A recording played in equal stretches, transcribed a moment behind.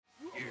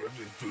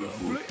I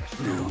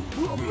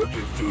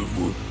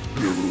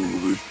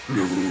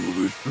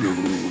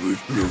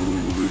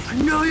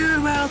know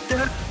you're out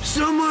there,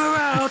 somewhere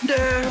out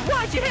there.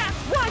 Why'd you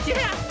have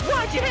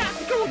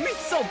to go with me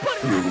so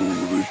buddy?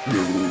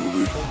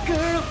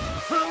 Girl,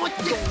 I want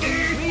you to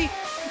leave me.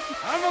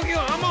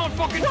 I'm on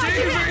fucking TV. Why'd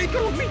you have to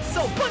go with me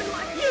so buddy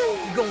like you?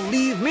 You gonna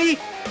leave me?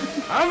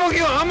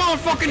 I'm on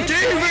fucking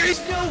TV.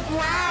 Breaks no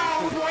ground.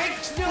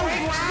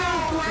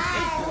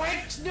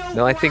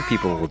 No, I think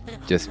people will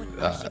just,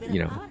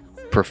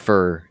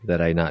 prefer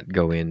that I not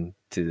go into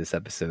this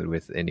episode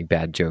with any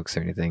bad jokes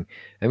or anything.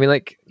 I mean,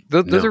 like,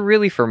 those are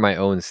really for my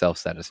own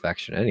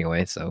self-satisfaction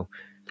anyway, so...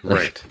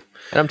 Right.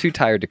 And I'm too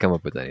tired to come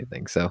up with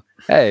anything, so...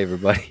 Hey,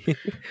 everybody.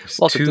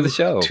 Welcome to the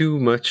show. Too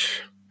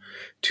much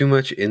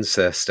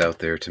incest out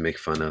there to make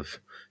fun of.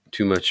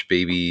 Too much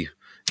baby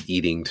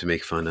eating to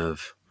make fun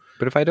of.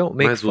 But if I don't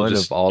make fun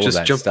of all of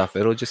that stuff,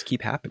 it'll just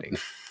keep happening.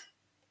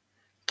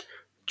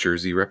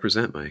 JeRsEy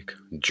represent, Mike.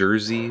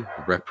 JeRsEy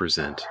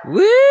represent.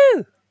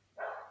 Woo!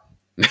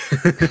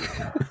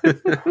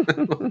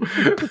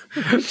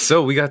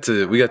 So we got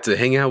to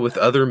hang out with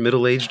other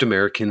middle-aged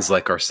Americans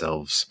like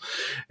ourselves,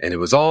 and it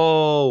was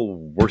all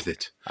worth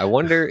it. I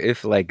wonder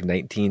if like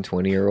 19,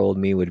 20-year-old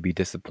me would be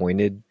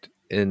disappointed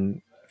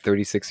in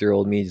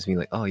 36-year-old me just being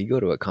like, oh, you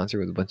go to a concert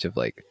with a bunch of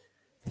like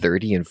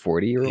 30 and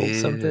 40-year-old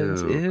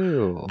somethings.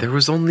 Ew. There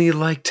was only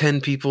like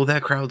 10 people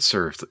that crowd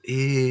surfed.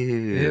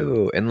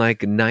 Ew. And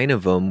like 9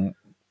 of them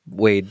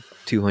weighed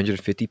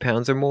 250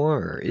 pounds or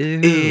more.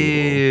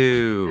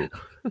 Ew.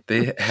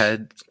 They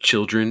had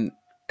children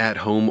at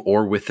home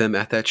or with them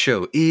at that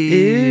show.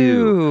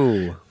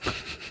 Ew.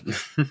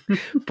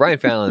 Brian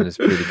Fallon is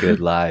pretty good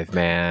live,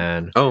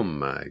 man. Oh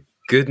my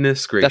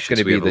goodness gracious. That's going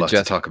to be the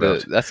gist. Talk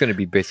about. That's going to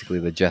be basically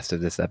the gist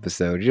of this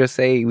episode. Just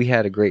say we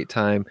had a great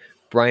time.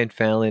 Brian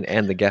Fallon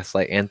and the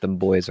Gaslight Anthem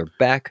boys are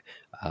back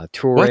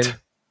touring. What?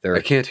 I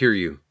can't hear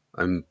you.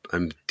 I'm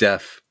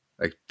deaf.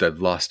 I've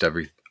lost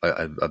everything.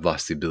 I've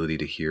lost the ability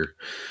to hear.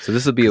 So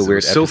this will be a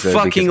weird episode. So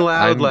fucking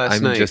loud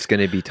last night. I'm just going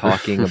to be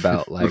talking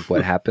about like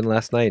what happened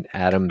last night.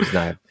 Adam's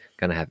not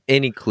going to have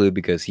any clue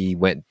because he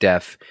went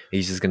deaf.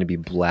 He's just going to be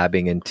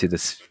blabbing into the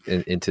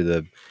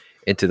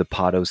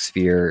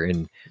podosphere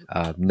and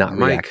not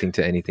reacting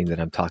to anything that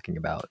I'm talking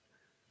about.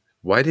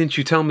 Why didn't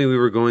you tell me we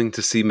were going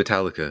to see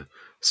Metallica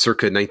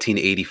circa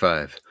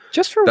 1985?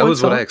 Just for that one was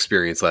song. What I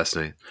experienced last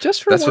night.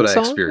 Just for That's one what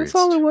song. I experienced.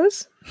 That's all it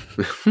was.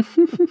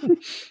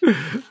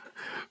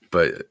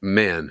 But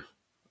man,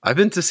 I've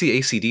been to see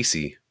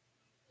AC/DC,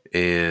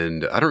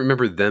 and I don't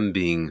remember them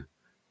being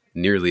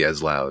nearly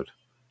as loud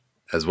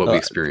as what we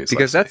experienced.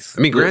 Because last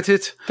night. I mean,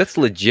 granted, that's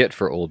legit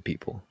for old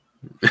people.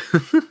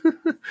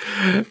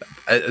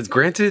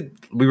 Granted,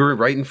 we were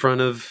right in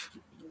front of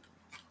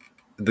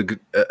the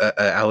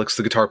Alex,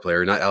 the guitar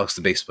player, not Alex,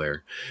 the bass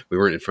player. We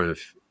weren't in front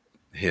of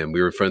him. We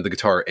were in front of the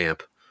guitar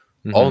amp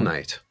all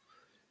night,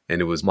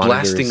 and it was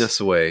blasting us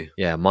away.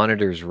 Yeah,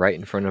 monitors right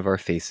in front of our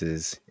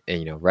faces,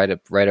 and right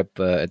up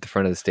at the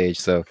front of the stage.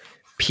 So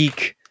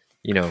peak,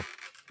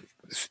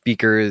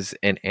 speakers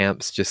and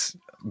amps just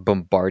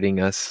bombarding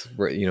us.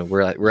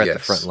 We're at the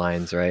front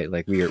lines, right?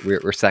 Like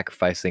we're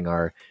sacrificing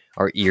our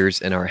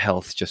ears and our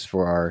health just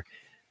for our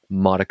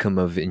modicum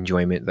of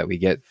enjoyment that we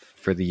get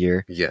for the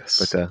year.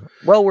 Yes, but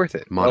well worth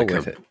it. Modicum.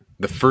 Well worth it.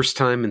 The first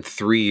time in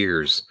 3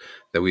 years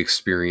that we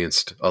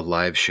experienced a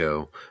live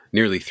show,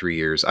 nearly 3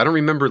 years. I don't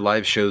remember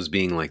live shows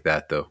being like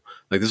that though.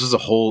 Like this was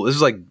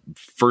like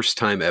first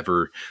time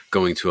ever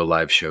going to a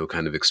live show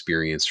kind of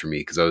experience for me,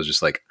 because I was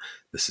just like,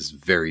 this is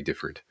very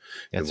different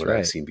than what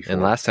I've seen before.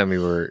 And last time we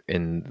were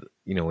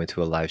went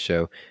to a live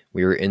show,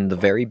 we were in the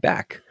very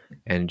back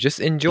and just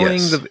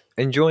enjoying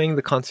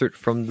the concert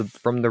from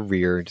the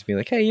rear, just being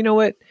like, hey, you know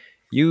what?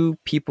 You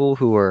people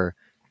who are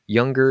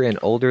younger and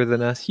older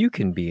than us, you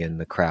can be in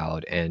the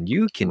crowd and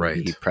you can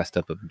be pressed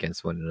up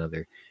against one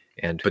another.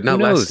 But not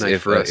last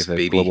night for us,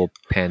 baby. A global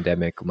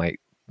pandemic might,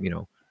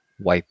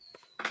 wipe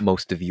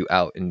most of you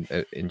out in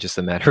just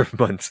a matter of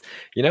months.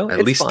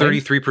 At least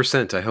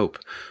 33%, I hope.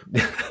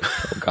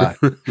 Oh God.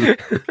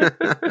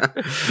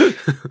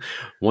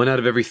 1 out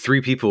of every 3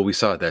 people we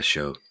saw at that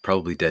show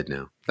probably dead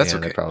now. That's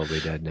okay. They're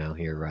probably dead now.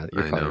 You're probably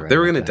right. They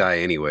were going to die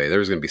anyway. There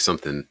was going to be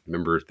something.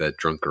 Remember that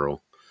drunk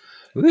girl?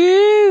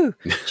 Woo!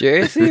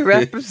 JeRsEy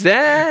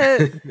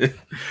represent.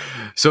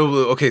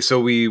 So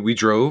we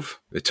drove.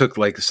 It took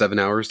like 7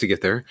 hours to get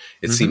there.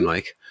 It seemed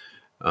like.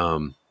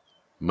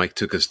 Mike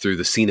took us through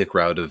the scenic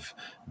route of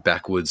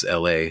backwoods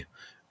LA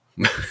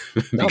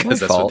because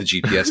that's what the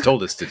GPS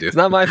told us to do. It's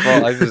not my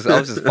fault. I was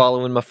just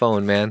following my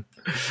phone, man.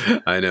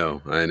 I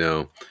know.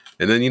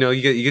 And then you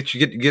get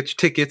your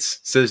tickets.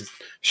 It says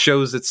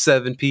shows at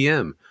 7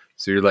 p.m.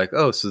 So you're like,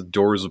 oh, so the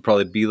doors will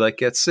probably be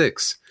like at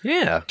 6.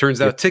 Yeah.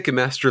 Turns out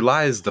Ticketmaster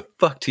lies the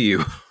fuck to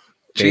you.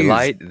 They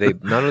lie. They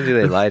not only do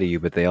they lie to you,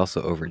 but they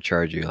also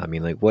overcharge you. I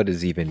mean, like, what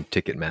is even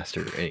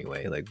Ticketmaster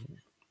anyway? Like,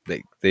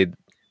 they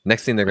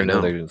next thing they're gonna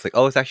know, it's like,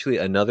 oh, it's actually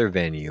another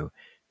venue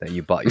that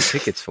you bought your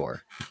tickets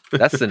for.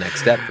 That's the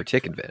next step for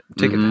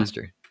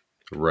Ticketmaster.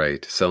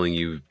 Right. Selling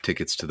you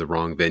tickets to the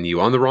wrong venue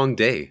on the wrong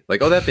day.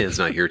 Like, oh, that band's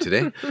not here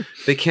today.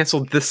 They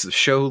canceled this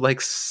show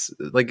like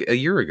a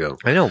year ago.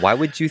 I know. Why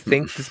would you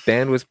think this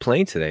band was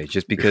playing today?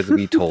 Just because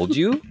we told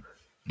you?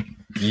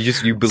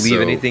 You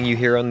believe anything you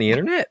hear on the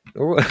internet?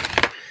 Or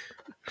what?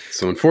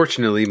 So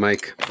unfortunately,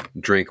 Mike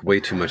drank way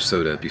too much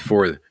soda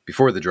before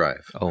the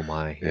drive. Oh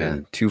my.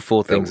 Yeah. 2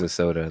 full things of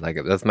soda. Like,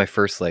 that's my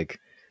first like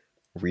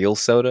real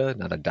soda,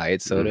 not a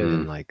diet soda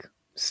in like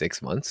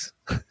 6 months.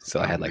 So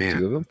I had like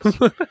 2 of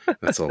them.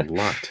 That's a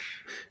lot.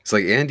 It's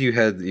like, and you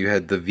had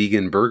the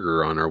vegan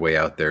burger on our way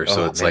out there,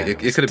 so it's like it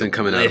could have been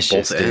coming out of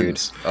both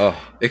ends. Oh,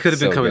 it could have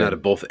been coming out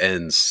of both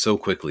ends so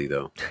quickly,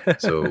 though.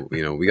 So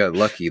we got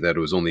lucky that it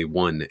was only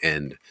one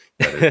end.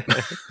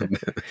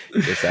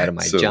 Just out of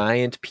my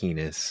giant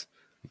penis.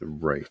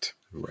 Right.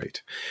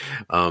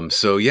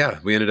 So yeah,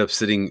 we ended up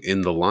sitting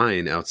in the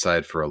line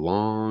outside for a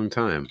long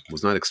time.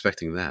 Was not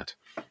expecting that.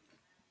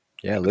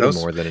 Yeah, a little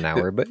more than an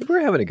hour, but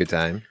we're having a good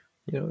time.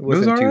 It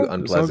wasn't too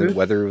unpleasant.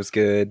 Weather was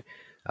good.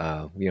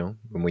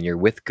 When you're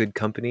with good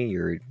company,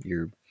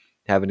 you're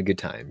having a good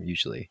time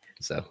usually.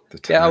 So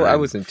I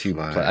wasn't too.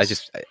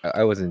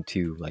 I wasn't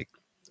too like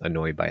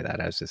annoyed by that.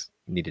 I was just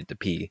needed to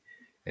pee,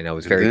 and I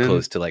was very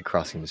close to like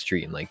crossing the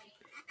street and like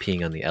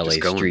peeing on the LA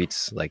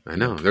streets. Like I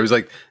know there was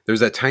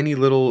that tiny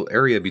little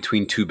area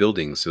between 2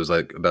 buildings. It was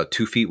like about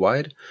 2 feet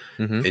wide,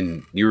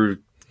 and you were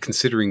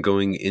considering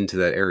going into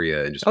that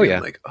area and just being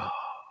like, oh.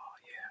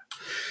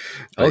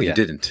 You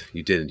didn't.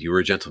 You were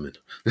a gentleman.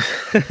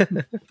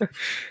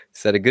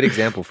 Set a good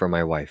example for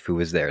my wife, who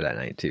was there that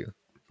night too.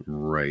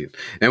 Right.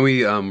 And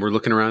we were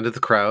looking around at the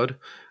crowd.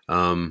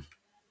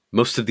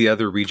 Most of the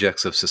other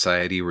rejects of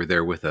society were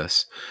there with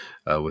us,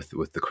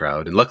 with the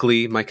crowd. And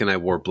luckily, Mike and I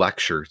wore black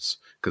shirts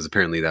because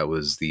apparently that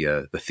was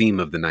the theme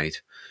of the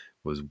night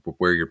was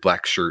wear your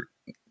black shirt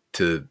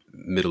to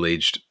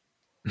middle-aged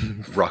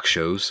rock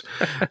shows.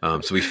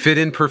 So we fit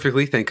in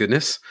perfectly, thank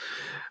goodness.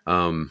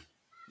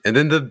 And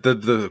then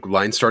the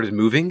line started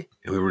moving,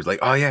 and we were like,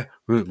 "Oh yeah,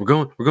 we're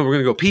going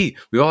to go pee.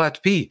 We all have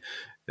to pee."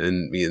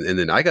 And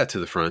then I got to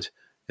the front,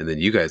 and then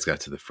you guys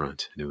got to the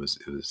front, and it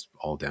was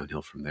all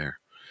downhill from there.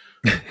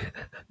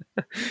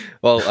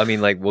 Well, I mean,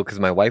 because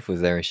my wife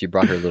was there, and she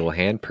brought her little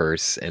hand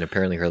purse, and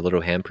apparently her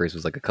little hand purse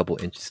was like a couple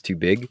inches too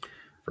big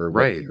for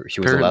what she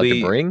was allowed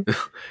to bring.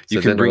 You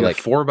can bring a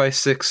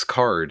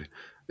 4x6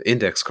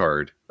 index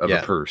card of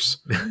a purse,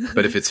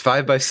 but if it's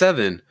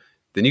 5x7.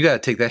 Then you got to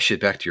take that shit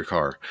back to your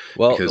car.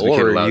 Well, because we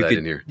can't allow that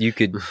in here. You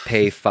could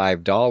pay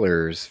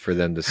 $5 for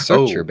them to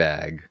search your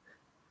bag.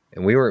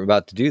 And we weren't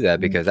about to do that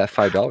because that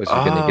 $5 was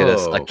going to get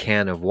us a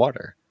can of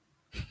water.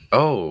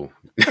 Oh,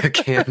 a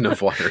can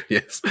of water.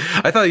 Yes.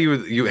 I thought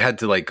you had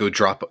to like go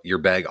drop your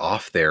bag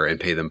off there and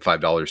pay them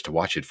 $5 to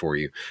watch it for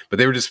you. But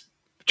they were just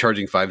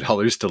charging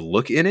 $5 to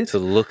look in it? To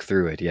look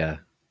through it, yeah.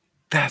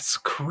 That's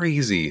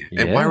crazy.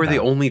 And why were they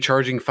only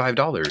charging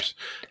 $5?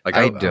 Like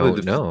I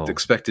don't know.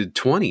 Expected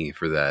 20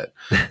 for that.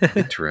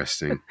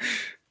 Interesting.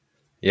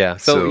 Yeah.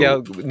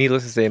 So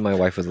needless to say, my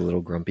wife was a little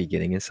grumpy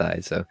getting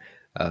inside. So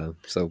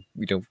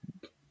we don't.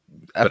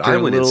 But I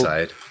went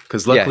inside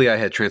because luckily I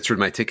had transferred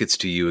my tickets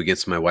to you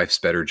against my wife's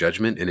better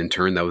judgment, and in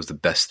turn, that was the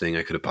best thing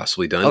I could have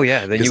possibly done. Oh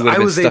yeah, then you would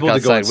have been stuck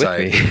outside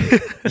with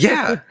me.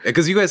 Yeah,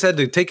 because you guys had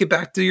to take it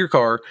back to your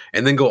car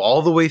and then go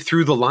all the way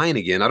through the line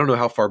again. I don't know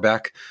how far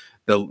back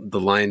the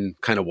line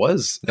kind of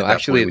was. No,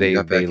 actually, they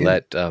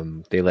let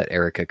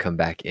Erica come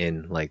back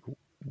in like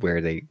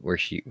where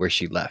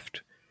she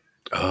left.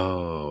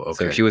 Oh,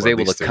 okay. So she was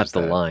able to cut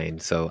the line.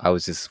 So I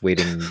was just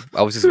waiting.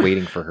 I was just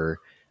waiting for her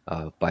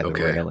by the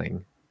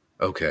railing.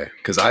 Okay,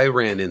 because I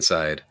ran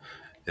inside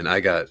and I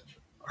got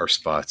our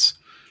spots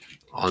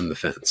on the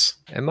fence.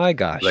 And my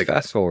gosh,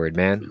 fast forward,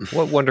 man.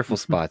 What wonderful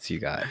spots you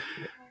got.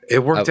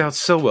 It worked out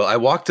so well. I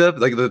walked up,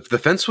 like the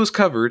fence was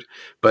covered,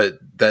 but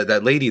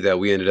that lady that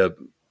we ended up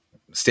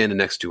standing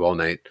next to all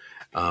night,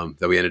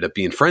 that we ended up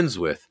being friends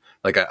with,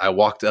 like I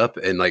walked up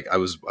and like I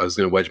was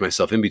going to wedge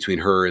myself in between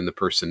her and the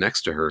person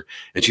next to her.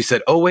 And she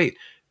said, "Oh, wait,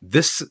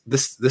 this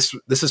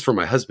is for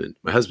my husband.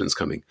 My husband's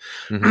coming."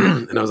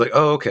 Mm-hmm. And I was like,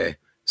 "Oh, okay."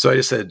 So I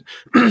just said,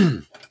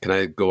 "Can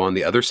I go on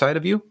the other side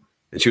of you?"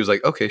 And she was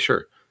like, "Okay,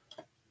 sure."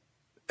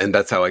 And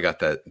that's how I got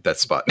that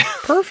spot.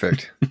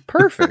 Perfect.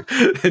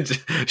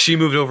 She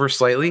moved over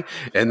slightly,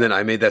 and then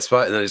I made that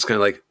spot, and I just kind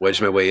of like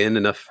wedged my way in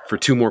enough for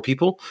 2 more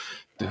people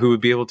who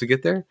would be able to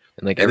get there.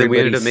 And then we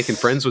ended up making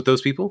friends with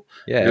those people.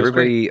 Yeah,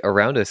 everybody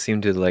around us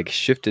seemed to like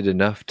shifted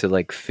enough to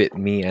like fit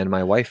me and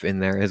my wife in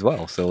there as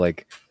well. So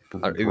like,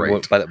 by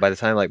the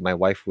time like my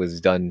wife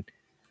was done,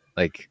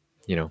 like,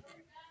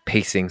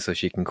 pacing so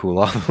she can cool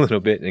off a little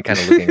bit and kind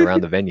of looking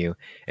around the venue,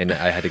 and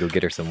I had to go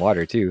get her some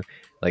water too.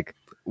 Like,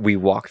 we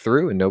walked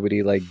through and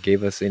nobody like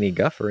gave us any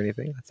guff or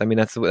anything.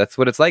 That's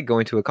what it's like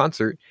going to a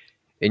concert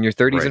in your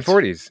 30s and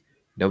 40s.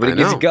 Nobody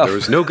gives you guff. There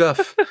was no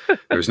guff.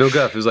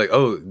 It was like,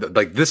 oh,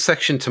 like this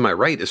section to my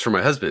right is for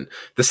my husband.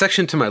 The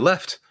section to my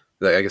left,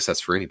 I guess that's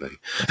for anybody.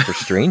 That's for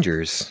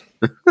strangers.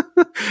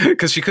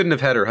 Because she couldn't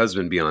have had her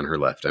husband be on her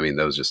left. I mean,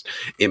 that was just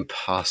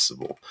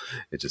impossible.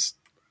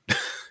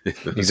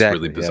 It's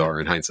really bizarre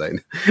in hindsight.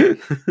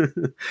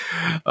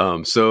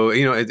 So,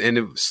 and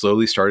it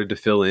slowly started to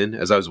fill in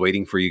as I was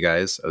waiting for you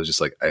guys. I was just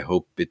like, I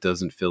hope it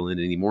doesn't fill in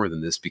any more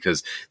than this,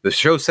 because the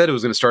show said it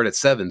was going to start at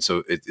 7.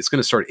 So it's going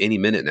to start any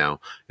minute now.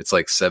 It's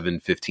like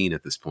 7:15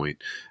 at this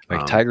point.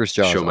 Like Tiger's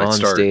Jaw on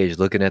stage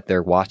looking at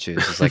their watches.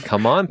 It's like,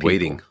 come on, people,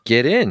 waiting.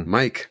 Get in.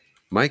 Mike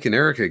and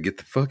Erica, get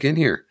the fuck in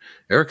here.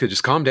 Erica,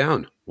 just calm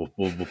down.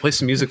 We'll play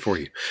some music for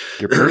you.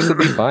 Your purse will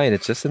be fine.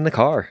 It's just in the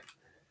car.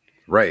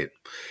 Right.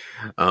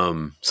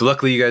 So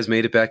luckily you guys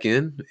made it back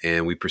in,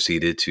 and we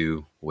proceeded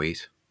to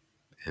wait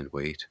and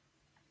wait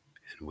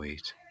and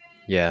wait.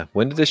 Yeah.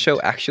 When did the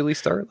show actually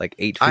start? Like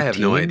 8:15? I have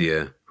no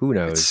idea. Who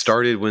knows? It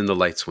started when the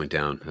lights went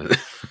down.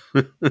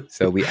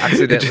 So we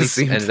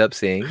accidentally ended up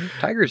seeing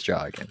Tiger's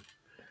Jaw again.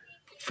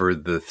 For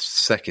the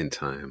second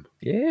time.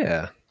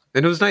 Yeah.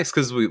 And it was nice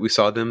because we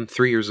saw them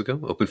 3 years ago,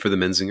 open for the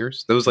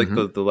Menzingers. That was like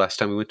the last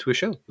time we went to a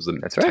show.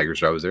 That's right. Tiger's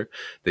Jaw was there.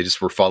 They just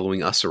were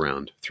following us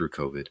around through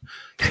COVID.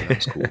 So that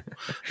was cool.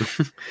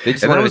 They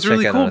just wanted to check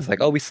in on us.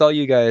 Like, oh, we saw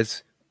you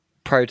guys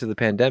prior to the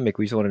pandemic.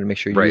 We just wanted to make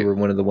sure you were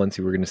one of the ones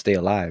who were going to stay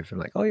alive. I'm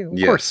like, oh, yeah, of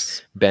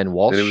course. Ben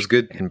Walsh. And it was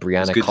good. And Brianna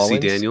it was good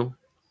Collins. To see Daniel.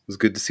 It was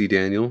good to see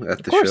Daniel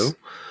at the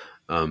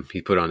show.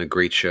 He put on a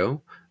great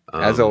show.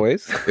 As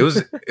always. It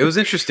was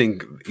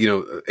interesting,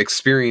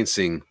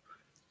 experiencing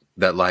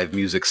that live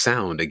music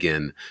sound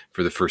again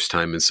for the first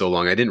time in so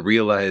long. I didn't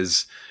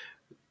realize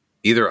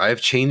either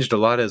I've changed a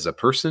lot as a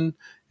person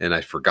and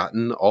I've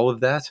forgotten all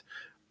of that,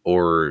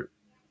 or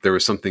there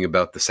was something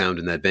about the sound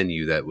in that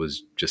venue that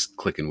was just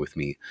clicking with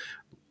me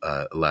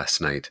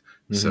last night.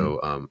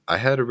 So I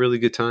had a really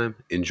good time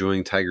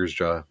enjoying Tiger's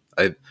Jaw.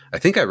 I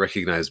think I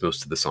recognized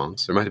most of the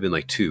songs. There might have been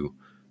like 2,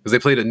 because they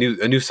played a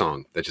new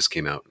song that just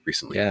came out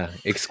recently. Yeah,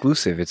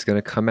 exclusive. It's going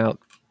to come out,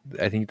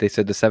 I think they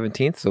said the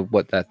 17th. So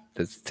that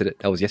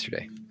was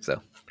yesterday.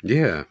 So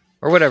yeah,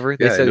 or whatever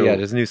they said. Yeah,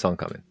 there's a new song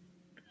coming.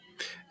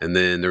 And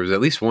then there was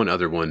at least one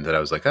other one that I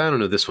was like, I don't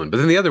know this one. But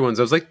then the other ones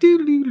I was like, doo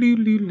doo doo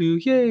doo doo,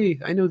 yay,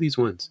 I know these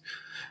ones.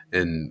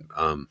 And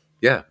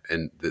yeah,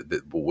 and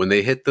when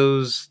they hit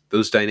those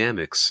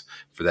dynamics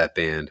for that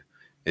band.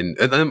 And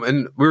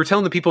we were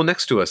telling the people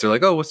next to us, they're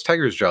like, oh, what's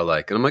Tiger's Jaw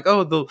like? And I'm like,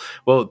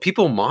 well,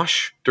 people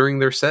mosh during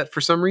their set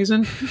for some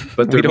reason,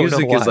 but their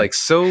music is like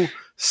so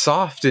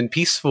soft and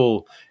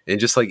peaceful and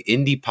just like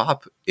indie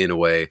pop in a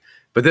way.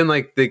 But then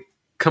like they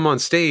come on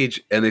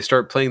stage and they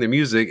start playing their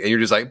music and you're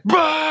just like,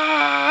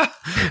 bah!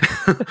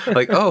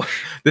 Like, oh,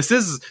 this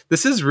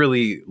is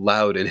really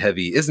loud and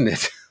heavy, isn't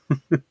it?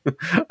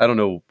 I don't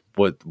know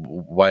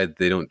why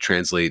they don't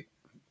translate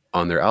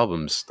on their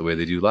albums the way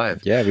they do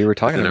live. Yeah, we were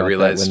talking about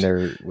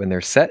that when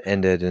their set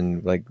ended,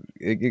 and like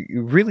it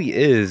really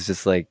is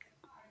just like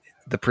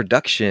the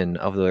production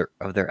of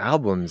their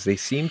albums. They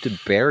seem to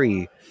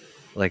bury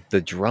like the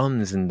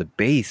drums and the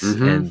bass,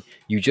 and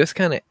you just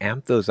kind of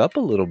amp those up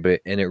a little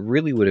bit, and it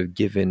really would have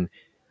given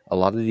a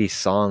lot of these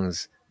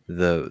songs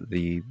the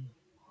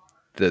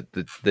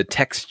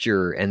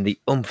texture and the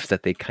oomph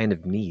that they kind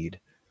of need.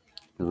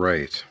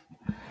 Right.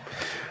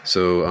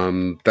 So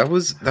that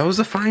was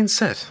a fine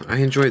set. I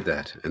enjoyed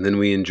that. And then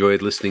we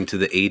enjoyed listening to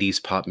the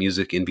 80s pop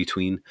music in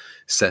between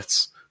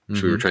sets,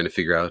 which we were trying to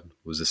figure out,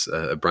 was this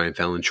a Brian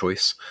Fallon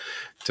choice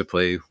to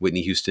play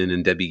Whitney Houston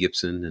and Debbie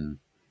Gibson and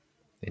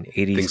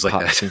 80s things like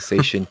pop that.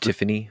 Sensation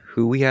Tiffany,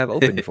 who we have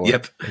opened for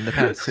in the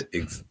past.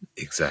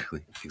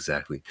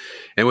 Exactly.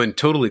 And when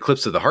Total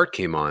Eclipse of the Heart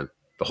came on,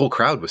 the whole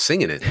crowd was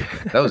singing it.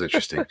 That was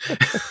interesting.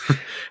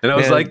 And I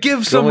was like,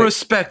 give some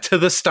respect to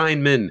the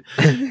Steinman.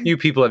 You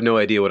people have no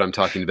idea what I'm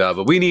talking about,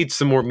 but we need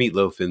some more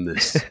meatloaf in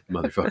this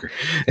motherfucker.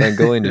 And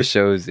going to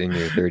shows in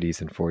your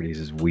 30s and 40s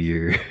is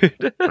weird.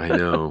 I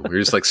know. We're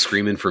just like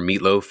screaming for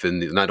meatloaf,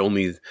 and not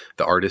only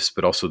the artist,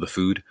 but also the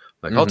food.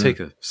 Like, I'll take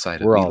a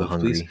side of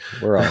meatloaf, please.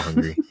 We're all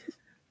hungry.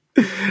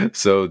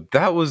 So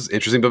that was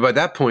interesting. But by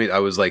that point, I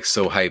was like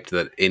so hyped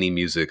that any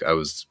music I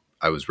was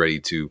ready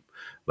to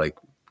like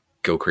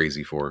go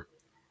crazy for.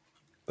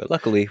 But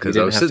luckily we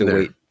didn't have to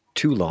wait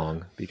too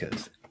long,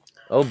 because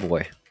oh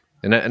boy.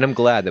 And I'm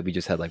glad that we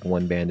just had like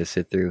one band to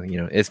sit through.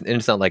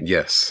 It's not like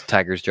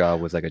Tiger's Jaw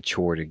was like a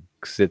chore to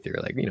sit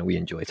through. Like, we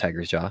enjoy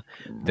Tiger's Jaw,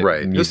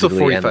 right? It was still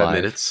 45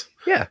 minutes.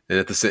 Yeah. And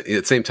at the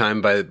same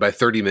time, by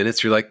 30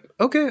 minutes, you're like,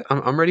 okay,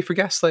 I'm ready for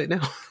Gaslight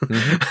now.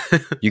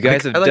 You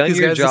guys have done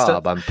your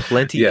job. I'm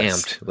plenty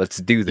amped. Let's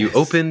do this. You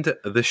opened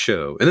the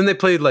show, and then they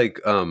played like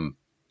what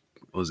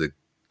was it,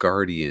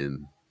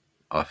 Guardian,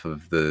 off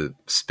of the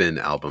Spin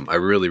album. I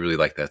really, really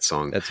like that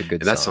song. That's a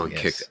good song. And that song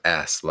kicked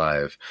ass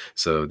live.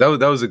 So that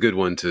was a good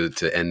one to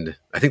end.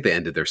 I think they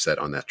ended their set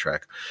on that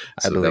track.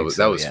 So that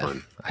was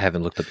fun. I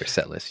haven't looked at their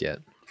set list yet.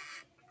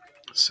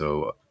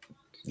 So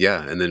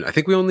yeah, and then I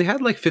think we only had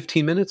like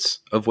 15 minutes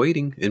of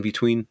waiting in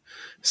between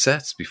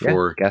sets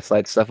before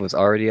Gaslight stuff was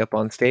already up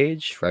on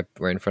stage, right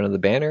in front of the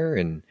banner,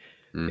 and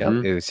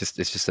it's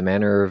just a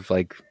matter of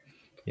like,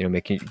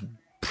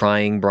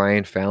 prying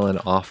Brian Fallon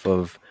off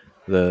of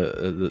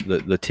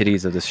the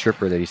titties of the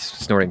stripper that he's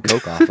snorting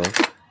coke off of.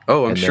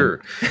 Oh, I'm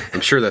sure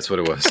that's what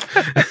it was.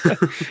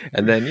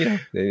 And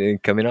then, they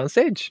come in on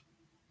stage.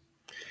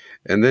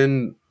 And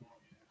then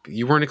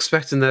you weren't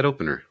expecting that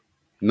opener.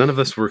 None of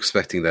us were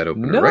expecting that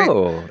opener, right?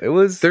 No, it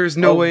was. There's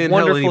no way in hell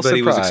wonderful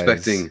anybody was surprise.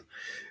 expecting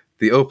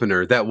the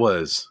opener that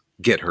was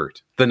Get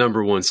Hurt, the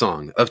 #1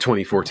 song of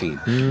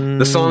 2014.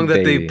 The song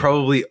that they baby.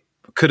 probably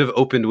could have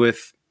opened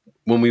with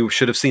when we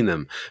should have seen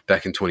them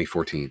back in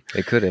 2014.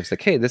 They could have. It's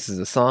like, hey, this is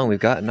a song we've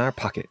got in our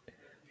pocket,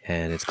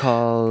 and it's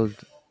called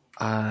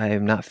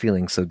 "I'm Not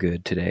Feeling So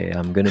Good Today.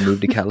 I'm Gonna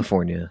Move to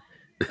California."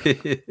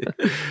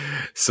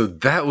 So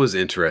that was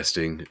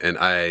interesting, and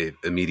I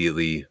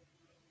immediately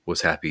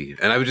was happy.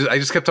 And I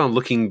just kept on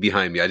looking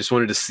behind me. I just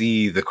wanted to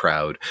see the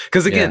crowd.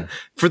 Because again,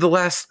 for the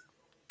last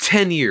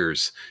 10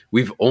 years,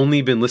 we've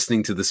only been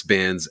listening to this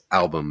band's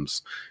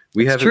albums.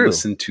 We haven't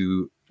listened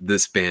to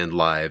this band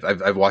live.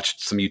 I've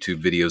watched some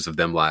YouTube videos of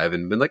them live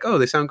and been like, oh,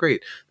 they sound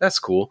great. That's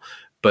cool.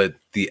 But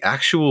the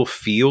actual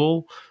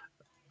feel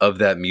of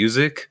that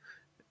music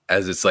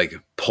as it's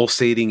like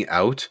pulsating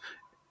out,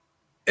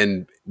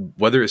 and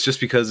whether it's just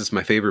because it's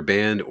my favorite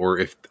band or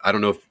if, I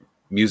don't know if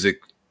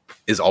music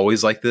is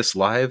always like this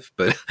live,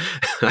 but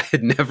I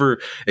had never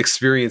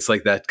experienced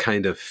like that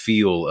kind of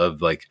feel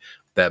of like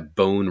that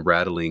bone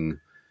rattling,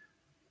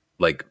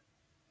 like,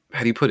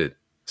 how do you put it?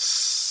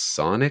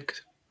 Sonic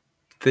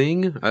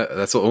thing?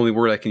 That's the only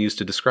word I can use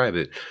to describe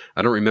it.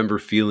 I don't remember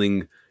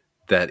feeling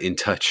that in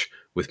touch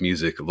with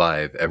music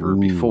live ever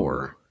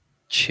before.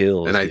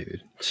 Chills,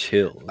 dude.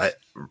 Chills.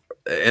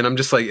 And I'm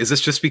just like, is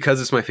this just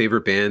because it's my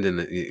favorite band and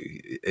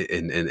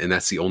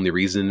that's the only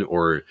reason,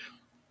 or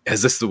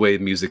is this the way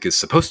music is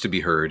supposed to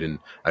be heard? And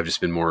I've just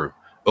been more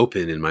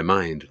open in my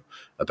mind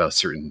about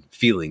certain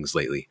feelings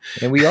lately.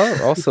 And we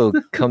are also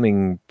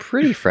coming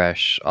pretty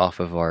fresh off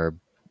of our,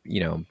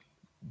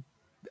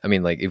 I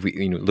mean, like if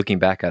we, looking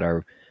back at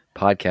our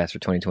podcast for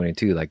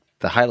 2022, like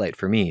the highlight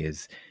for me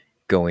is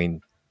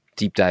going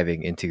deep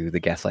diving into the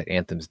Gaslight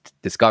Anthem's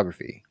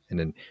discography and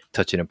then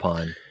touching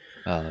upon,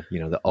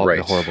 the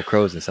Horrible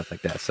Crows and stuff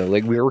like that. So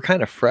like we were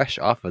kind of fresh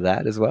off of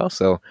that as well.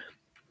 So,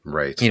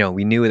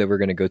 we knew that we were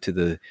going to go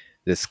to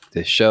this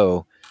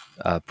show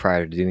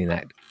prior to doing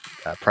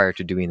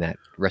that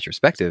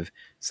retrospective.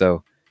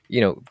 So,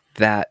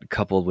 that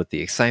coupled with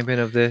the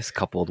excitement of this,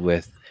 coupled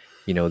with,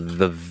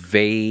 the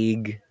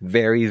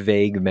very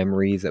vague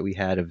memories that we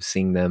had of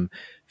seeing them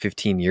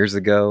 15 years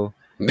ago.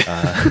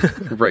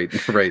 Right.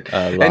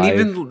 And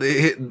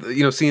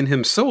even, seeing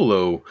him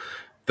solo,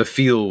 the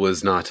feel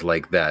was not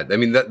like that. I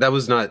mean, that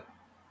was not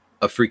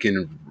a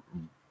freaking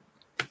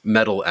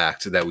metal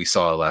act that we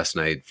saw last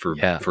night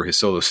for his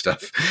solo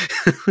stuff.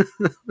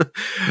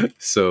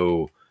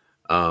 So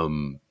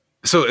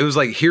it was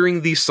like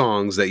hearing these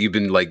songs that you've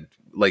been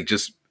like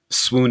just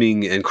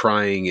swooning and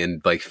crying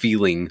and like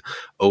feeling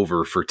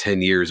over for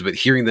 10 years, but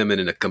hearing them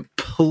in a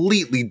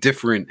completely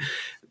different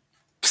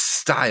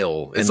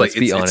style. It's like,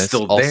 it's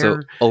still there.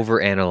 Also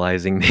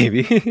over-analyzing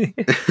maybe,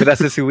 but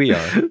that's just who we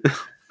are.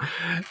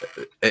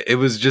 It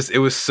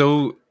was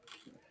so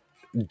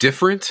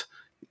different,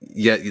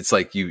 yet it's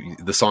like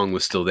the song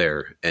was still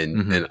there,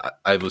 and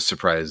I was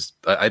surprised.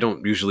 I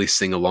don't usually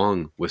sing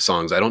along with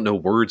songs. I don't know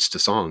words to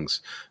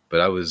songs, but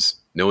I was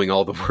knowing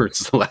all the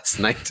words last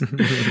night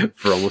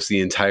for almost the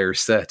entire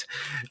set.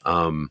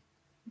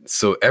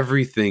 So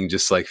everything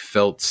just like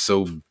felt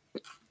so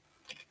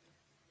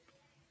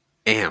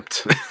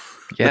amped.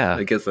 Yeah.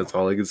 I guess that's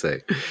all I can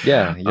say.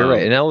 Yeah, you're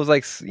right. And I was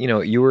like,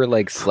 you were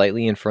like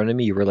slightly in front of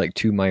me. You were like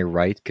to my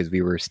right because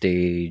we were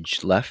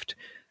stage left,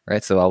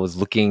 right? So I was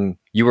looking,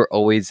 you were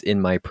always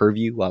in my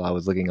purview while I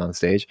was looking on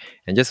stage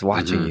and just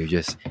watching you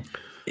just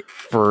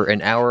for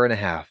an hour and a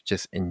half,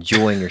 just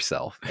enjoying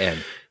yourself and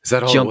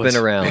jumping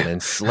around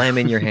and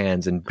slamming your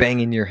hands and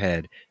banging your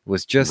head. It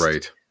was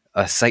just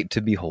a sight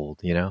to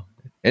behold, And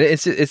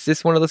it's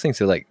just one of those things.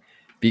 So like,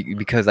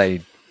 because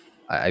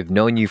I've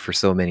known you for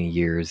so many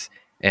years,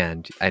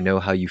 and I know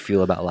how you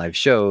feel about live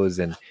shows,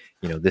 and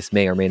this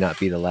may or may not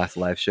be the last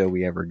live show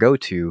we ever go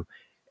to,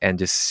 and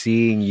just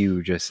seeing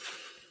you just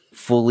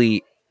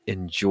fully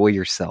enjoy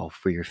yourself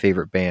for your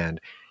favorite band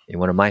in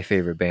one of my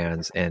favorite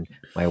bands, and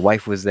my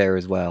wife was there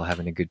as well,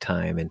 having a good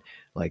time, and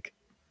like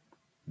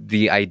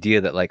the idea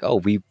that like, oh,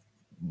 we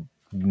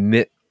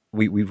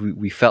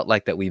felt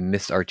like that we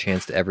missed our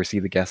chance to ever see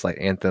the Gaslight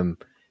Anthem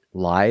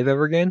live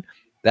ever again.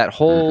 That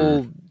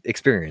whole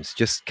experience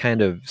just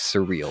kind of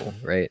surreal,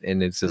 right?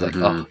 And it's just like,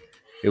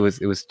 it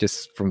was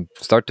just from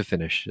start to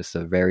finish, just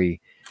a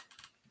very,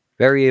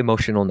 very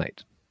emotional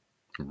night.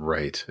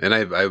 Right. And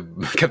I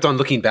kept on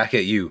looking back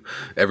at you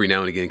every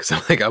now and again because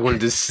I'm like, I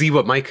wanted to see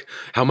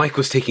how Mike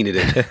was taking it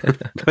in.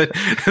 But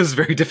it was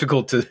very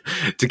difficult to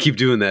keep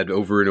doing that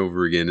over and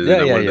over again. And then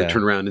I wanted to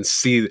turn around and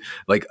see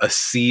like a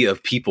sea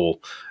of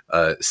people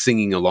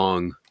singing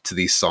along to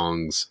these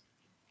songs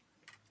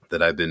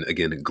that I've been,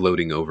 again,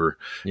 gloating over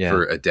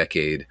for a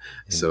decade.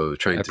 So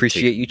trying to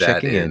appreciate you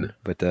checking in.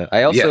 But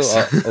I also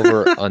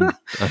over on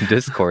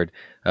Discord,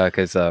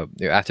 because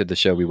after the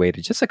show we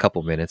waited just a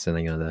couple minutes,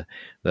 and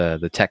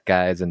the tech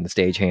guys and the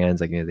stage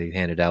hands, like they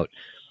handed out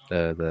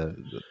the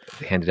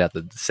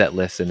set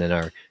list, and then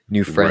our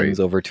new friends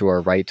over to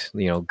our right,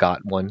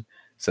 got one.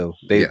 So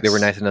they were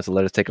nice enough to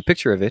let us take a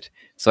picture of it.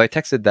 So I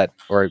texted that,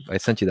 or I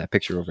sent you that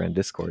picture over on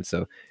Discord.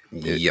 So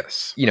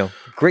Yes.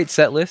 Great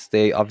set list.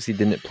 They obviously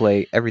didn't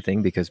play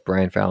everything because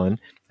Brian Fallon,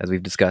 as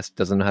we've discussed,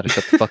 doesn't know how to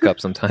shut the fuck up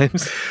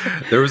sometimes.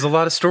 There was a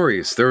lot of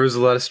stories. There was a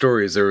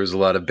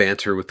lot of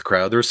banter with the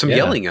crowd. There was some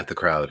yelling at the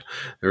crowd.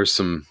 There was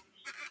some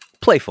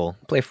playful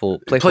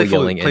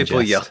yelling.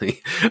 Playful yelling.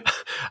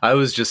 I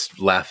was just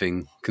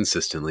laughing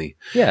consistently.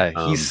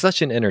 Yeah, he's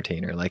such an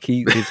entertainer. Like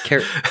his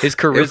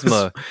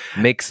charisma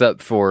makes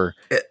up for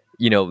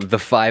the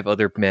 5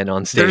 other men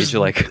on stage.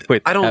 Zero I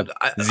don't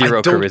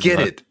charisma. Get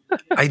it.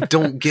 I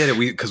don't get it.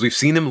 Because we've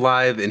seen him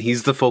live, and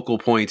he's the focal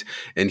point,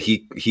 and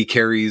he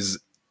carries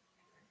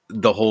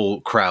the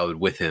whole crowd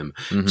with him.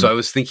 Mm-hmm. So I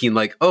was thinking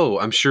like, oh,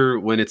 I'm sure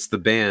when it's the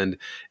band,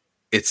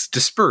 it's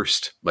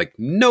dispersed. Like,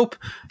 nope.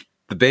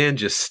 The band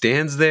just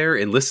stands there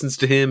and listens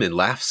to him and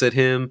laughs at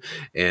him,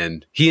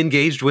 and he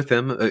engaged with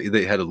them.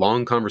 They had a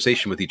long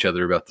conversation with each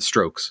other about the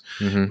Strokes,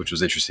 mm-hmm. which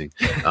was interesting.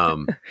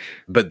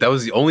 But that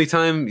was the only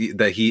time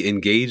that he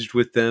engaged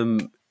with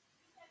them,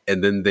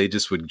 and then they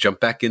just would jump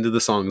back into the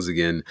songs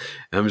again.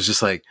 And I was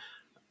just like,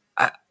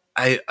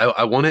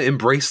 I want to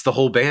embrace the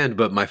whole band,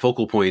 but my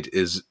focal point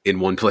is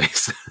in one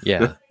place.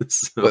 Yeah.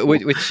 So.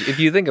 Which, if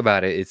you think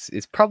about it,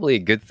 it's probably a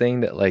good thing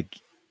that, like,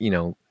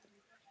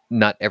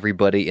 not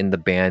everybody in the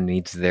band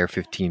needs their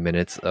 15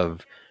 minutes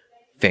of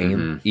fame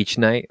mm-hmm. each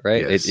night,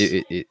 right? Yes.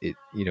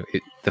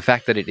 The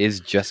fact that it is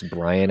just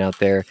Brian out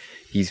there,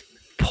 he's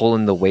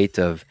pulling the weight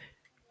of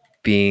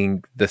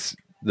being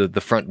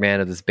the front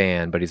man of this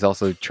band, but he's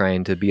also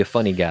trying to be a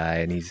funny guy,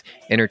 and he's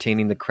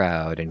entertaining the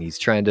crowd, and he's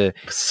trying to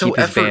keep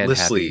his band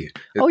happy.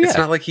 It's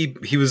not like he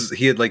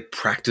had like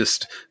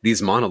practiced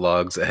these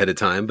monologues ahead of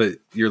time, but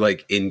you're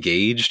like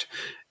engaged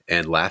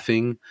and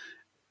laughing.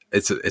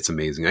 It's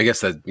amazing. I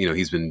guess that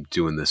he's been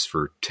doing this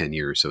for 10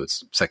 years, so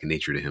it's second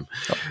nature to him.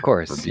 Of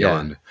course, or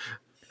beyond. Yeah.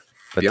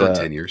 But beyond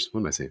 10 years.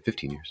 What am I saying?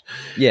 15 years.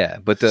 Yeah,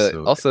 but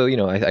also,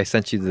 I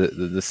sent you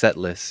the set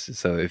list,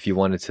 so if you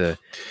wanted to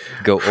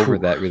go over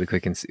that really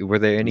quick and see, were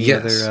there any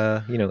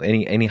other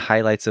any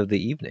highlights of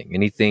the evening?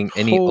 Anything?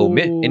 Any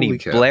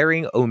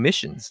blaring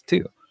omissions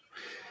too?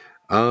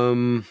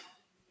 Well,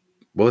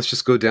 let's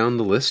just go down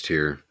the list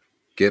here.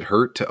 Get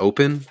Hurt to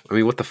open. I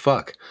mean, what the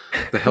fuck?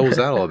 The hell was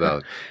that all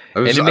about?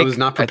 I was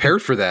not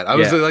prepared for that. I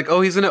was like,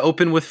 oh, he's going to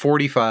open with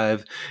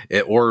 45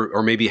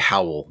 or maybe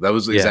Howl. That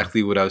was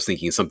exactly what I was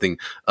thinking. Something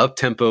up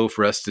tempo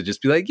for us to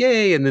just be like,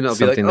 yay. And then I'll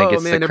something be like, that oh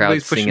gets man, the crowd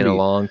everybody's pushing singing me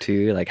along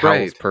too. Like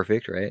Howl's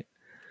perfect, right?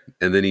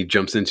 And then he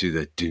jumps into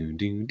the do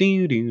do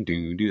do do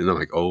do do, and I'm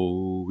like,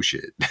 oh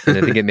shit. And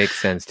I think it makes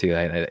sense too.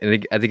 I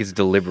think it's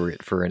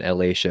deliberate for an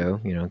LA show,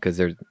 because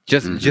they're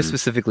just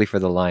specifically for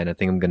the line. I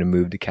think I'm going to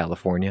move to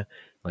California.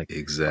 Like,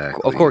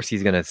 exactly. Of course,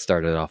 he's going to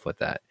start it off with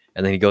that,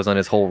 and then he goes on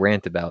his whole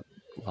rant about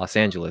Los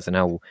Angeles and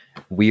how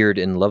weird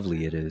and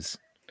lovely it is.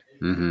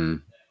 Mm-hmm.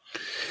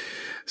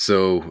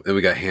 So then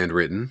we got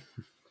Handwritten,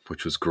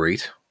 which was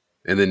great,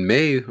 and then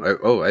May.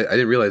 I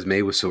didn't realize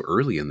May was so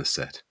early in the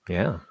set.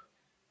 Yeah.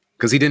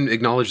 Because he didn't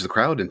acknowledge the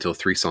crowd until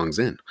 3 songs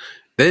in.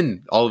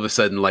 Then all of a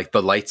sudden, like,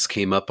 the lights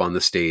came up on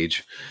the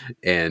stage,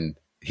 and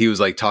he was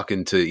like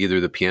talking to either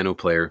the piano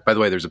player. By the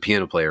way, there's a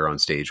piano player on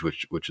stage,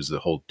 which is a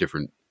whole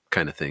different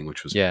kind of thing,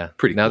 which was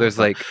pretty now cool. There's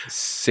like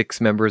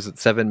 7 members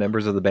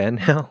of the band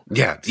now.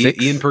 Yeah,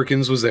 Ian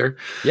Perkins was there.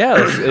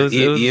 Yeah,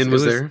 Ian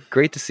was there.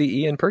 Great to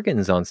see Ian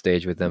Perkins on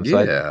stage with them.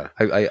 So yeah,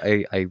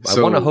 I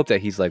want to hope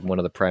that he's like one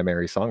of the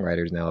primary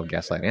songwriters now of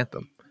Gaslight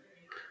Anthem.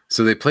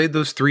 So they played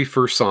those 3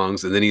 first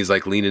songs, and then he's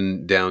like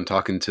leaning down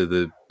talking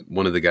to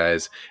one of the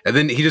guys, and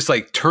then he just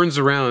like turns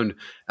around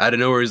out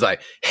of nowhere. He's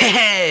like,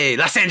 "Hey,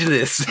 Los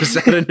Angeles!" Just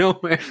out of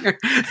nowhere.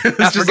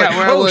 I forgot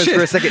where I was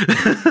for a second.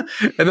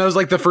 And that was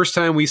like the first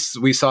time we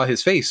saw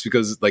his face,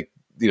 because like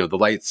the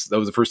lights. That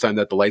was the first time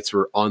that the lights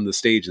were on the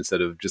stage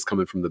instead of just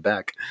coming from the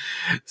back.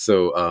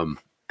 So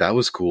that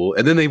was cool.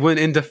 And then they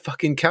went into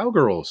fucking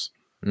Cowgirls.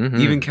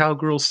 Mm-hmm. Even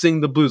Cowgirls sing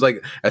the blues.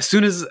 Like as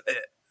soon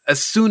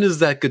as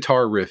that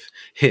guitar riff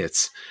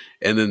hits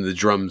and then the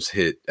drums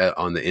hit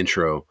on the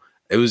intro,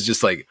 it was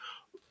just like,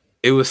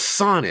 it was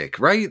sonic,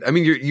 right? I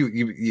mean,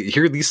 you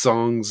hear these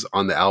songs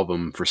on the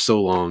album for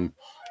so long,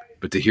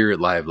 but to hear it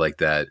live like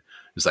that,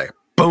 it's like,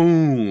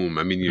 boom.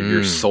 I mean,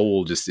 your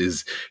soul just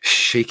is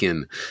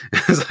shaken.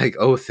 It's like,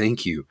 oh,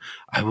 thank you.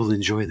 I will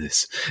enjoy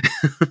this.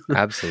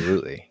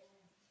 Absolutely.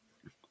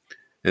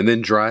 And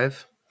then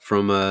Drive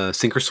from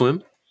Sink or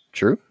Swim.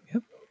 True.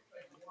 Yep.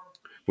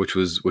 Which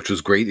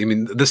was great. I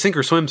mean, the Sink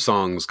or Swim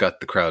songs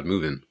got the crowd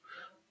moving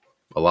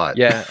a lot.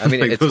 Yeah, I mean,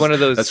 like it's one of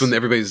those. That's when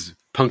everybody's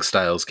punk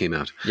styles came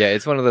out. Yeah,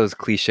 it's one of those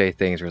cliche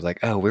things where it's like,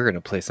 oh, we're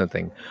gonna play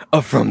something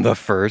from the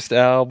first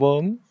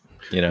album,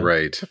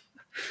 right?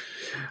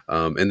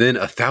 And then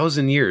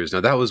 1,000 Years.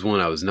 Now that was one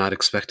I was not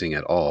expecting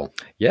at all.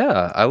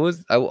 Yeah, I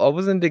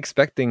wasn't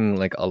expecting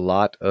like a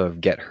lot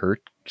of Get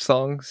Hurt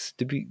songs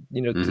to be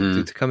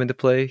to come into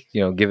play,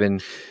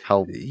 given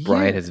how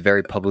Brian has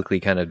very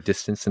publicly kind of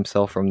distanced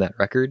himself from that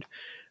record.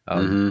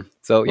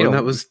 So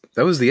that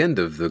was the end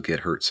of the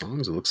Get Hurt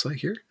songs, it looks like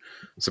here,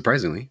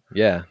 surprisingly.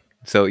 Yeah,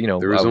 so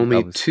there was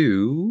only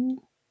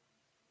 2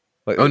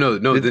 Oh no,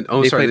 then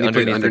sorry, then he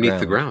played Underneath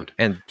the Ground.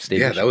 And Stay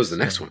Yeah, Vicious. that was the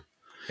next one.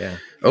 Yeah.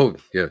 Oh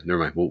yeah, never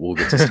mind. We'll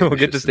get to Stay We'll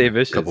get to Stay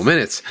Vicious in a couple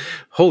minutes.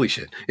 Holy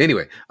shit.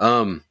 Anyway,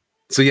 so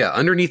yeah,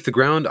 Underneath the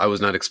Ground. I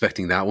was not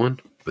expecting that one,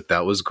 but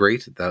that was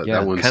great. That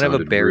one kind of a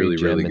sounded buried really,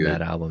 gem really in good.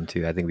 that album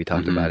too. I think we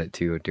talked about it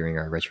too during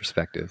our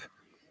retrospective.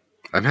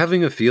 I'm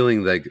having a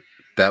feeling like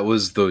that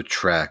was the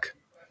track,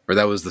 or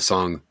that was the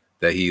song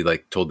that he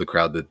like told the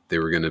crowd that they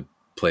were going to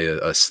play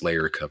a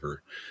Slayer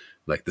cover.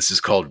 Like, this is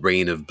called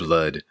Rain of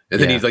Blood.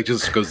 And then he like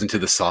just goes into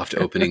the soft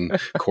opening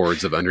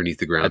chords of Underneath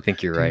the Ground. I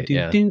think you're right.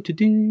 Yeah.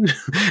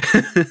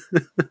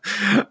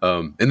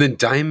 And then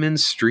Diamond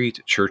Street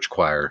Church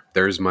Choir.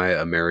 There's my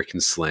American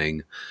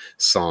slang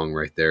song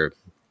right there.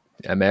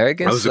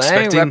 American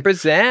slang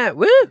represent.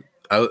 Woo!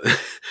 I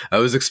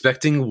was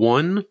expecting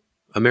one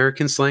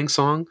American slang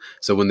song.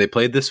 So when they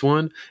played this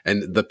one,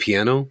 and the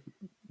piano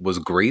was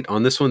great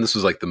on this one, this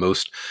was like the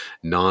most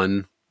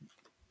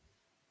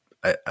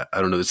I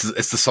don't know.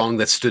 It's the song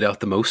that stood out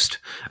the most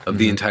of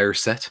the entire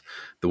set.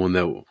 The one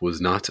that was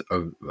not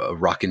a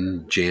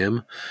rockin'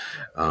 jam.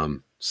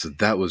 So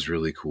that was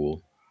really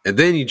cool. And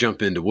then you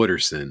jump into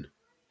Wooderson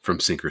from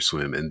Sink or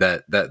Swim, and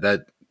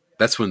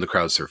that's when the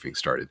crowd surfing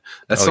started.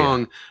 That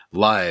song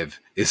live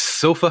is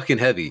so fucking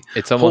heavy.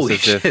 It's almost holy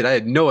as shit! if I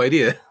had no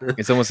idea.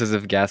 It's almost as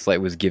if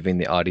Gaslight was giving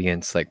the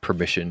audience like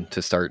permission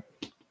to start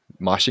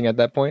moshing at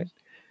that point.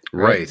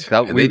 Right.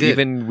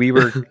 We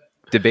were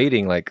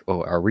debating like,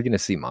 oh, are we going to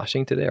see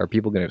moshing today? Are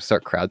people going to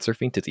start crowd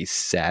surfing to these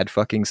sad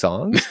fucking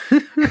songs?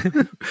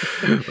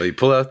 Well, you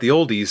pull out the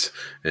oldies,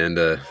 and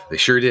they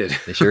sure did.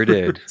 They sure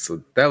did.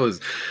 So that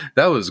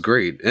was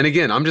great. And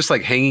again, I'm just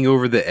like hanging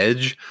over the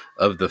edge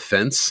of the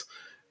fence,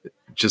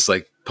 just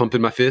like pumping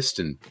my fist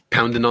and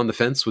pounding on the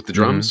fence with the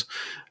drums,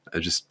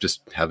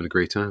 just having a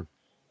great time.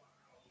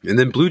 And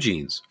then Blue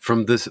Jeans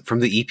from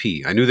the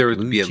EP. I knew there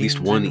would be at least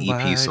one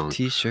EP song.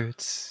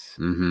 T-shirts.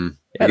 Mm-hmm.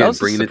 Yeah, Again, that was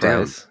bringing it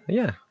down.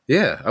 Yeah.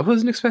 Yeah, I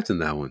wasn't expecting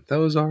that one. That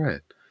was all right.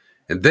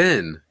 And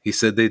then he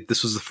said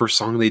this was the first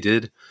song they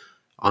did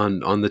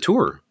on the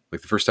tour.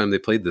 Like the first time they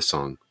played this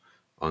song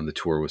on the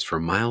tour was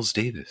from Miles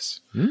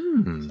Davis.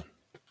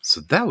 So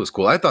that was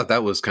cool. I thought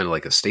that was kind of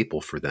like a staple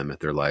for them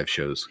at their live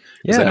shows.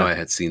 Because I know I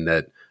had seen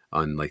that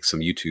on like some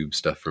YouTube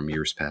stuff from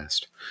years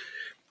past.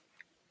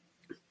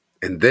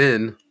 And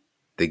then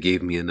they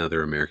gave me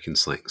another American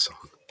slang song.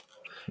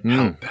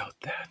 How about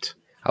that?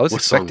 I was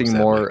expecting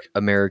more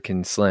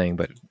American slang,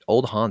 but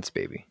Old Haunts,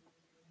 baby.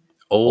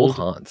 Old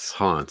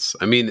Haunts.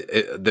 I mean,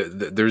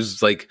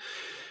 there's like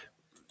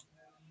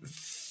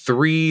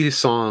 3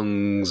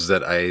 songs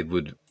that I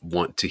would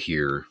want to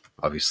hear.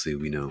 Obviously,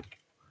 we know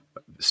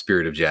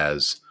Spirit of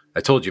Jazz.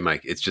 I told you,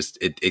 Mike, it's just,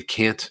 it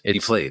can't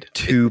be played.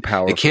 Too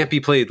powerful. It can't be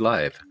played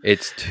live.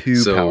 It's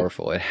too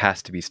powerful. It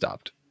has to be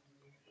stopped.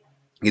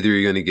 Either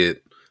you're going to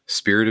get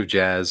Spirit of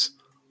Jazz,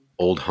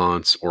 Old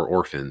Haunts, or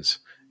Orphans.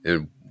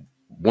 And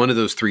one of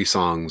those 3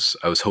 songs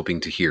I was hoping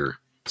to hear.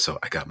 So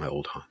I got my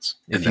Old Haunts.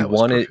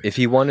 If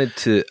he wanted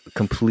to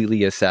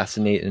completely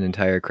assassinate an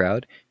entire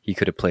crowd, he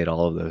could have played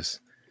all of those,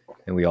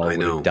 and we all would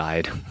have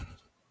died.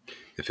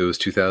 If it was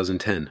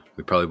 2010,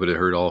 we probably would have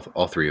heard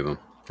all 3 of them.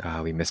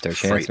 We missed our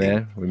chance,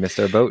 man. We missed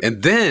our boat.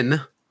 And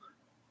then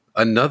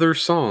another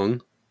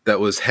song that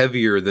was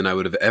heavier than I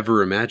would have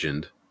ever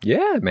imagined.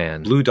 Yeah,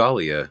 man. Blue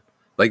Dahlia,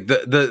 like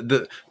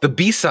the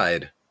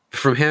B-side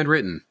from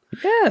Handwritten.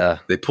 Yeah,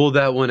 they pulled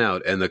that one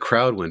out, and the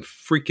crowd went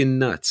freaking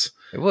nuts.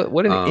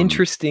 What an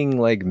interesting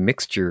like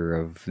mixture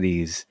of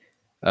these,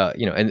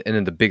 and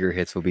then the bigger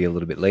hits will be a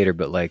little bit later,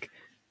 but like,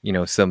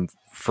 some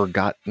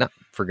not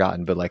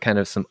forgotten, but like kind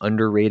of some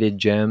underrated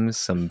gems,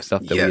 some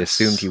stuff that we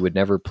assumed he would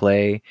never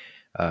play,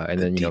 and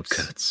then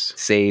cuts.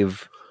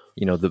 Save,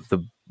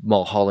 the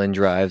Mulholland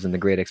Drives and the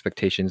Great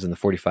Expectations and the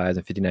 45s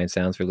and 59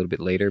 sounds for a little bit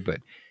later. But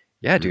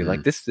yeah, dude,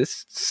 like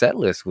this set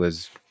list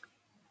was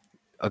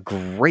a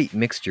great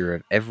mixture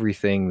of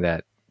everything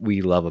that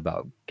we love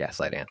about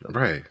Gaslight Anthem.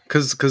 Right.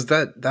 Because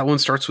that one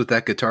starts with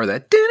that guitar,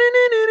 that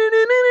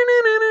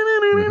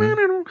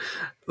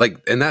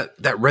like, and that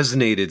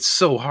resonated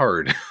so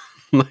hard.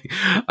 Like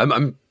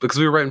I'm because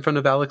we were right in front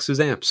of Alex's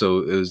amp, so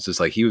it was just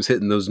like he was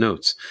hitting those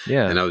notes.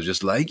 Yeah. And I was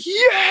just like,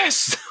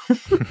 yes.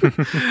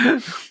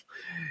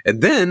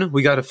 And then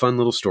we got a fun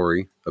little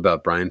story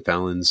about Brian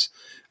Fallon's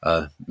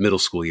middle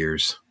school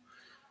years,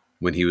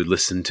 when he would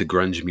listen to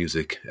grunge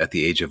music at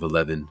the age of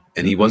 11,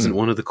 and he wasn't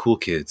one of the cool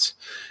kids.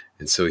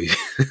 And so he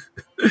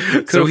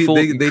could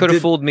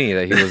have fooled me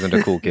that he wasn't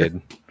a cool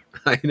kid.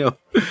 I know.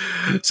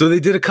 So they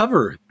did a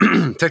cover,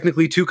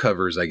 technically 2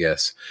 covers, I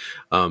guess,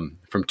 from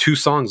 2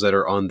 songs that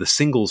are on the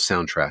Singles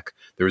soundtrack.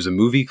 There was a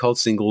movie called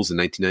Singles in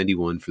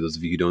 1991. For those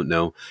of you who don't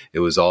know, it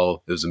was a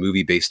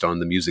movie based on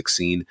the music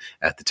scene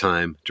at the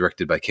time,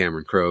 directed by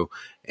Cameron Crowe,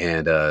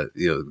 and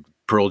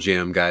Pearl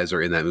Jam guys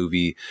are in that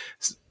movie.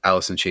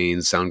 Alice in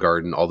Chains,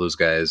 Soundgarden, all those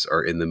guys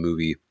are in the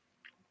movie.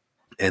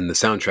 And the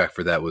soundtrack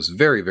for that was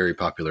very, very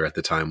popular at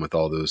the time, with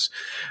all those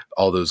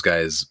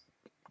guys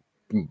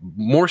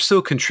more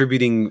so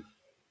contributing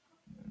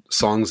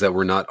songs that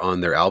were not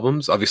on their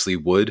albums. Obviously,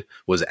 Wood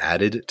was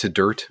added to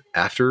Dirt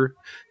after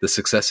the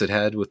success it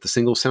had with the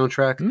single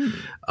soundtrack.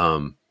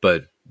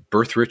 But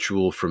Birth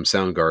Ritual from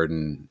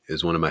Soundgarden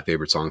is one of my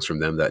favorite songs from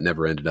them that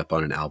never ended up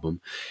on an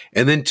album.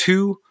 And then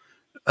 2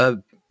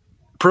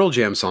 Pearl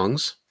Jam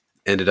songs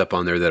ended up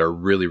on there that are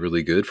really,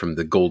 really good from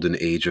the golden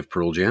age of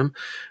Pearl Jam.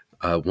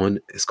 One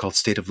is called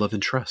State of Love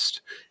and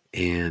Trust.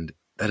 And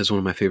that is one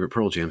of my favorite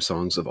Pearl Jam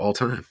songs of all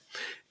time.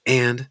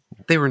 And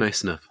they were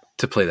nice enough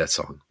to play that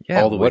song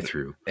all the way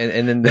through.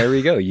 And then there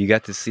we go. You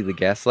got to see the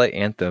Gaslight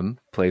Anthem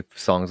play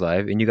songs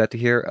live, and you got to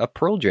hear a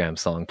Pearl Jam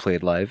song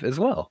played live as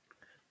well.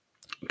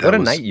 What a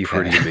night you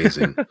had. Pretty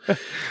amazing.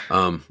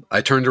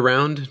 I turned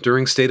around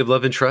during State of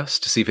Love and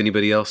Trust to see if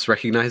anybody else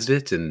recognized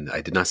it, and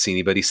I did not see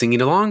anybody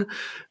singing along,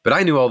 but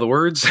I knew all the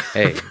words.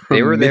 Hey,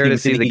 they were there to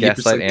see the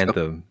Gaslight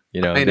Anthem.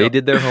 You know, they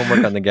did their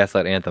homework on the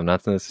Gaslight Anthem,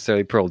 not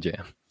necessarily Pearl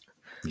Jam.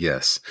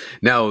 Yes.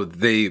 Now,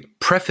 they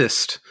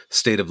prefaced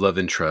State of Love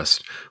and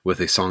Trust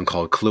with a song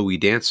called Chloe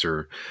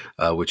Dancer,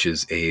 which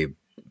is a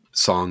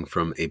song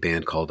from a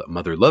band called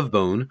Mother Love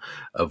Bone,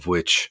 of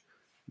which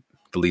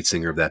the lead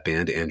singer of that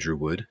band, Andrew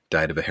Wood,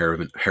 died of a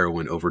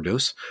heroin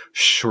overdose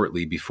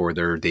shortly before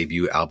their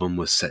debut album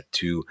was set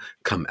to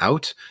come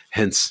out,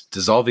 hence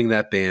dissolving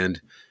that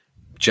band.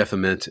 Jeff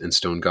Ament and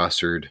Stone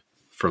Gossard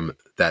from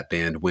that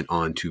band went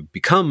on to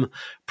become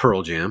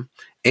Pearl Jam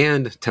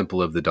and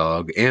Temple of the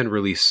Dog and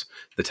release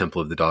the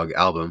Temple of the Dog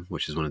album,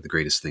 which is one of the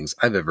greatest things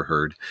I've ever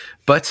heard.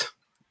 But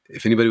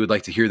if anybody would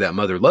like to hear that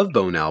Mother Love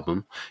Bone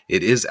album,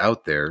 it is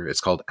out there.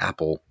 It's called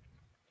Apple.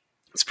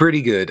 It's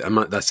pretty good. I'm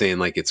not saying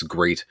like it's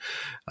great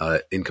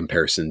in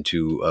comparison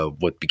to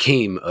what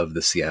became of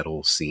the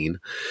Seattle scene.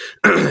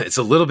 It's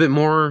a little bit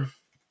more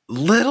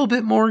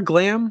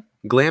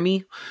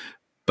glammy,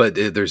 but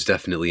there's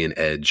definitely an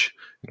edge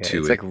to it's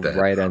it. It's like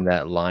right on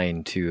that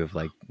line too of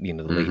like, you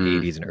know, the late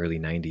 80s and early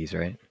 90s,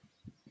 right?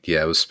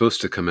 Yeah, it was supposed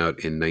to come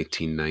out in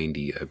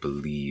 1990, I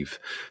believe.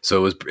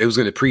 So it was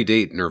going to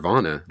predate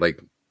Nirvana.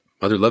 Like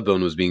Mother Love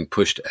Bone was being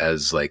pushed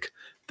as like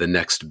the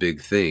next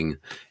big thing,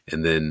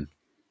 and then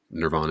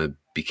Nirvana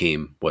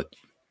became what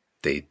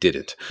they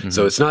didn't.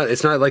 So it's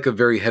not like a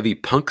very heavy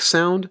punk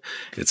sound.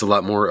 It's a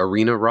lot more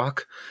arena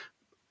rock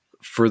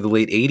for the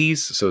late 80s.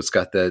 So it's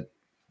got that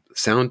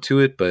sound to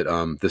it. But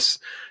this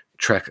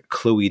track,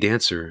 Chloe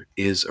Dancer,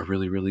 is a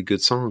really, really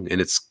good song.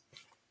 And it's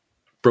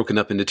broken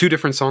up into 2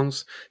 different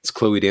songs. It's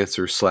Chloe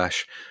Dancer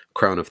 /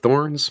 Crown of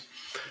Thorns.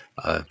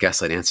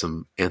 Gaslight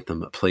Anthem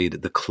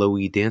played the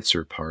Chloe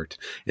Dancer part.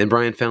 And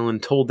Brian Fallon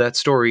told that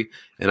story.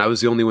 And I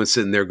was the only one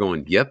sitting there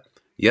going, yep,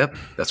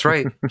 that's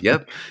right.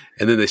 Yep.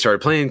 And then they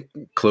started playing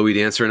Chloe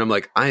Dancer, and I'm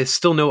like, I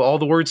still know all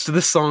the words to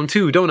this song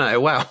too, don't I?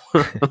 Wow.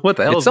 What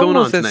the hell is going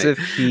on tonight? It's almost as if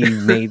he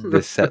made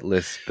the set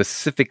list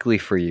specifically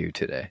for you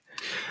today.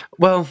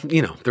 Well,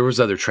 you know, there was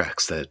other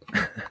tracks that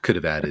could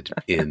have added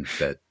in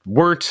that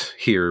weren't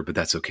here, but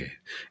that's okay.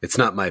 It's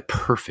not my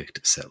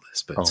perfect set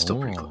list, but it's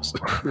still pretty close.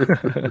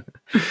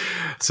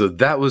 So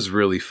that was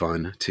really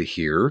fun to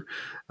hear.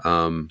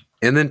 And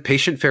then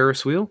Patient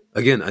Ferris Wheel,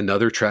 again,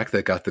 another track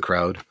that got the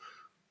crowd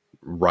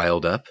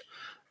riled up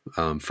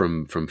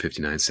from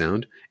 59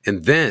 Sound.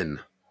 And then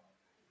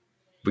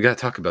we got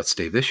to talk about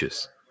Stay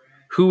Vicious.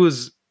 Who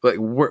was like,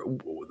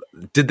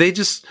 did they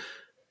just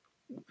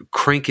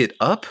crank it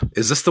up?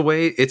 Is this the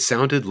way it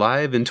sounded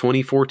live in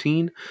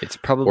 2014? It's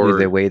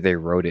probably the way they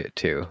wrote it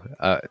too.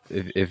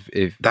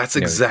 If that's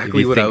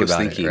exactly what I was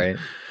thinking. Right?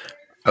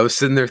 I was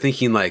sitting there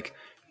thinking like,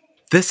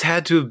 this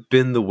had to have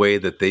been the way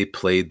that they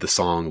played the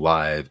song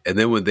live. And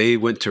then when they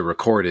went to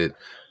record it,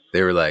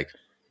 they were like,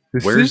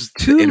 where's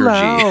the energy?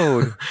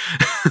 Loud.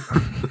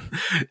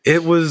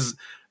 It was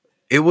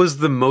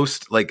the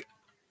most like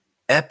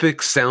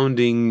epic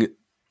sounding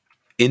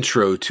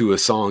intro to a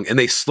song, and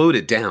they slowed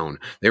it down.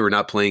 They were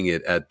not playing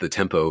it at the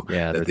tempo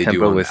that they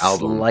do on the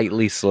album.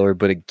 Slightly slower,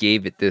 but it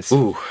gave it this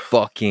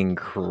fucking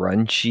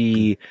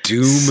crunchy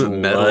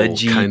doom metal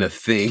kind of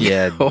thing.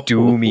 Yeah,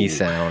 doomy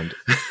sound.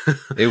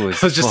 It was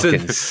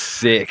fucking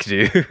sick,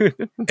 dude.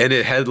 And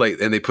it had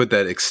and they put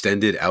that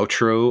extended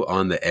outro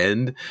on the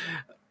end.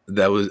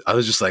 I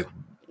was just like,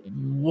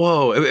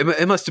 whoa,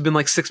 it must have been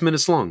like 6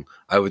 minutes long,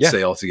 I would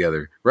say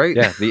altogether, right?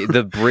 Yeah,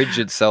 the bridge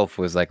itself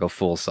was like a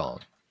full song.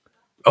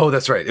 Oh,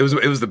 that's right. It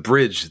was the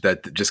bridge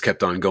that just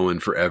kept on going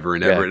forever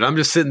and ever. And I'm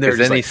just sitting there.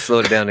 Then he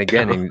slowed it down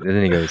again, and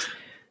then he goes,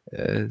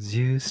 "As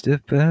you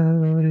step out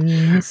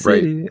in the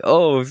city." Right.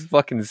 Oh, it was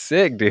fucking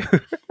sick, dude.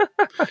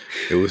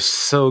 It was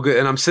so good.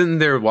 And I'm sitting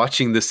there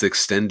watching this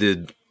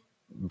extended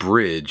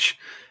bridge,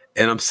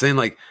 and I'm saying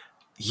like,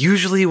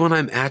 usually when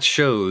I'm at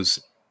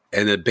shows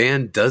and a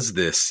band does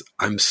this,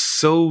 I'm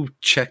so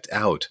checked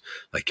out.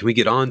 Like, can we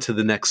get on to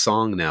the next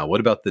song now? What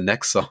about the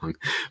next song?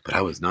 But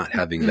I was not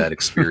having that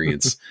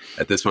experience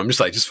at this point. I'm just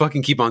like, just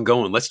fucking keep on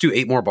going. Let's do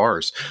 8 more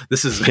bars.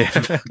 This is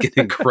fucking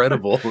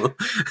incredible.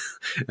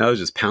 And I was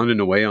just pounding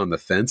away on the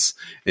fence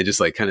and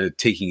just like kind of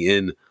taking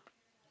in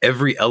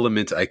every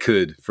element I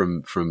could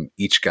from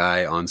each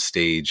guy on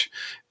stage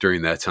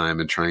during that time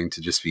and trying to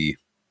just be,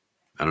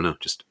 I don't know,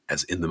 just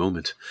as in the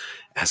moment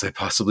as I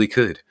possibly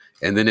could.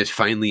 and then it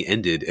finally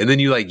ended, and then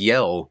you like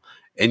yell,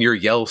 and your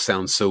yell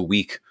sounds so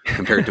weak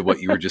compared to what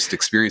you were just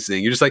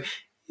experiencing. You're just like,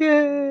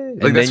 yay!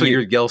 Like that's what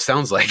your yell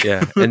sounds like.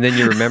 Yeah, and then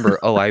you remember,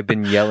 oh, I've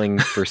been yelling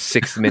for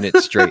 6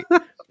 minutes straight.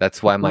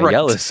 That's why my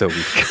yell is so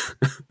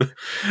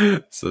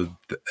weak. So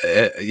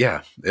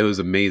yeah, it was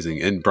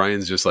amazing. And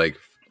Brian's just like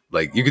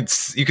you could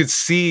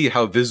see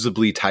how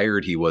visibly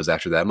tired he was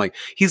after that. I'm like,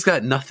 he's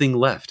got nothing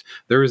left.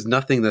 There is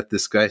nothing that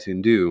this guy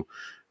can do.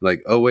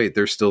 Like, oh wait,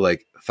 there's still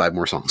like 5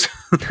 more songs.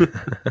 So,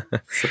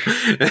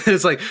 and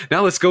it's like,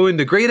 now let's go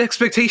into Great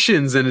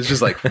Expectations, and it's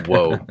just like,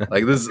 whoa,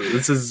 like this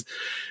is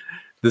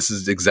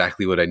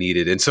exactly what I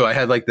needed. And so I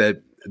had like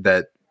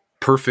that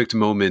perfect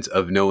moment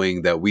of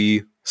knowing that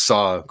we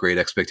saw Great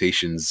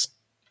Expectations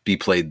be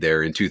played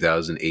there in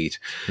 2008,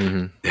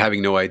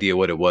 having no idea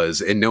what it was,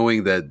 and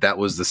knowing that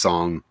was the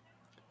song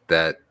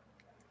that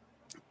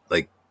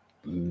like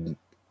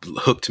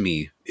hooked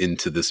me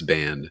into this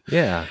band.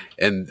 Yeah.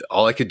 And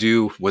all I could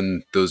do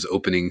when those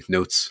opening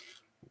notes,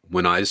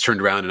 when I just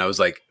turned around and I was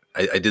like,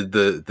 I did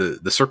the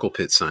circle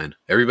pit sign.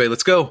 Everybody,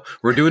 let's go.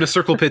 We're doing a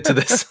circle pit to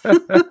this.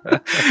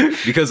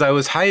 Because I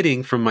was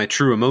hiding from my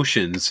true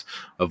emotions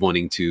of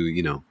wanting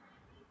to,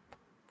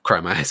 cry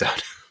my eyes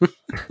out.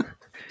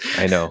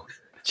 I know.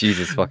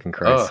 Jesus fucking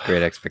Christ.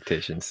 Great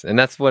Expectations. And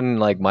that's when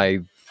like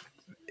my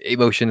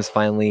emotions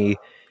finally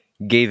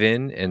gave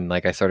in, and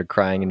like I started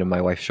crying into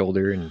my wife's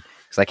shoulder, and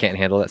because I can't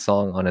handle that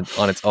song on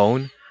its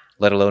own,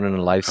 let alone in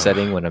a live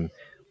setting when I'm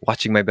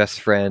watching my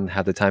best friend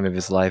have the time of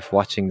his life,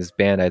 watching this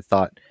band I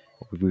thought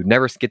we would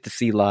never get to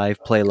see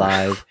live, play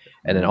live,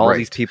 and then all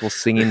these people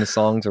singing the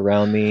songs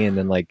around me, and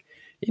then like,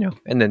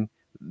 and then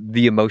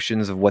the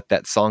emotions of what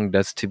that song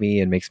does to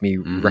me and makes me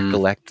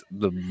recollect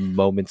the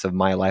moments of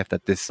my life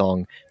that this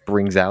song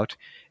brings out.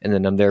 And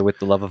then I'm there with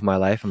the love of my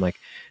life. I'm like,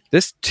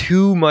 there's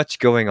too much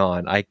going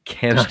on. I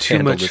cannot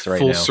handle this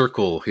right now. Full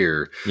circle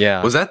here.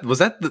 Yeah. Was that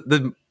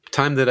the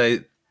time that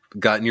I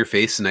got in your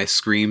face and I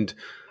screamed?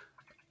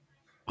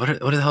 What the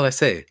hell did I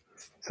say?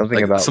 Something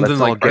like, about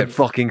let's all get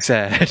fucking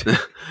sad.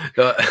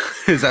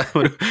 Is that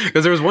what?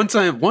 Because there was one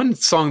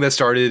song that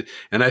started,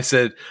 and I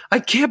said, "I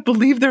can't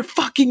believe they're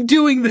fucking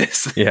doing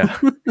this." Yeah,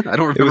 I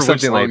don't remember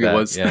which song like it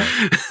was. Yeah.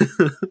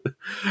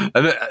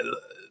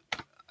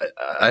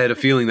 I had a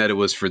feeling that it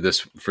was for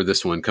this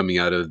one, coming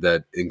out of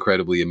that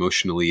incredibly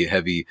emotionally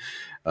heavy,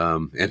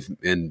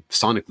 and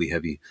sonically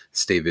heavy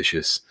 "Stay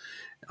Vicious"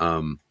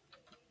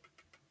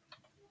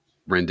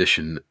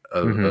 rendition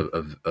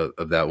of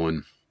that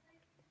one.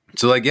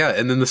 So like, yeah,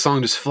 and then the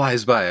song just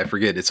flies by. I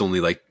forget, it's only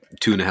like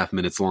 2.5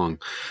 minutes long.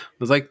 I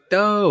was like,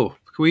 no,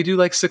 can we do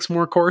like 6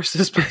 more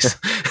choruses, please?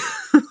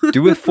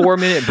 Do a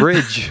 4-minute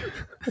bridge.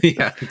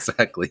 Yeah,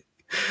 exactly.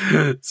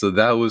 So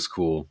that was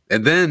cool.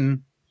 And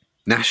then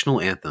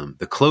National Anthem,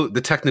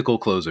 the technical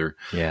closer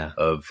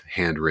of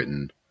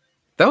Handwritten.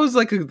 That was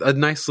like a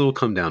nice little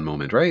come down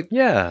moment, right?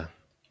 Yeah.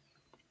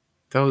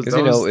 That was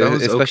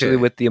especially okay.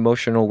 With the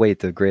emotional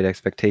weight of Great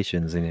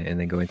Expectations, and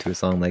then going to a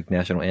song like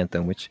National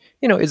Anthem, which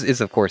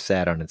is of course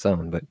sad on its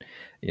own, but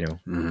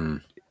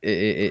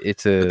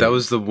it's a. But that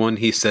was the one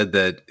he said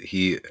that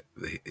he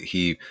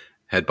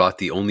had bought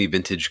the only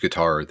vintage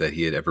guitar that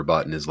he had ever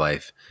bought in his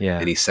life. Yeah,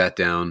 and he sat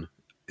down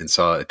and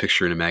saw a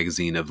picture in a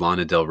magazine of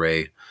Lana Del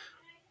Rey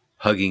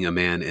hugging a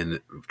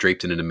man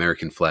draped in an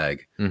American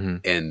flag,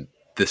 and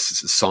this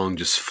song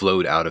just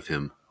flowed out of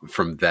him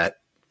from that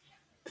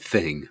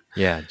thing.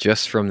 Yeah,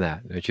 just from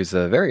that, which is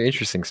a very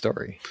interesting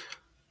story.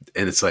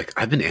 And it's like,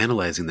 I've been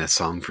analyzing that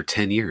song for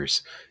 10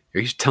 years. Are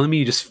you telling me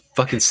you just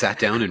fucking sat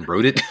down and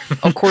wrote it?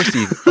 Of course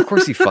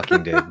he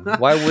fucking did.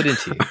 Why wouldn't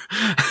he?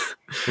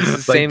 It's the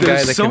same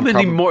guy that so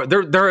many more.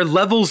 There are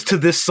levels to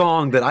this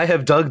song that I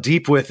have dug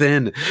deep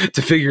within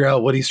to figure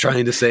out what he's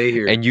trying to say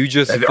here. And you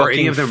just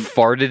fucking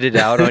farted it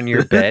out on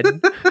your bed?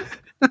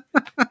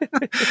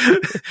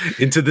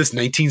 Into this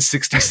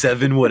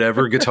 1967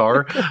 whatever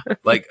guitar.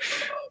 Like,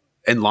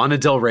 and Lana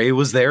Del Rey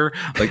was there.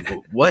 Like,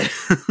 what?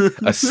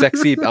 A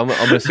sexy, I'm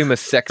going to assume a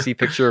sexy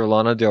picture of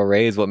Lana Del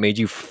Rey is what made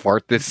you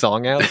fart this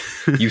song out,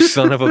 you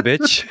son of a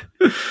bitch.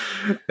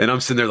 And I'm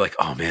sitting there like,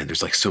 oh man,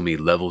 there's like so many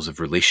levels of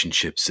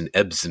relationships and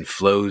ebbs and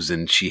flows,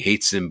 and she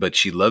hates him, but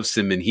she loves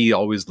him, and he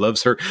always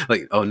loves her.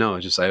 Like, oh no,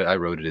 I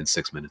wrote it in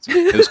 6 minutes.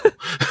 It was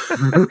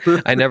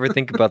cool. I never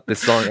think about this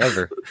song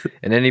ever.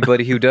 And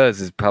anybody who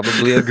does is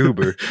probably a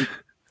goober.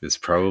 It's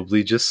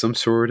probably just some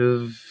sort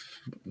of,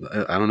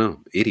 I don't know,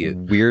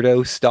 idiot.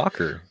 Weirdo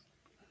stalker.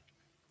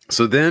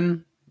 So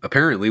then,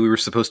 apparently, we were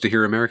supposed to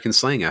hear American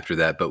Slang after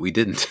that, but we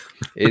didn't.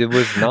 It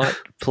was not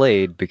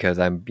played because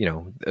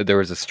there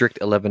was a strict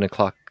 11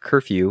 o'clock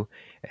curfew,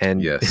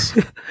 and yes.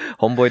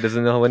 Homeboy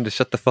doesn't know when to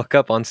shut the fuck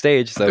up on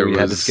stage, so we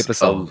had to skip a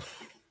song.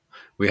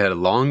 We had a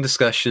long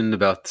discussion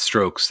about the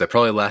Strokes that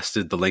probably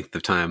lasted the length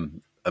of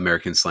time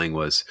American Slang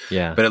was.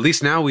 Yeah. But at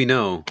least now we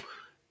know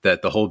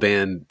that the whole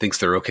band thinks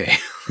they're okay.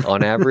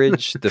 On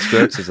average, the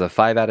Strokes is a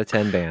 5 out of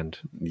 10 band.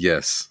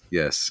 Yes.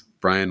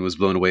 Brian was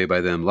blown away by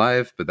them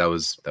live, but that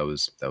was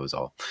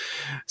all.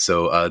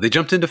 So they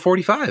jumped into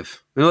 45.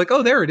 And they're like,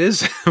 oh, there it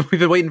is. We've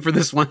been waiting for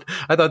this one.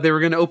 I thought they were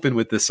going to open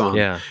with this song.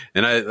 Yeah.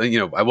 And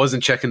I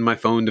wasn't checking my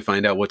phone to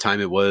find out what time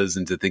it was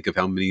and to think of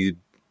how many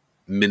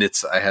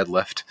minutes I had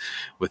left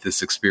with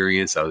this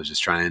experience. I was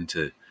just trying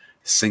to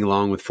sing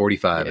along with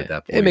 45 at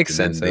that point. It makes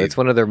sense. It's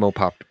one of their more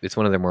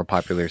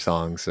popular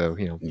songs. So,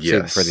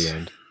 save it for the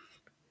end.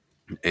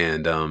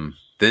 And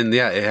then,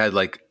 it had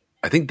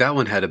I think that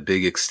one had a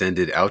big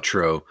extended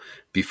outro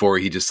before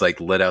he just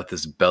let out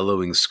this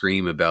bellowing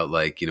scream about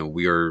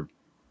we are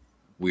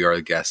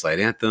the Gaslight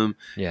Anthem.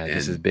 Yeah,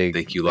 this is big.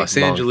 Thank you, Los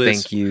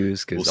Angeles. Thank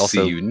yous, because we'll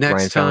see you next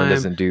Brian Fallon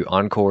doesn't do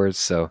encores,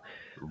 so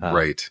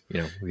right.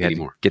 We had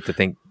to get the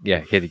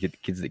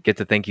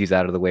thank yous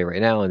out of the way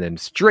right now, and then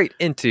straight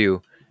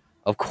into,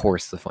 of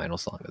course, the final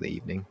song of the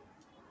evening.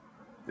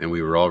 And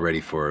we were all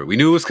ready for it. We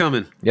knew it was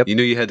coming. Yep. You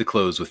knew you had to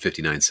close with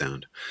 59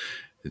 sound,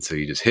 and so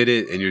you just hit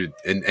it,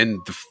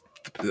 and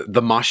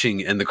the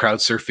moshing and the crowd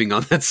surfing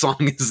on that song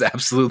is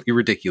absolutely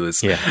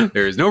ridiculous. Yeah.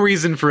 There is no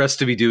reason for us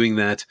to be doing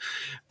that.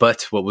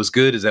 But what was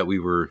good is that we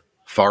were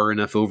far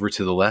enough over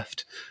to the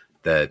left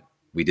that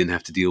we didn't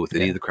have to deal with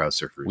any of the crowd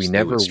surfers. We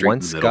never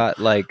once got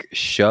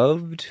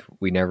shoved.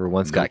 We never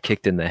once got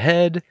kicked in the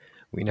head.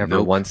 We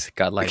never once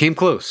got it came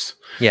close.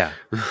 Yeah.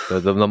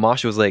 The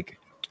mosh was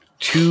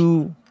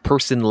 2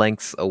 person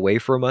lengths away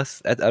from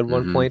us at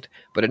one point,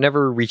 but it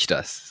never reached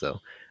us.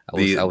 So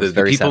I was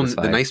very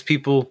satisfied.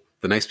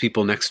 The nice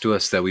people next to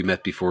us that we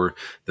met before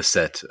the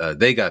set,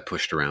 they got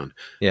pushed around.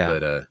 Yeah.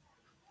 But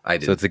I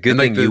didn't. So it's a good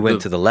thing you went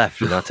to the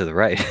left and not to the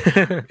right.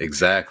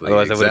 Exactly.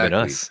 Otherwise, it would have been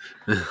us.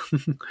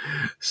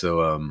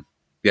 So,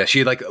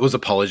 she was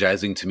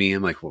apologizing to me.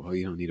 I'm like, well,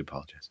 you don't need to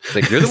apologize.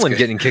 It's you're the one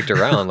getting kicked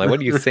around. What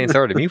are you saying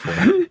sorry to me for?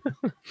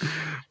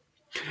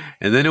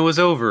 And then it was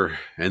over.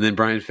 And then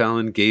Brian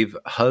Fallon gave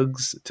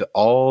hugs to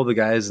all the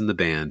guys in the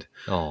band.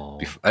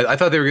 Oh. I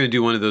thought they were going to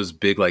do one of those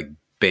big,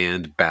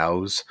 band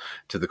bows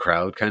to the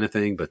crowd kind of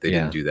thing, but they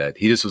didn't do that.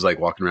 He just was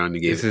walking around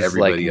and gave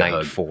everybody a hug.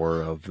 Night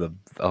 4 of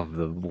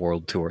the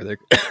world tour.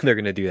 They're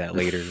going to do that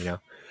later,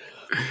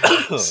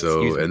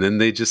 So, and then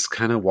they just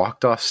kind of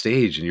walked off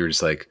stage, and you're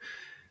just like,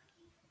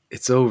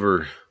 it's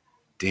over.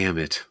 Damn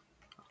it.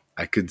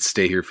 I could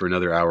stay here for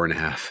another hour and a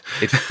half.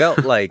 It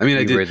felt like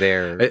we were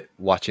there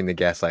watching the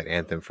Gaslight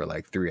Anthem for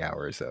 3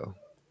 hours, though.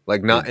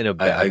 Not in a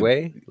bad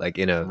way,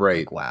 in a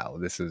wow,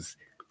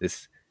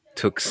 this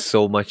took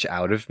so much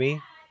out of me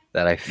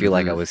that I feel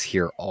like I was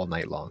here all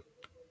night long.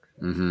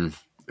 Mm-hmm.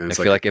 I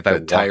feel like if I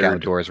walk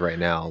outdoors right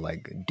now,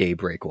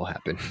 daybreak will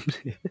happen.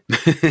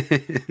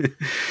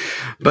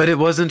 But it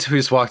wasn't. We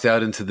just walked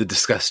out into the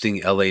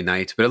disgusting LA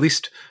night, but at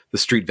least the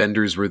street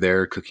vendors were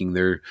there cooking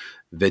their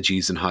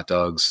veggies and hot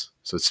dogs.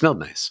 So it smelled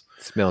nice.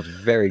 It smelled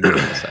very good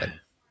outside.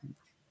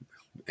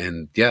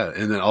 And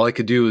and then all I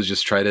could do was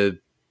just try to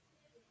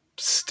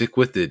stick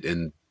with it.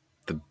 And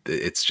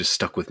it's just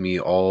stuck with me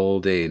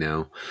all day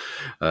now,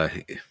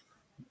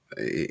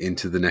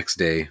 into the next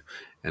day.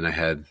 And I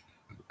had,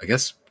 I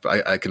guess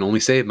I can only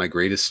say my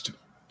greatest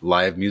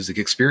live music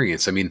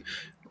experience. I mean,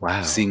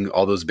 wow, seeing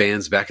all those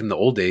bands back in the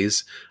old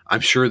days, I'm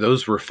sure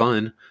those were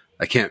fun.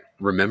 I can't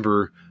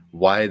remember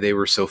why they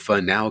were so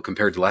fun now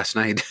compared to last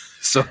night.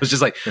 So it was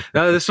just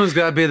no, this one's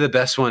gotta be the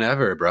best one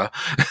ever, bro.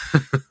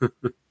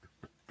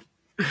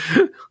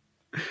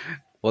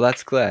 Well,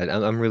 that's glad.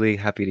 I'm really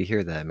happy to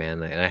hear that,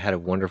 man. And I had a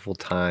wonderful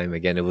time.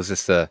 Again, it was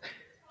just a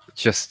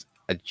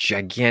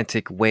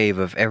gigantic wave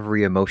of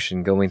every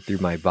emotion going through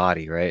my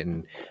body, right?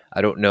 And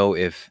I don't know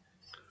if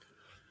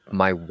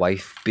my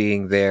wife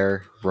being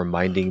there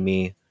reminding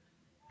me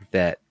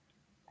that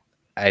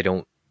I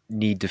don't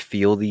need to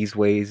feel these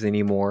ways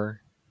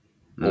anymore,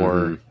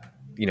 or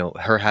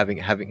her having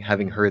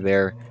her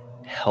there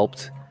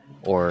helped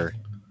or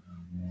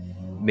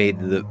made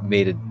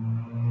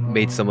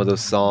some of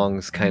those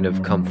songs kind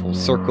of come full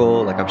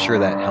circle. I'm sure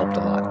that helped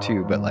a lot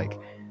too, but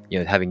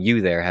having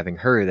you there, having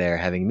her there,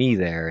 having me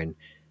there, and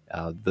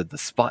the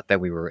spot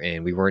that we were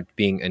in, we weren't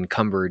being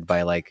encumbered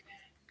by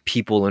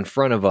people in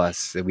front of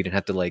us. We didn't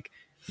have to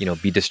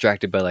be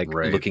distracted by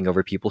looking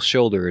over people's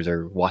shoulders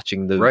or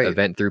watching the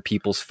event through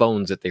people's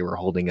phones that they were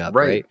holding up.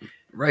 Right.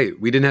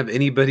 We didn't have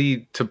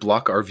anybody to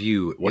block our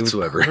view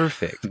whatsoever.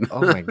 Perfect.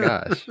 Oh my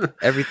gosh.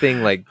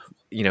 Everything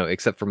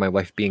except for my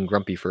wife being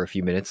grumpy for a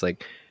few minutes,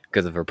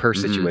 because of her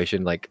purse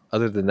situation.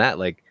 Other than that,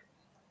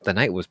 the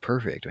night was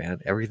perfect,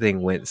 man.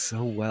 Everything went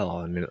so well.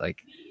 And I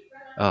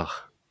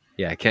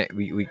can't,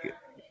 we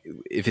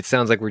if it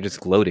sounds like we're just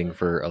gloating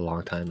for a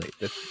long time,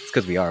 it's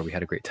because we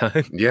had a great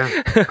time. Yeah.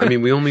 I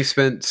mean, we only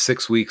spent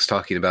 6 weeks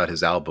talking about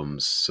his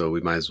albums, so we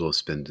might as well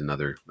spend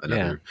another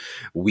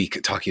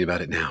week talking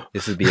about it now.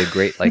 This would be a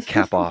great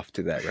cap off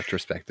to that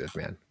retrospective,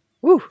 man.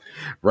 Woo.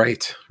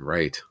 Right.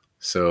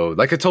 So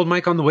like I told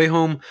Mike on the way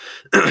home,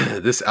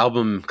 this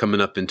album coming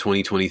up in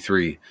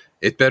 2023,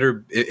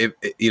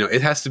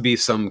 it has to be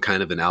some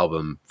kind of an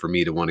album for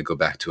me to want to go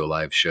back to a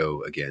live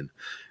show again.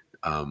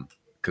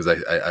 Because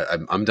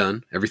I'm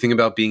done. Everything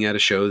about being at a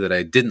show that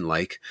I didn't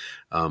like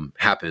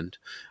happened,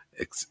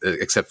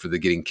 except for the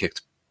getting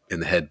kicked in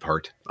the head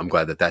part. I'm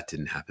glad that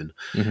didn't happen.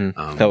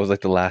 That was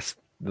like the last.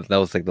 That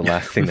was like the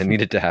last thing that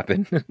needed to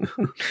happen.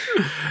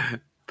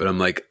 But I'm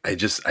like, I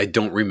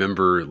don't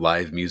remember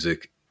live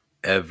music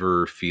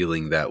ever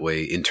feeling that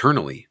way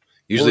internally.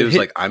 Usually it was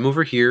like, I'm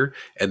over here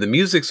and the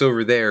music's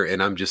over there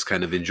and I'm just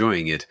kind of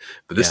enjoying it.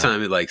 But this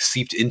time it like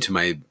seeped into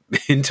my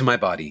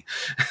body.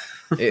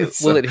 It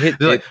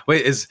hit. Like,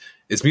 wait, is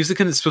music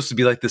supposed to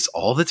be like this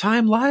all the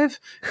time live?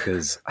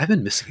 Because I've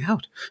been missing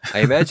out.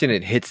 I imagine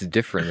it hits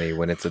differently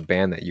when it's a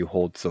band that you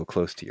hold so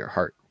close to your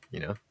heart, you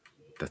know?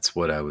 That's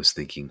what I was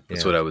thinking.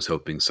 That's what I was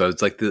hoping. So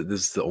it's like this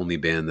is the only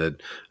band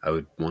that I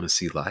would want to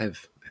see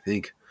live, I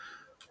think.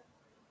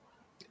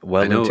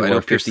 Well, I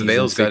know Pierce the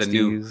Veil's got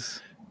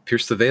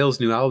Pierce the Veil's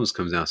new albums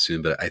comes out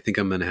soon, but I think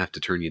I'm going to have to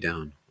turn you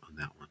down on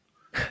that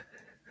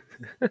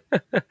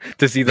one.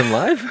 To see them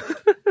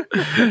live?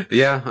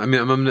 Yeah, I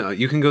mean,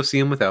 you can go see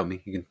them without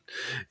me. You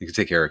can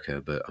take Erica,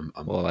 but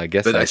well, I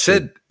guess I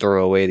should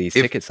throw away these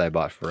tickets I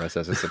bought for us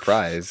as a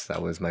surprise.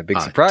 That was my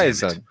big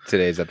surprise on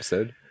today's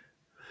episode.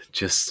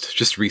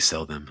 Just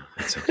resell them.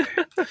 It's okay.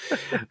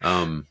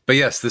 But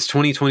yes, this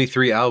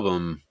 2023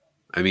 album,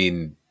 I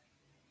mean,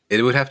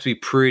 it would have to be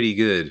pretty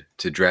good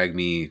to drag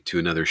me to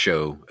another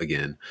show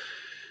again.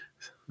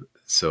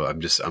 So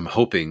I'm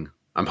hoping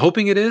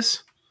it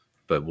is,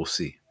 but we'll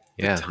see.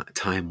 Yeah.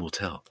 Time will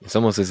tell. It's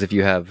almost as if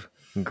you have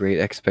great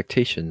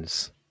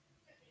expectations.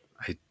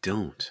 I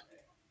don't.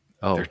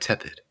 Oh. They're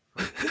tepid.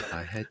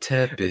 I had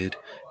tepid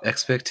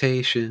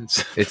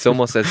expectations. It's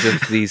almost as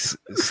if these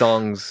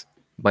songs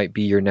might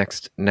be your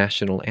next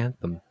national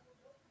anthem.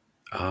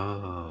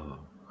 Oh.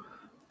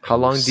 How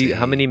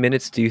many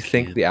minutes do you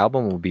think the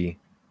album will be?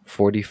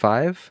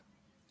 45?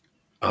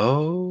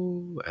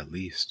 Oh, at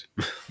least.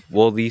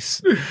 Will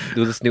this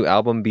new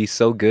album be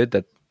so good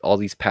that all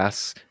these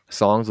past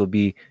songs will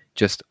be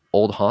just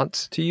old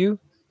haunts to you?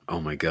 Oh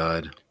my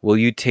God. Will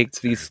you take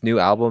these new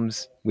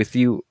albums with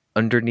you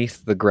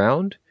underneath the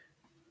ground?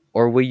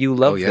 Or will you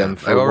love them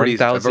for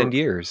 1,000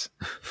 years?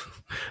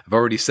 I've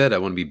already said I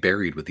want to be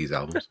buried with these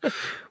albums.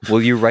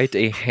 Will you write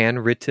a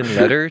handwritten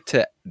letter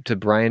to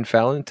Brian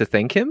Fallon to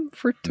thank him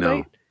for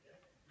tonight?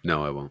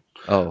 No, I won't.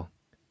 Oh.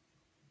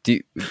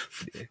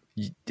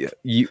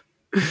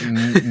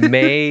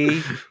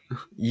 May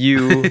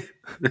you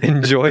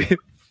enjoy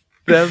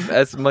them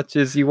as much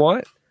as you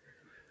want?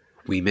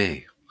 We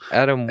may.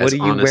 Adam, what are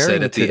you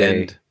wearing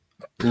today?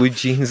 Blue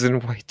jeans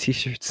and white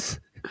t-shirts.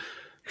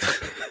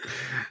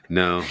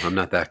 No, I'm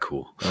not that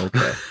cool.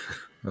 Okay.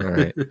 All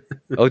right.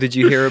 Oh, did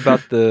you hear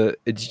about the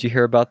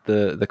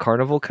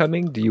carnival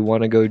coming? Do you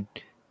want to go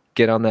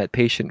get on that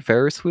patient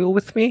Ferris wheel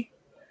with me?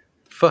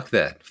 Fuck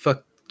that.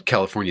 Fuck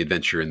California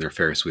Adventure and their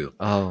Ferris wheel.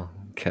 Oh,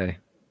 okay.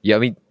 Yeah, I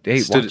mean, hey,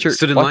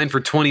 stood in line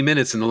for 20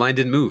 minutes and the line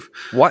didn't move.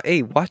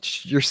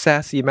 Watch your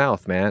sassy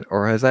mouth, man,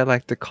 or as I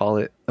like to call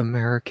it,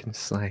 American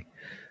slang.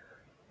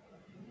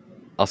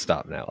 I'll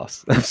stop now.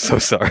 I'm so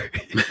sorry.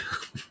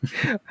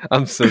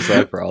 I'm so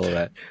sorry for all of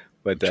that.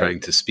 But trying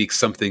to speak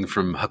something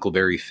from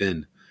Huckleberry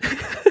Finn.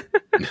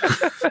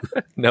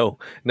 No.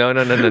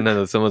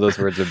 Some of those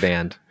words are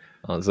banned.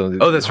 That's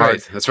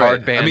right. That's right.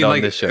 Hard banned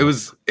on this show.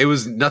 It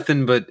was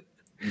nothing but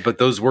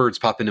those words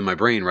pop into my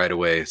brain right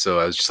away. So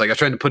I was just like, I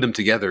tried to put them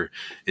together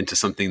into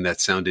something that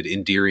sounded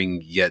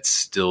endearing yet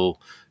still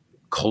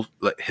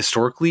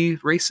historically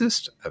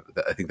racist.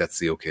 I think that's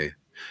the okay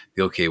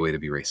way to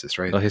be racist,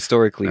 right? Well,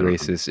 historically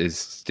racist is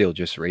still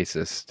just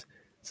racist.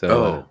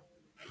 So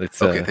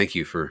thank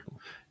you for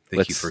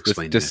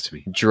explaining that to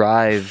me.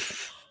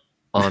 Drive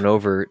on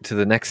over to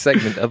the next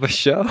segment of a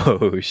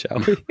show, shall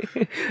we?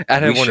 I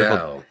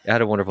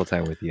had a wonderful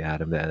time with you,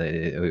 Adam.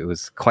 It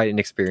was quite an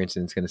experience,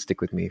 and it's going to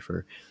stick with me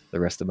for the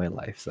rest of my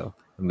life. So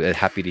I'm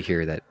happy to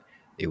hear that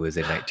it was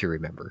a night to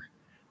remember.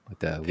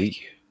 But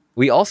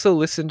we also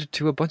listened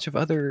to a bunch of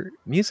other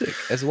music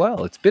as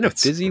well. It's been a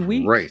busy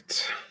week.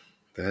 Right.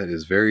 That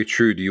is very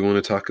true. Do you want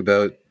to talk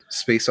about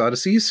Space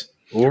Odysseys?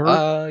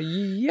 Or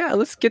yeah,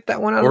 let's get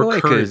that one out of the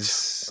way.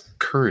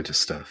 Current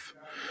stuff.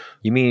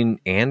 You mean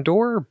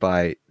Andor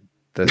by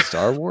the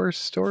Star Wars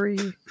story?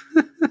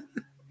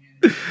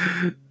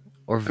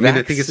 Or Vaxis? I mean,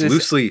 I think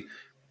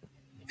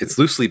it's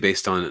loosely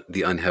based on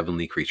the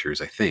unheavenly creatures,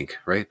 I think,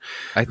 right?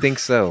 I think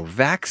so.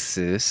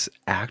 Vaxis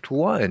Act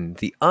 1,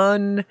 the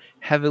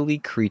unheavenly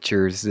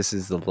creatures. This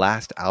is the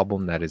last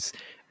album that is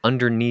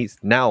underneath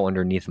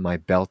my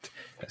belt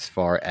as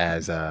far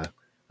as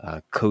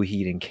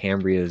Coheed and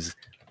Cambria's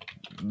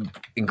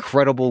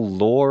incredible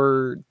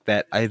lore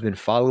that I've been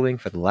following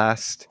for the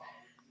last,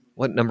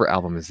 what number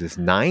album is this?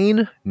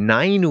 9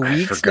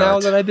 weeks now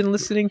that I've been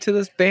listening to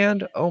this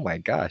band. Oh my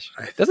gosh.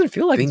 It doesn't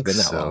feel like it's been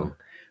that long.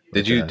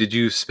 Did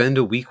you spend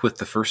a week with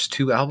the first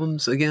two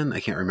albums again? I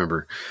can't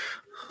remember.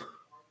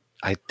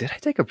 Did I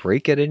take a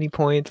break at any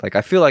point? Like,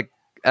 I feel like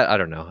I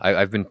don't know.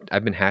 I've been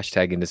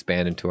hashtagging this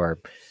band into our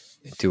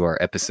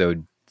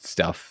episode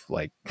stuff,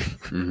 like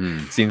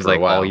seems like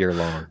all year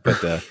long.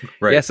 But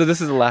right. Yeah, so this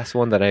is the last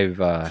one that I've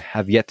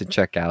have yet to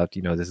check out.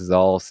 You know, this is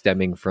all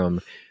stemming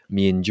from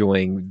me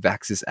enjoying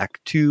Vaxis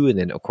Act 2, and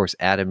then of course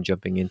Adam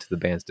jumping into the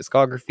band's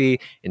discography,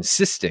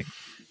 insisting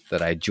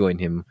that I join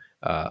him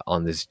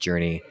on this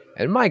journey.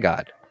 And my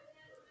God,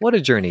 what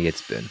a journey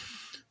it's been.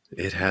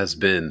 It has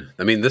been.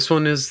 I mean, this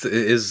one is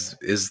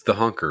the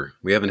honker.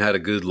 We haven't had a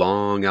good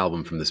long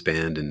album from this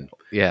band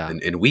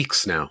in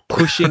weeks now,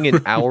 pushing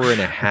an hour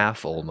and a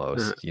half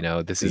almost.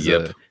 This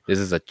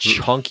is a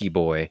chunky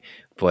boy,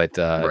 but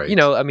right.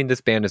 I mean,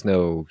 this band is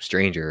no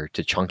stranger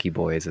to chunky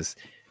boys.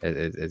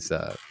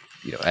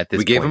 At this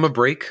we gave point. him a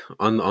break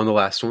on the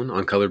last one,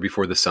 on Color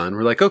Before the Sun.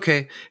 We're like,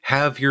 okay,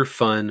 have your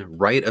fun,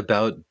 write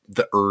about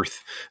the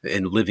earth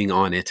and living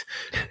on it.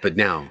 But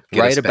now,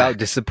 write about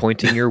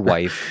disappointing your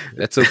wife.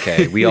 That's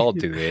okay. We all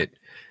do it.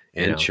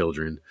 And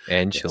children.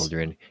 And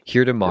children.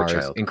 Here to Mars.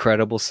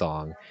 Incredible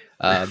song.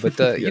 But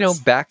yes.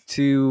 Back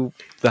to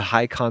the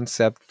high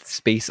concept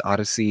Space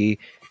Odyssey,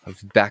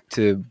 back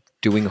to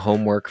doing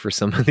homework for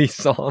some of these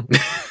songs.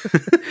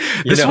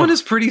 This one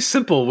is pretty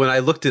simple when I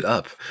looked it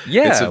up.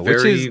 Yeah, it's a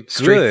very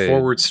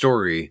straightforward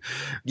story.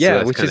 Yeah,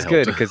 so which is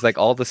good because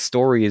all the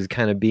story is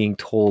kind of being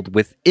told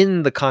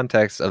within the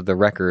context of the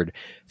record,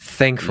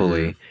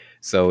 thankfully.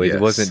 So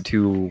it wasn't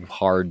too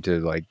hard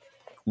to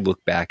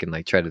look back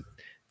and try to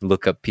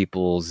look up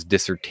people's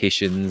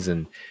dissertations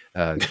and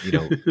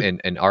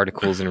and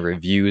articles and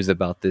reviews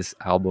about this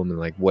album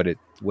and what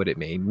it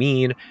may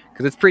mean,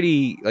 because it's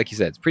pretty, like you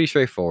said, it's pretty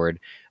straightforward.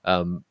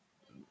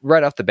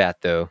 Right off the bat,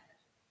 though,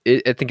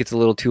 I think it's a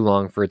little too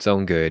long for its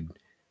own good,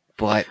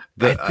 but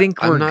I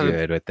think we're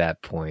good at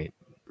that point.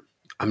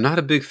 I'm not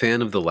a big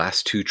fan of the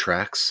last two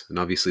tracks, and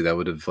obviously that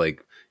would have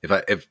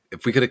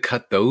if we could have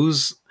cut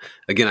those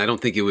again, I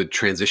don't think it would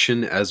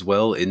transition as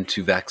well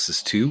into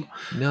Vaxis 2.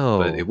 No,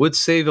 but it would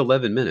save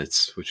 11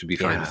 minutes, which would be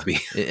fine with me.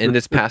 And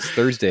this past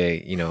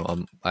Thursday,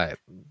 that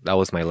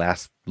was my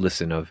last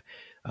listen of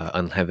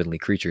Unheavenly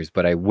Creatures,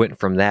 but I went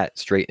from that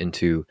straight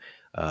into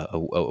a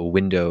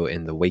window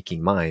in the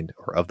waking mind,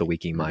 or of the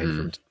waking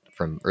mind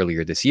from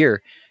earlier this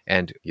year.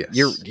 And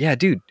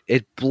dude,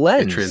 it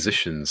blends, it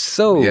transitions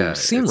so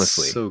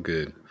seamlessly, it's so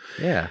good.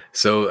 Yeah.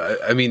 So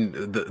I mean,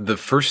 the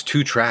first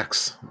two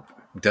tracks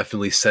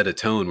definitely set a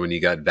tone when you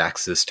got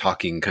Vaxis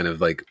talking, kind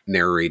of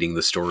narrating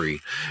the story,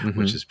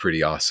 which is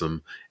pretty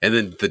awesome. And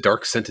then the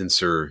Dark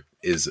Sentencer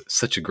is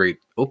such a great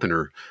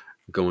opener,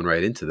 going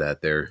right into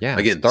that there. Yeah,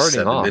 again, starting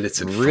 7 off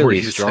minutes and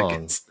really 40 strong.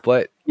 seconds.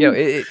 But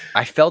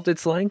I felt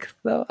its length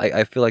though.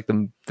 I feel like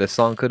the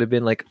song could have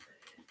been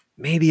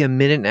maybe a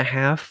minute and a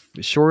half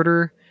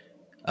shorter.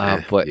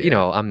 But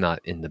I'm not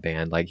in the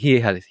band.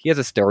 He has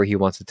a story he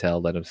wants to tell.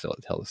 Let him still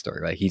tell the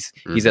story, right? He's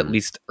at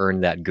least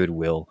earned that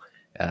goodwill,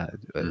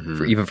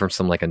 even from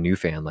some a new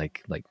fan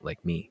like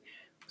me.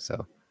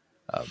 So,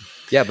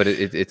 but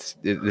this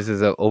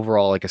is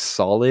overall a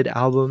solid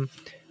album.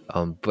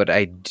 But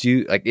I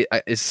do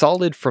it's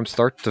solid from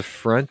start to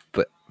front.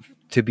 But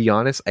to be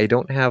honest, I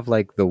don't have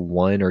the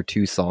one or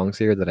two songs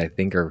here that I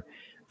think are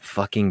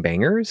fucking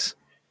bangers.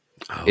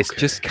 Okay. It's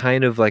just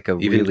kind of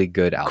even really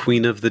good album.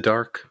 Queen of the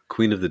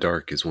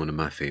Dark is one of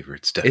my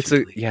favorites.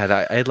 Definitely.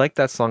 I like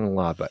that song a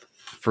lot, but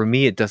for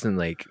me, it doesn't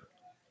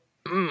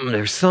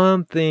there's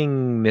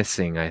something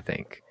missing, I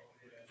think,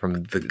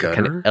 from the Gutter,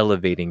 kind of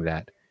elevating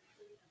that.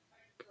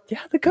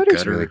 Yeah, the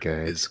Gutter's really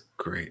good. Is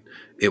great.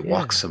 It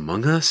Walks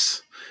Among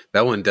Us.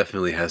 That one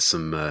definitely has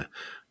some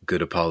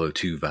good Apollo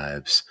 2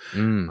 vibes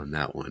on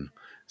that one.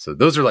 So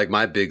those are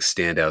my big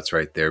standouts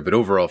right there. But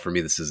overall, for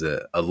me, this is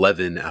a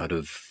 11 out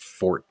of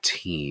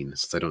 14,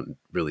 since I don't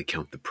really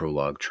count the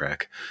prologue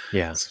track.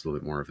 Yeah, it's a little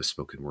bit more of a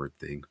spoken word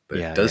thing, but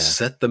it does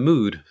set the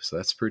mood, so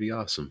that's pretty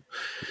awesome.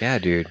 Yeah,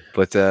 dude.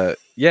 But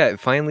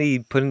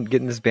finally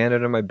getting this band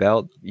under my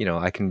belt,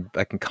 I can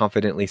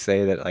confidently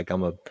say that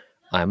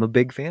I'm a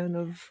big fan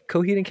of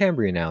Coheed and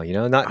Cambria now.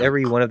 Not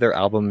every one of their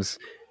albums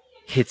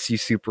hits you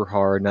super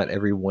hard. Not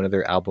every one of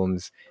their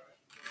albums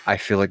I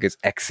feel like it's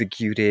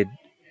executed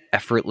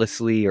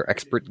effortlessly or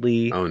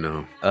expertly. Oh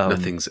no,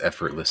 nothing's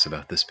effortless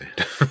about this band.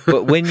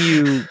 But when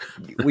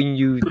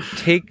you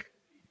take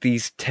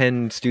these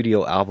 10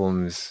 studio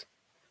albums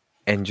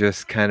and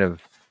just kind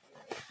of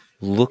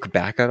look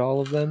back at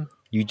all of them,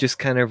 you just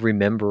kind of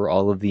remember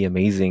all of the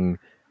amazing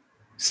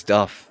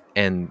stuff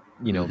and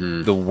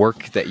the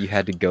work that you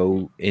had to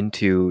go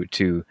into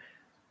to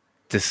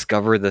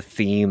discover the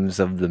themes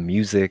of the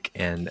music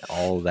and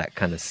all that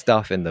kind of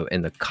stuff, and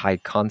the high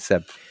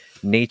concept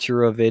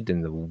nature of it,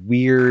 and the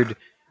weird,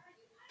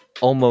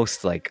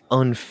 almost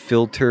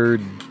unfiltered,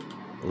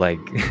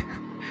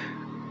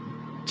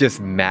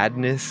 just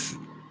madness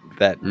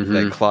that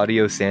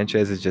Claudio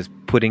Sanchez is just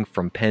putting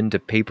from pen to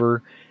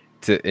paper.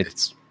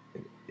 It's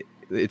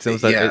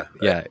almost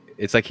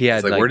it's like he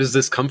had where does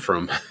this come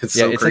from? It's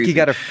so it's crazy.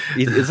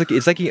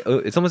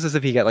 It's almost as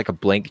if he got a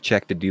blank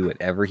check to do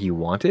whatever he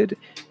wanted,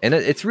 and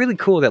it's really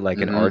cool that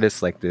an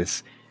artist like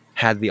this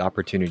had the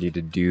opportunity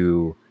to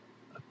do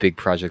big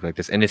project like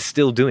this and is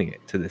still doing it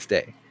to this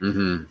day.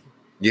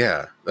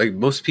 Yeah,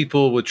 most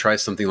people would try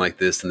something like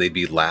this and they'd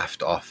be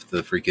laughed off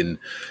the freaking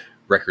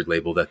record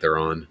label that they're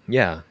on.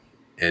 Yeah,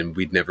 and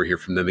we'd never hear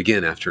from them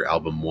again after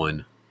album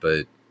 1.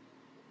 But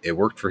it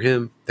worked for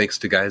him thanks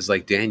to guys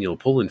like Daniel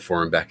pulling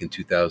for him back in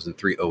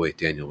 2003. Oh wait,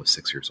 Daniel was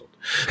 6 years old.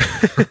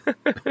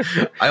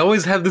 I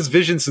always have this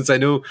vision since I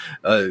know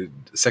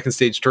Second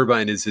Stage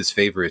Turbine is his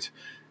favorite.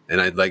 And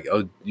I'd like,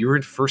 oh, you were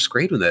in first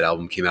grade when that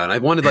album came out. And I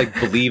wanted to like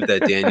believe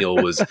that Daniel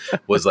was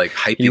like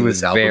hyping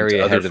this album to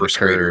other first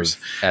graders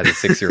as a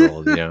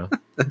 6-year-old. You know,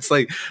 it's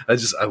like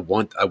I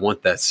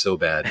want that so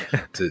bad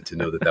to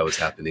know that was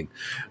happening.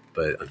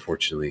 But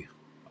unfortunately,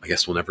 I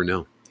guess we'll never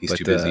know. He's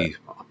too busy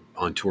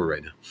on tour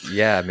right now.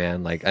 Yeah,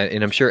 man. Like,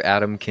 and I'm sure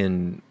Adam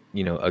can,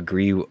 you know,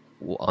 agree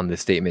on this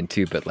statement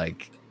too. But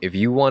like, if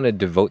you want to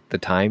devote the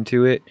time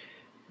to it,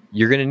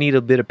 you're gonna need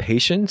a bit of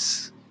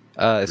patience,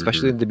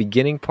 especially in the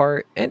beginning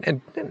part.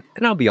 And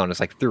I'll be honest,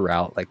 like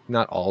throughout, like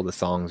not all the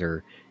songs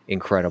are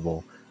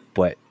incredible,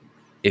 but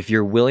if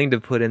you're willing to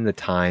put in the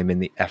time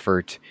and the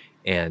effort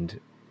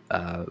and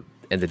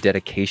the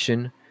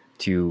dedication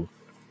to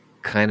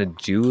kind of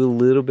do a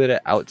little bit of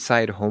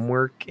outside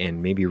homework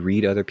and maybe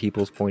read other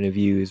people's point of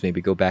views, maybe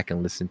go back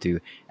and listen to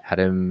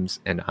Adam's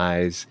and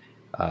I's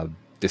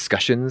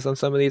discussions on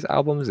some of these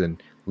albums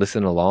and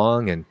listen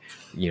along and,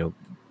 you know,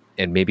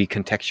 and maybe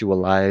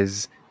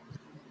contextualize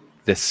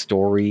this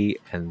story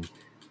and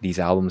these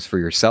albums for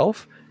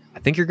yourself, I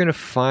think you're going to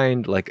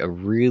find like a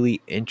really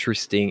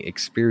interesting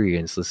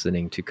experience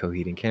listening to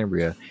Coheed and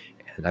Cambria.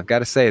 And I've got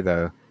to say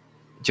though,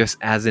 just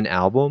as an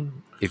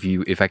album, if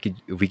we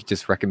could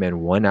just recommend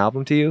one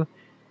album to you,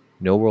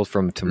 No World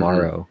from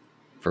Tomorrow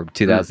from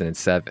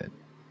 2007.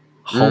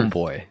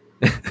 Homeboy.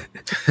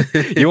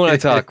 You want to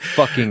talk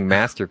fucking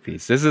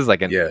masterpiece. This is like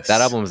that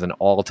album is an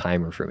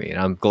all-timer for me. And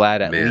I'm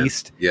glad at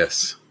least,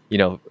 you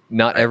know,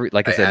 not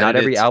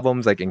every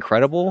album's like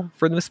incredible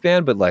for this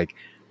band, but like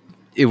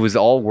it was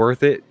all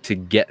worth it to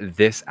get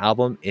this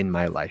album in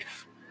my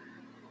life.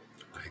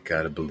 I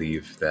gotta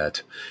believe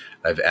that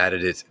I've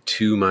added it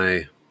to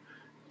my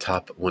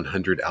top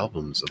 100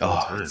 albums of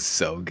all time.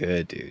 So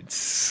good, dude.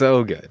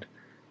 So good.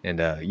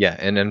 And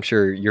and I'm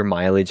sure your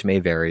mileage may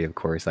vary, of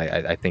course.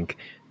 I think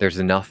there's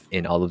enough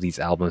in all of these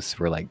albums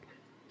where like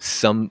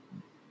some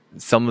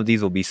of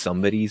these will be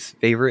somebody's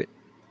favorite.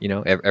 You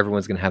know,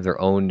 everyone's gonna have their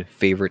own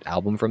favorite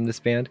album from this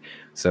band.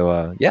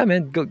 So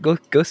man,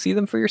 go see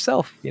them for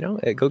yourself. You know,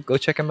 go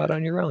check them out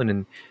on your own.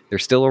 And they're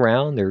still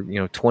around. They're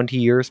 20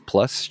 years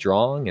plus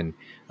strong, and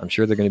I'm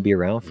sure they're gonna be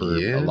around for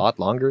a lot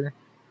longer.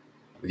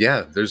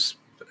 Yeah, this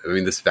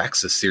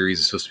Vaxis series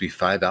is supposed to be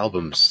 5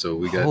 albums, so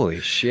we got. Holy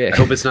shit! I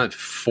hope it's not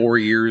 4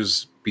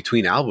 years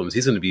between albums.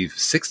 He's going to be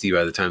 60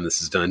 by the time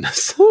this is done.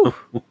 So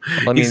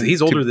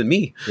he's older than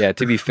me. Yeah,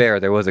 to be fair,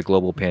 there was a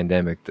global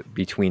pandemic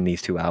between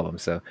these 2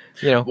 albums, so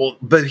you know. Well,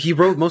 but he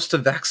wrote most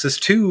of Vaxis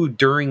 2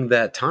 during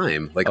that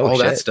time. Like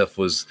that stuff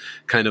was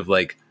kind of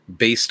like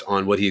based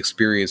on what he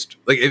experienced.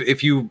 Like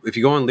if you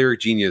go on Lyric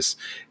Genius,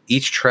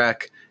 each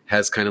track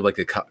has kind of like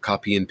a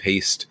copy and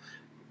paste,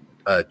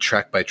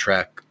 track by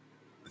track.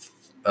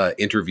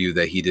 Interview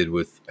that he did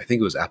with, I think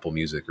it was Apple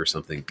Music or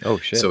something. Oh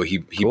shit! So he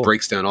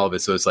breaks down all of it.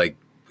 So it's like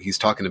he's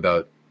talking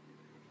about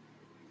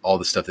all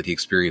the stuff that he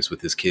experienced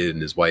with his kid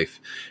and his wife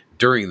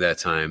during that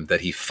time that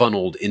he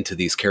funneled into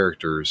these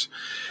characters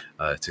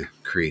to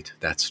create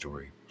that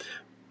story.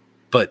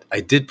 But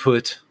I did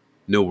put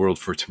No World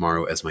for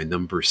Tomorrow as my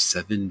number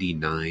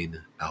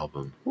 79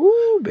 album.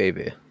 Woo,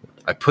 baby!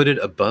 I put it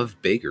above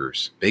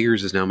Beggars.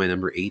 Beggars is now my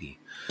number 80.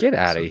 Get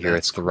out of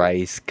here,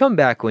 Thrice. Cool. Come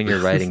back when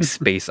you're writing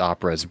space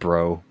operas,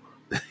 bro.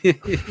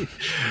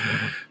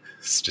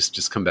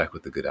 just come back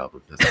with a good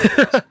album.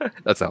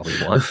 That's all we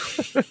want.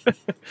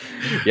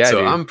 Yeah. So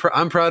dude.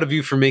 I'm proud of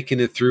you for making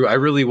it through. I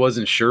really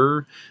wasn't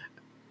sure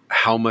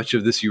how much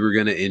of this you were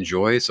going to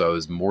enjoy, so I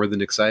was more than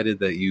excited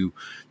that you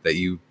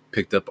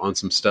picked up on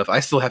some stuff. I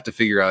still have to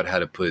figure out how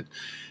to put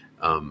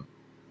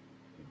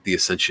the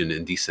Ascension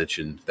and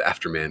Descension, the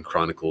Afterman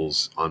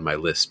Chronicles on my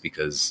list,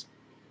 because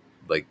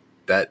like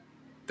that.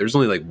 There's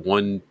only like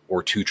 1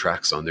 or 2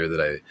 tracks on there that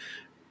I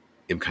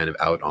am kind of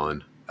out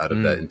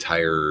of that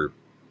entire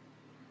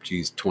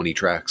 20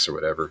 tracks or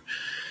whatever.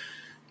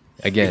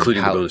 Again,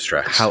 including the bonus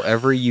tracks.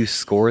 However you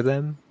score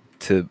them,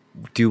 to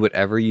do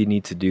whatever you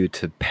need to do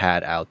to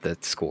pad out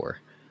that score.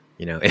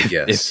 You know,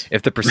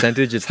 if the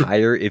percentage is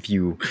higher, if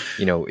you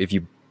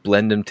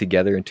blend them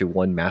together into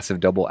one massive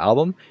double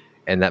album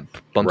and that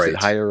bumps it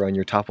higher on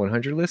your top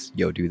 100 list,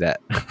 do that.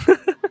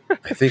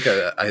 I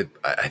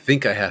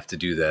think I have to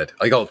do that.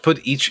 Like I'll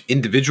put each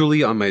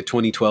individually on my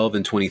 2012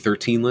 and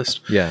 2013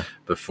 list. Yeah.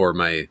 Before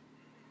my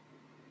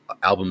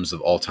albums of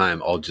all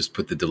time, I'll just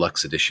put the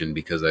deluxe edition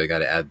because I got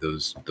to add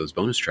those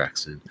bonus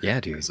tracks in.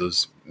 Yeah, dude. Because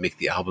those make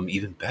the album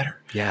even better.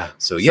 Yeah.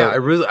 So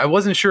I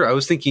wasn't sure. I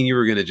was thinking you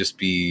were going to just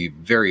be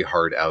very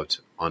hard out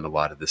on a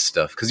lot of this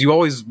stuff because you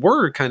always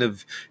were kind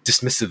of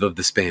dismissive of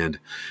this band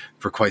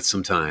for quite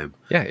some time.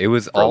 Yeah, it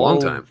was for a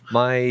long time.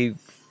 My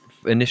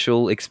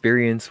initial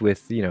experience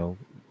with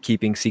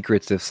keeping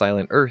Secrets of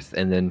Silent Earth,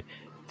 and then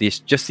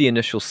just the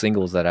initial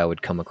singles that I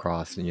would come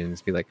across, and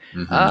just be like,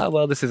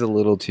 well, this is a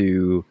little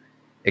too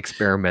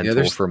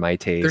experimental for my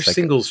taste. Their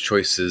singles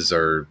choices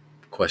are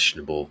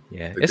questionable.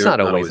 Yeah, like, it's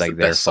not always like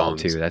their fault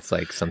too. That's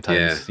like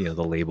sometimes the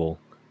label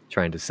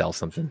trying to sell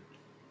something.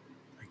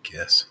 I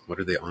guess. What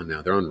are they on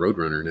now? They're on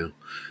Roadrunner now.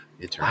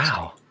 Interesting.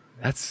 Wow,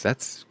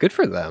 that's good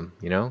for them.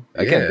 You know,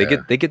 again, Yeah.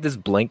 they get this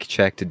blank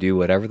check to do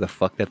whatever the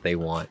fuck that they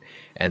want,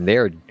 and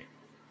they're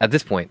at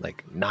this point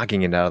like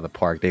knocking it out of the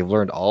park. They've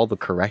learned all the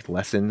correct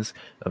lessons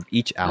of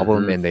each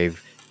album, and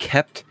they've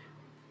kept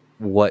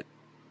what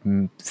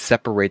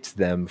separates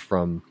them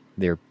from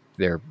their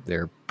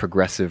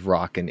progressive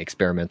rock and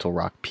experimental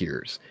rock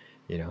peers.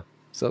 You know,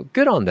 so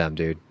good on them,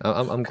 dude.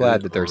 I'm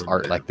glad that there's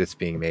art like this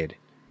being made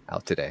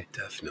out today.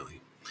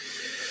 Definitely.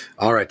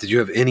 All right. Did you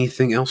have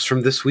anything else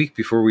from this week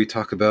before we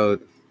talk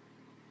about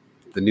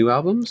the new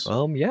albums?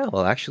 Yeah.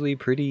 Well, actually,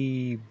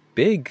 pretty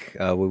big.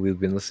 What we've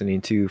been listening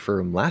to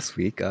from last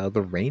week,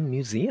 the Rain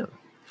Museum.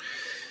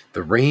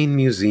 The Rain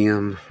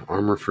Museum,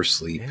 Armor for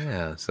Sleep.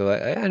 Yeah. So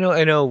I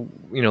know.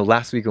 You know,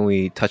 last week when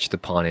we touched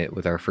upon it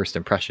with our first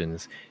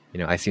impressions, you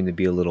know, I seem to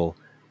be a little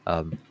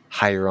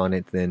higher on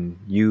it than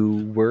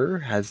you were.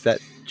 Has that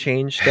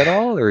changed at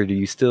all, or do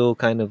you still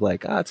kind of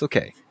like, it's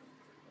okay?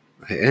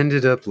 I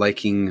ended up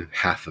liking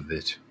half of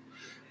it.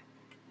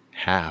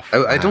 Half.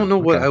 I don't know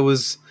what I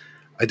was.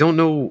 I don't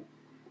know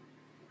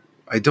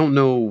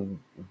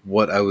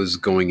what I was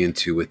going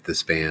into with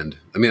this band.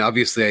 I mean,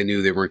 obviously, I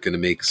knew they weren't going to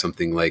make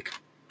something like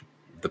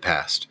the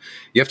past.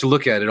 You have to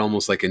look at it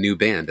almost like a new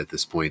band at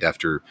this point.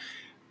 After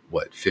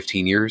what,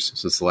 15 years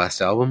since the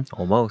last album?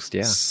 Almost,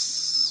 yeah.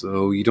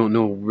 So you don't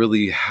know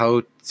really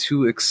how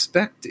to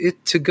expect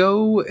it to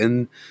go,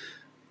 and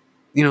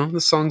you know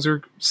the songs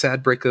are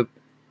sad breakup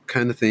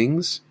kind of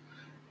things.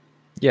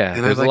 Yeah,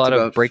 and there's a lot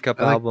of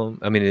breakup album.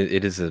 I mean,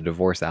 it is a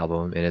divorce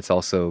album, and it's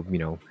also, you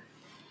know,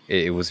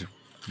 it was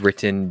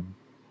written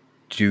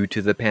due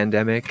to the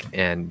pandemic,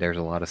 and there's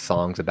a lot of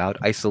songs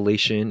about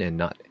isolation and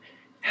not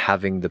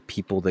having the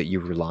people that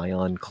you rely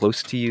on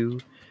close to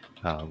you,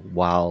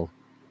 while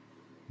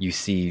you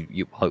see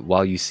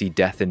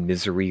death and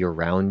misery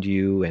around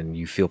you, and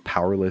you feel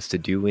powerless to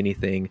do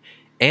anything,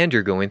 and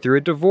you're going through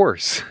a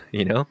divorce.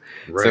 You know,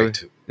 right?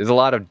 So there's a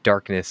lot of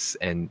darkness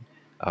and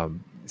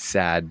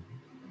sad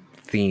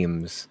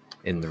themes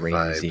in the Rain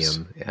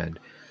Museum, and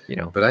you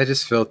know. But I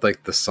just felt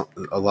like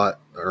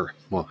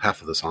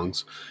half of the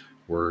songs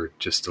were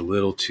just a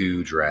little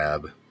too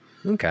drab.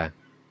 Okay.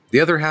 The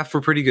other half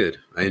were pretty good.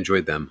 I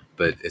enjoyed them,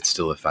 but it's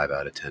still a 5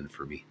 out of 10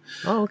 for me.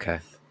 Oh, okay.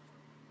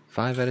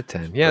 5 out of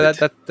 10. Yeah,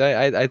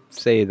 I'd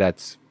say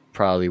that's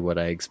probably what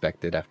I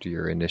expected after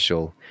your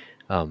initial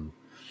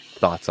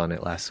thoughts on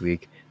it last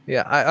week.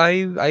 Yeah,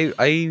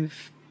 I'm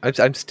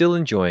still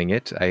enjoying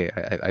it.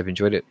 I've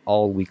enjoyed it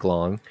all week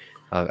long.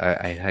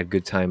 I had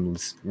good time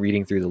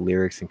reading through the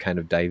lyrics and kind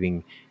of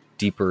diving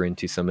deeper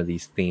into some of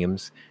these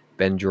themes.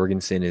 Ben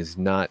Jorgensen is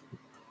not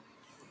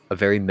a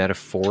very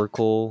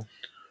metaphorical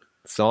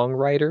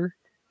songwriter.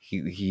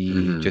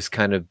 He just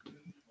kind of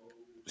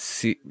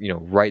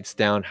writes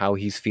down how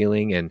he's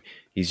feeling, and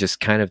he's just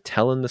kind of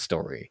telling the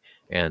story.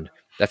 And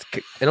that's,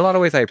 in a lot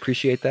of ways, I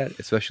appreciate that,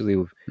 especially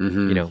with,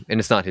 you know, and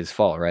it's not his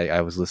fault, right?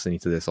 I was listening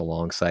to this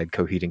alongside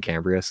Coheed and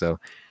Cambria, so,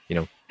 you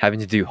know, having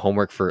to do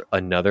homework for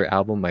another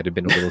album might have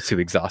been a little too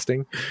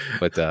exhausting,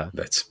 but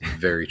that's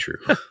very true.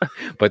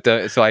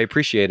 But so I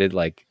appreciated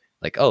like,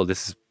 oh,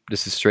 this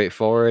is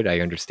straightforward. I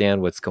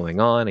understand what's going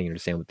on. I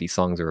understand what these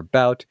songs are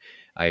about.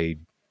 I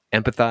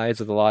empathize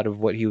with a lot of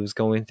what he was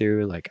going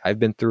through. Like, I've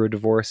been through a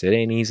divorce. It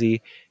ain't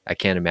easy. I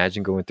can't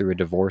imagine going through a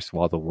divorce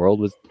while the world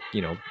was,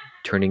 you know,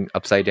 turning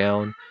upside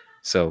down.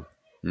 So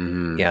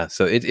yeah,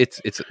 so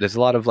it's there's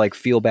a lot of like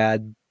feel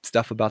bad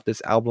stuff about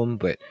this album,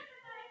 but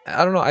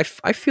I don't know. I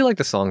feel like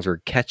the songs were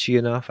catchy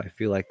enough. I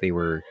feel like they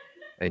were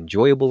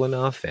enjoyable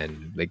enough,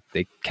 and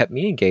they kept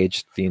me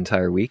engaged the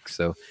entire week.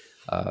 So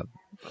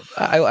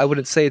I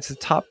wouldn't say it's a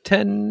top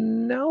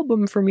 10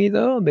 album for me,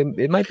 though.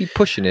 It might be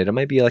pushing it. It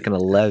might be like an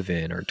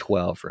 11 or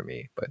 12 for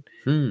me, but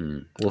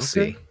we'll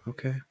see.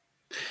 Okay.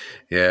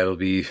 Yeah, it'll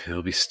be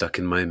stuck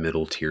in my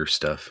middle tier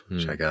stuff,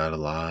 which I got a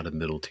lot of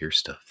middle tier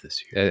stuff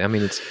this year. I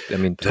mean,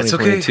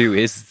 2022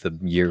 is the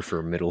year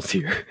for middle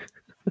tier.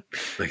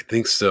 I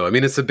think so. I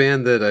mean, it's a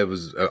band that I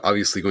was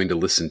obviously going to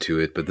listen to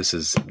it, but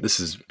this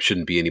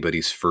shouldn't be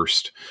anybody's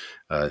first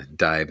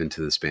dive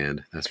into this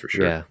band. That's for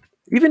sure. Yeah.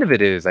 Even if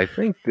it is, I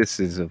think this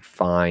is a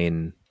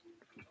fine,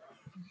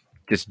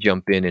 just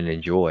jump in and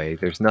enjoy.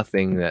 There's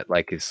nothing that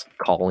like is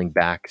calling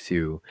back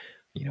to,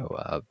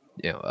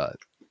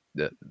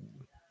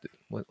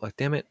 what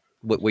damn it,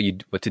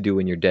 what to do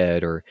when you're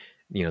dead, or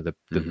you know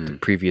the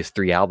previous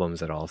 3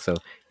 albums at all. So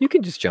you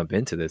can just jump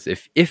into this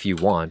if you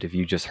want. If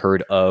you just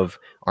heard of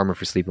Armor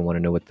for Sleep and want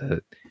to know what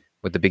the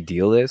big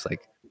deal is,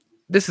 like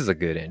this is a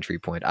good entry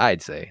point,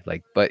 I'd say.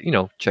 Like, but you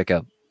know, check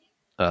out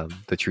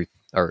The Truth,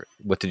 or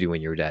What to Do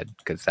When You're Dead,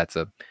 because that's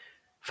a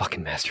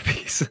fucking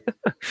masterpiece.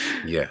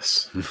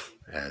 Yes,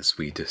 as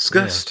we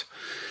discussed.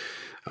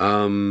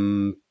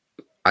 Yeah.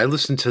 I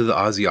listened to the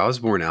Ozzy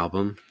Osbourne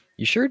album.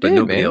 You sure did, but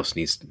nobody man.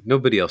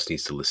 Nobody else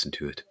needs to listen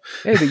to it.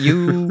 Hey, but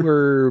you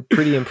were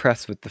pretty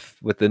impressed with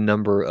the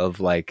number of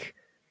like,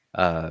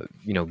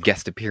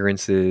 guest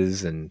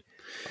appearances and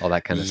all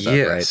that kind of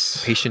stuff,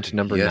 right? Patient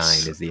Number 9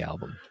 is the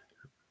album.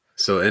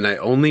 So, and I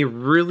only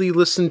really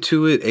listened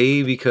to it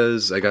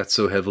because I got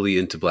so heavily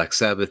into Black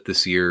Sabbath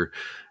this year,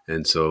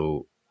 and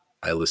so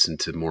I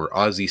listened to more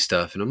Ozzy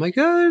stuff, and I'm like,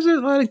 oh, there's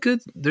a lot of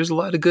good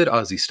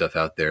Ozzy stuff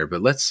out there.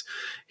 But let's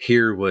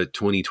hear what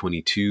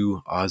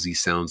 2022 Ozzy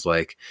sounds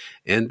like,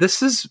 and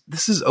this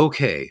is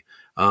okay.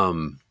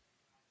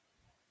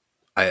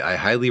 I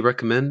highly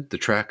recommend the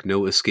track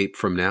 "No Escape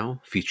From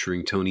Now"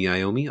 featuring Tony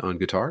Iommi on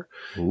guitar.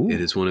 Ooh.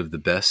 It is one of the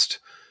best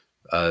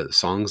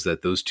songs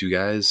that those two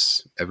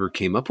guys ever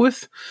came up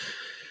with.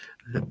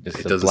 Just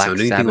it a doesn't Black sound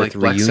anything Sabbath like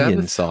Black reunion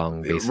Sabbath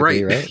song,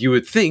 basically, right? You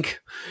would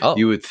think. Oh,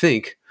 You would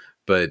think,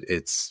 but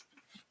it's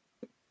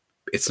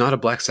not a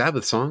Black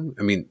Sabbath song.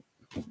 I mean,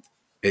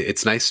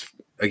 it's nice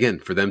again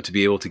for them to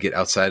be able to get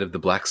outside of the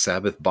Black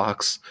Sabbath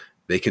box.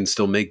 They can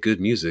still make good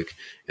music,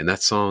 and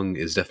that song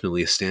is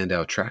definitely a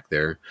standout track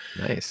there.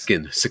 Nice.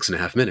 Again,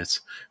 6.5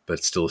 minutes, but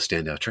it's still a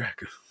standout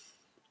track.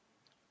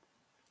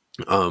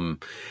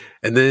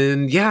 And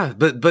then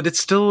but it's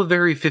still a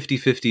very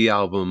 50-50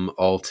 album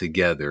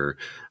altogether.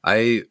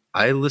 I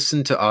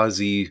listened to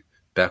Ozzy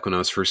back when I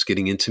was first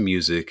getting into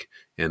music,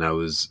 and I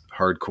was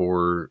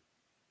hardcore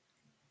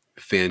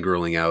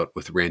fangirling out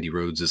with Randy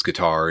Rhoads'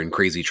 guitar, and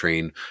Crazy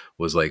Train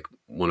was like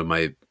one of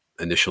my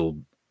initial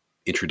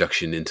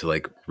introduction into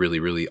like really,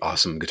 really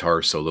awesome guitar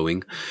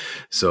soloing.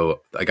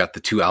 So I got the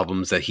 2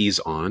 albums that he's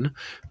on,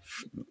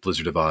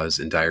 Blizzard of Oz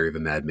and Diary of a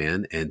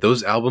Madman, and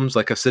those albums,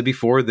 like I said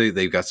before,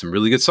 they've got some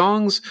really good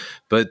songs,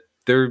 but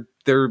they're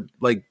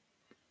like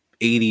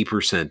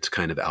 80%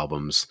 kind of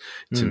albums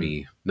to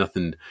me.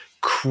 Nothing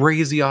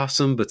crazy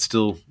awesome, but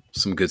still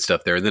some good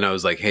stuff there. And then I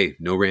was like, hey,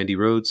 no Randy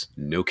Rhoads,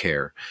 no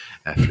care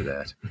after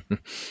that.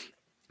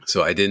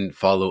 So I didn't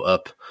follow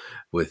up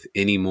with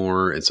any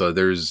more. And so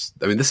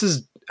this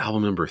is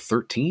album number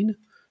 13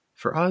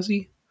 for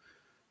Ozzy.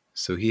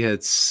 So he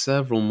had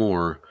several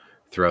more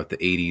throughout the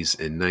 80s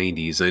and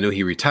 90s. I know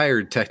he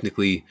retired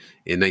technically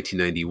in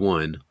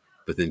 1991,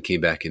 but then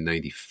came back in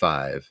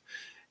 95.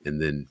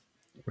 And then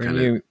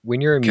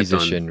when you're a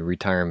musician,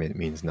 retirement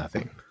means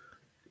nothing.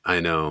 I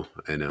know.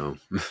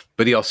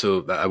 But he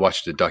also, I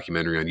watched a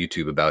documentary on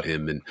YouTube about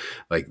him, and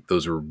like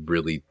those were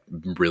really,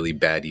 really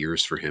bad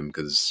years for him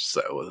because it's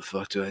like, what the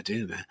fuck do I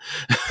do, man?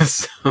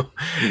 So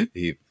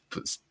he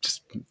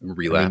just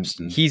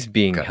relapsed. I mean, he's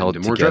being held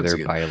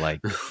together by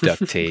like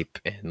duct tape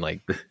and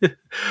like.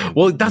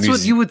 Well, that's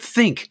what you would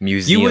think.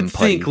 You would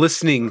think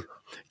listening.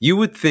 You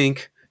would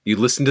think you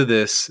listen to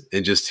this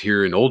and just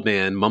hear an old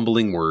man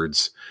mumbling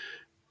words,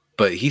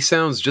 but he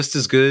sounds just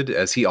as good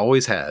as he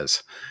always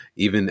has,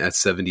 even at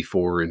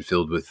 74 and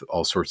filled with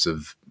all sorts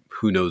of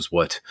who knows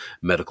what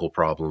medical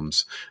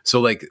problems.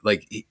 So like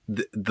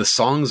the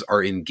songs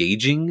are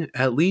engaging,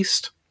 at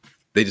least.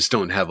 They just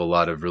don't have a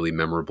lot of really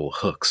memorable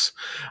hooks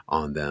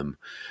on them.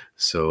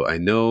 So I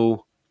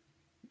know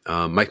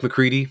Mike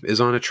McCready is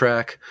on a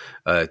track.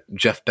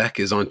 Jeff Beck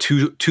is on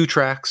two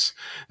tracks.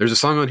 There's a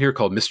song on here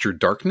called Mr.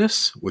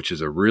 Darkness, which is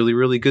a really,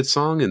 really good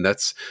song. And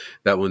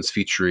that one's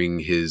featuring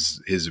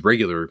his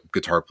regular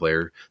guitar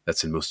player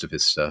that's in most of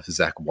his stuff,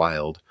 Zach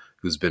Wilde,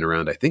 who's been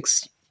around, I think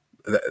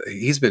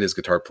he's been his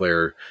guitar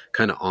player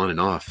kind of on and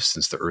off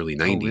since the early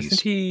 90s.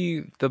 Isn't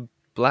he the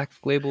Black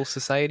Label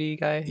Society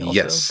guy also?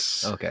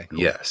 Yes. Okay, cool.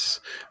 Yes.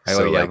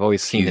 I've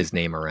always seen his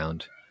name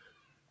around.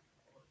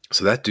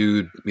 So that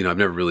dude, I've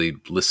never really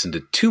listened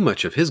to too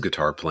much of his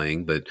guitar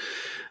playing, but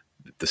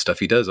the stuff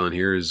he does on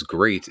here is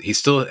great. He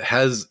still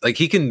has, like,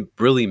 he can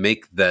really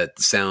make that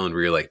sound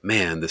where you're like,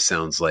 man, this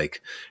sounds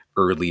like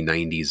early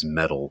 90s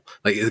metal.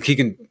 Like he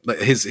can, like,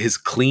 his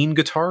clean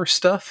guitar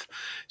stuff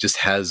just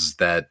has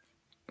that,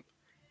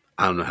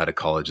 I don't know how to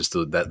call it, just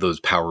those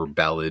power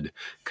ballad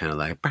kind of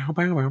like kind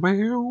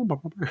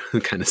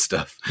of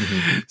stuff.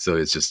 Mm-hmm. So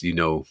it's just,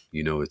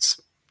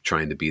 it's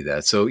trying to be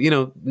that. So,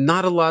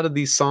 not a lot of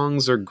these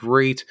songs are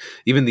great.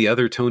 Even the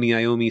other Tony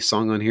Iommi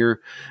song on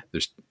here,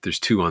 there's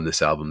 2 on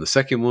this album. The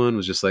second one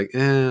was just like,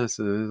 it's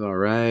all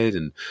right.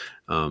 And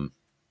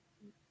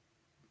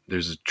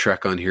there's a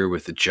track on here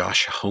with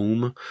Josh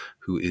Homme,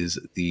 who is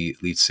the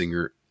lead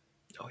singer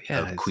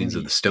of Queens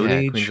of the Stone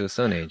Age. Queens of the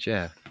Stone Age,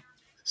 yeah.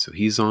 So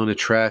he's on a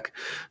track.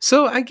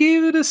 So I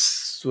gave it a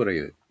 6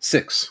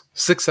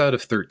 out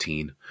of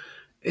 13.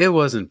 It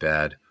wasn't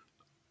bad.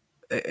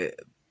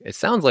 It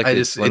sounds like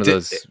it's one of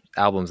those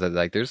albums that,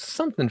 like, there's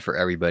something for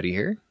everybody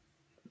here.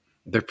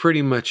 There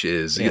pretty much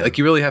is. Yeah. Like,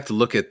 you really have to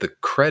look at the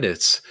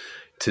credits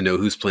to know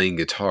who's playing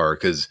guitar,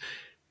 because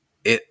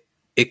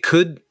they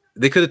could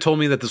have told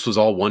me that this was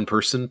all one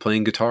person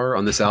playing guitar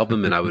on this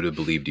album, and I would have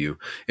believed you.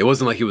 It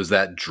wasn't like it was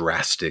that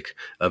drastic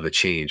of a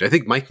change. I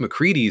think Mike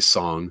McCready's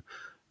song,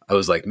 I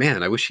was like,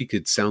 man, I wish he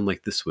could sound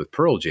like this with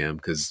Pearl Jam,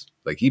 because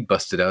like he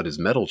busted out his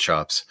metal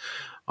chops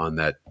on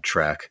that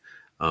track.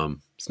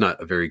 It's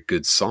not a very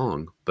good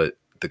song, but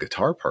the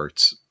guitar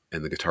parts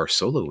and the guitar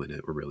solo in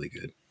it were really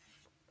good.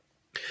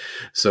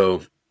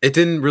 So it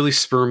didn't really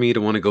spur me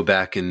to want to go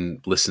back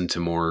and listen to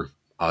more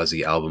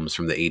Ozzy albums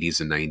from the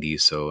 80s and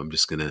 90s. So I'm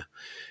just going to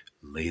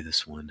lay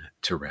this one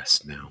to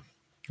rest now.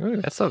 Oh,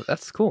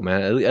 that's cool,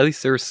 man. At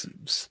least there's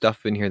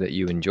stuff in here that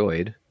you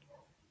enjoyed.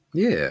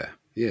 Yeah.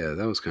 Yeah,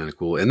 that was kind of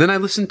cool. And then I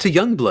listened to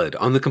Youngblood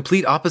on the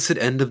complete opposite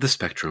end of the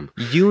spectrum.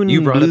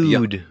 You brought up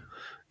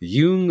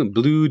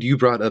Youngblood. You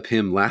brought up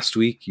him last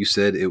week. You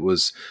said it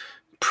was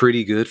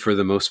pretty good for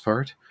the most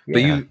part.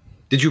 Yeah. But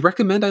did you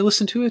recommend I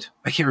listen to it?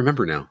 I can't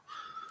remember now.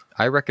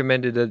 I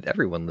recommended that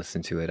everyone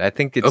listen to it. I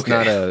think it's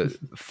not a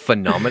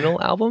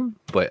phenomenal album,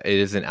 but it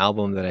is an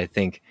album that I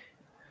think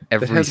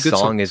every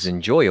song is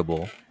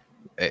enjoyable,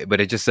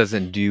 but it just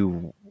doesn't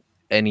do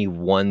any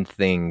one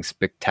thing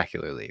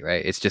spectacularly,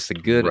 right? It's just a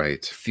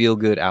good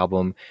feel-good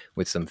album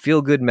with some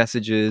feel-good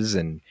messages,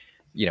 and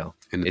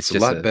and it's just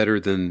a lot better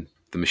than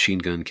the Machine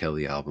Gun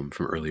Kelly album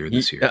from earlier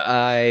this year.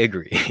 I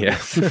agree.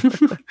 Yes.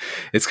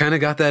 It's kind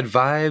of got that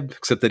vibe,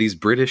 except that he's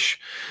British,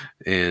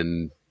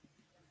 and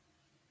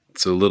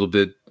it's a little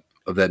bit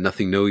of that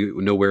Nothing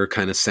Nowhere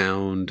kind of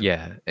sound.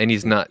 Yeah, and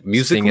he's not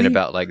singing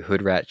about like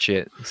hood rat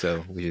shit,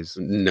 which is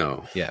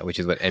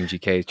what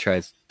MGK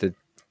tries to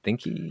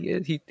think he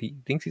is. He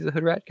thinks he's a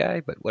hood rat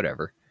guy, but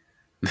whatever.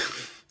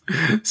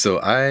 So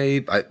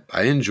I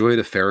enjoyed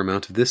a fair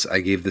amount of this.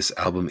 I gave this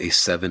album a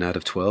 7 out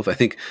of 12. I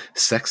think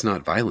Sex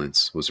Not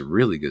Violence was a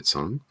really good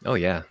song. Oh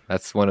yeah,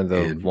 that's one of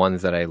the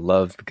ones that I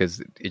love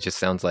because it just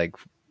sounds like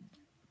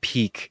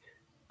peak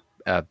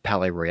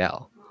Palais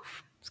Royale.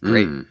 It's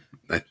great.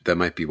 That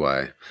might be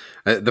why.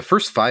 The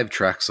first 5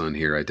 tracks on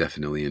here I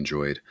definitely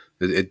enjoyed.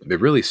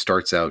 It really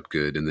starts out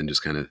good and then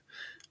just kind of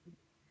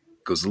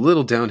goes a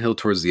little downhill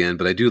towards the end,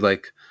 but I do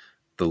like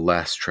the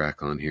last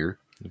track on here.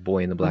 The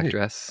Boy in the Black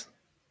Dress.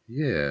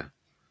 Yeah.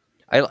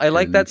 I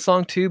like that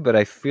song too, but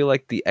I feel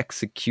like the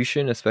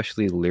execution,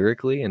 especially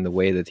lyrically and the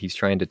way that he's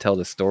trying to tell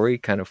the story,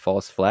 kind of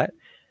falls flat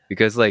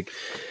because like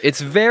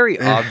it's very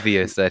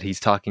obvious that he's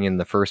talking in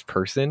the first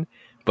person,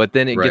 but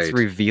then it gets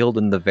revealed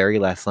in the very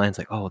last line. It's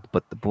like, oh,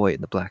 but the boy in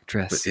the black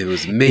dress. But it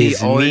was me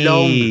all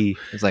along.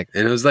 It's like,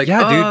 and it was like,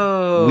 yeah,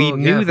 dude, we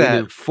knew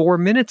that 4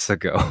 minutes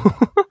ago.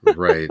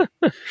 Right.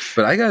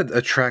 But I got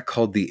a track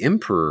called The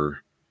Emperor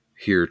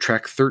here,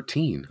 track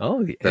 13.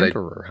 Oh, The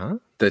Emperor, huh?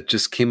 That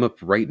just came up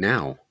right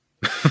now.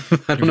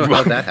 I don't know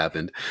how that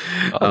happened.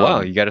 Oh,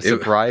 wow. You got a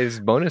surprise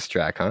bonus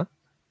track, huh?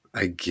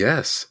 I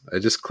guess. I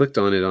just clicked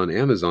on it on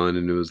Amazon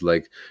and it was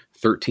like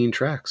 13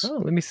 tracks. Oh,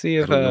 let me see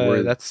if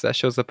that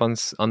shows up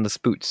on the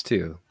spoots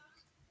too.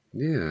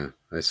 Yeah.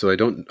 So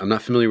I'm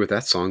not familiar with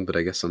that song, but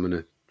I guess I'm going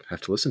to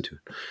have to listen to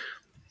it.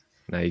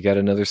 Now you got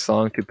another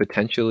song to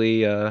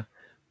potentially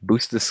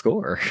boost the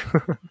score.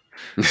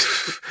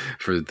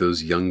 For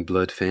those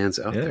Youngblood fans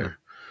out there.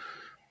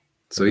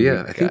 So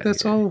yeah, I think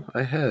that's all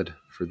I had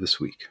for this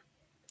week.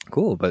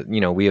 Cool, but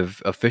we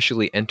have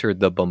officially entered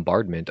the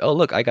bombardment. Oh,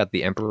 look, I got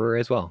The Emperor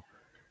as well.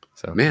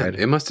 So man,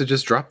 it must have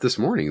just dropped this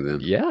morning then.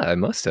 Yeah, I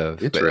must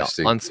have.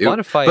 Interesting. But on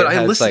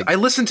Spotify, I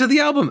listened to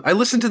the album. I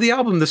listened to the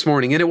album this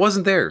morning, and it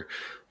wasn't there.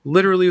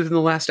 Literally within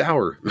the last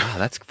hour. Wow,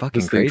 that's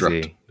fucking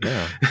crazy.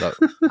 Yeah,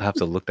 I'll have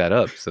to look that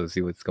up so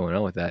see what's going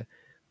on with that.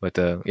 But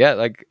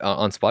like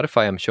on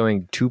Spotify, I'm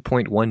showing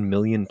 2.1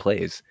 million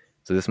plays.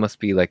 So this must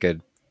be like a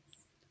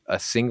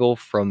single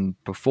from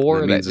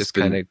before that just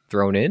kind of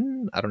thrown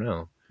in. I don't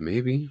know.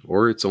 Maybe,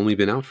 or it's only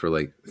been out for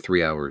like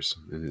 3 hours,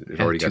 and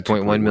it already got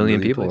 2.1 million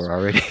people are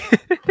already.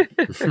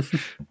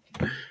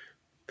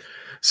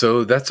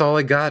 So that's all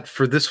I got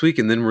for this week,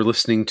 and then we're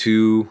listening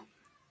to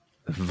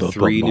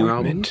 3 new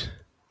albums.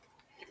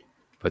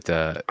 But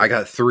I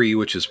got 3,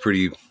 which is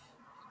pretty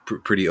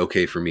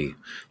okay for me.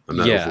 I'm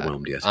not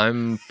overwhelmed yet.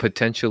 I'm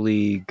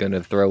potentially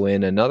gonna throw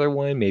in another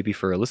one, maybe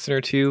for a listener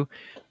or two.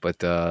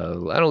 But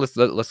I don't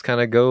know. Let's kind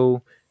of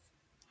go.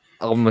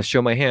 I'm gonna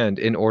show my hand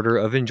in order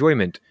of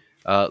enjoyment.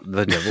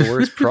 The Devil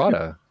Wears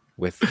Prada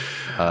with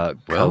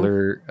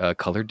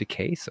color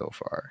decay so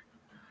far.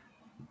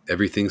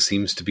 Everything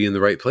seems to be in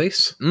the right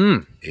place,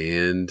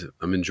 and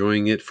I'm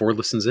enjoying it 4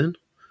 listens in.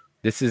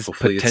 This is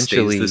hopefully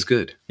potentially it stays this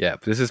good. Yeah,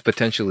 this is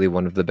potentially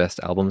one of the best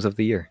albums of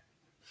the year.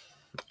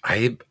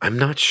 I'm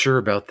not sure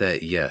about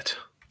that yet.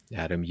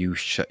 Adam, you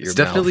shut your mouth.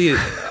 Definitely.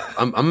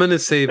 I'm gonna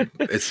say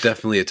it's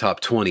definitely a top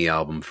 20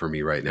 album for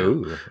me right now.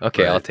 Ooh,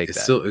 okay, I'll take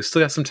that. It's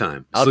still got some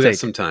time.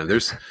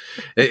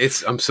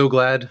 There's. I'm so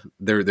glad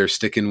they're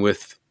sticking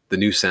with the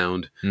new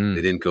sound.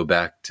 They didn't go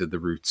back to the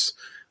roots.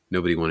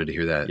 Nobody wanted to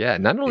hear that. Yeah,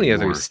 not only are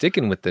they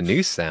sticking with the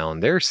new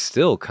sound, they're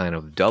still kind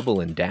of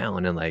doubling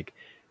down and like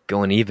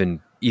going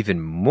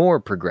even more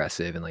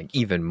progressive and like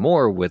even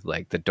more with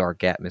like the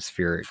dark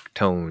atmospheric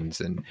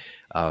tones and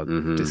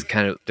just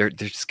kind of they're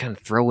just kind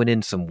of throwing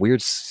in some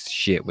weird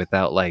shit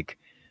without like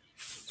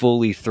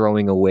fully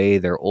throwing away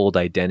their old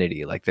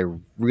identity. Like they're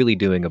really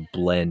doing a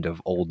blend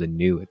of old and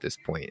new at this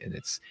point, and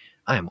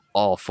I am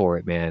all for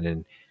it, man.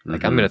 And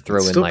like I'm gonna throw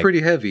in still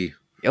pretty heavy.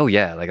 Oh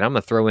yeah, like I'm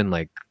gonna throw in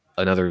like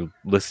another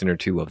listen or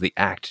two of the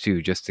Act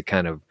too, just to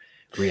kind of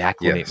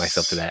reacclimate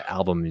myself to that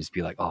album and just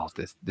be like, oh,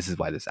 this is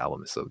why this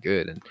album is so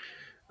good. And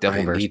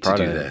Devil Wears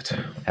Prada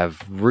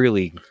have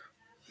really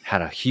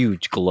had a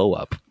huge glow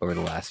up over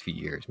the last few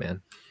years,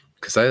 man.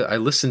 Because I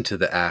listened to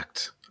the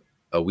Act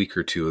a week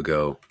or two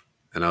ago,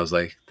 and I was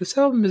like, this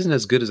album isn't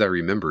as good as I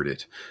remembered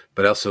it.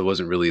 But I also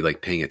wasn't really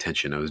like paying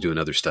attention. I was doing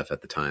other stuff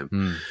at the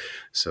time.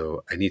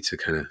 So I need to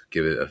kind of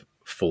give it a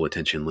full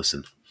attention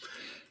listen.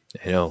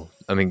 I know.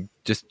 I mean,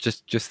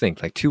 just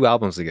think, like 2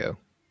 albums ago,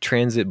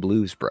 Transit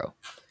Blues, bro.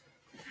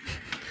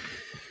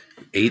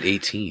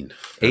 818.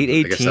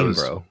 818,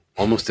 bro.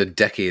 Almost a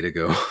decade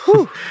ago.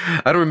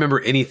 I don't remember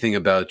anything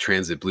about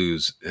Transit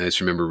Blues. I just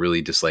remember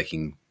really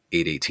disliking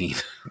 818.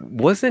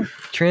 Wasn't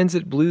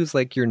Transit Blues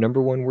like your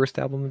number 1 worst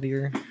album of the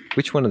year?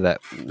 Which one of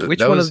that?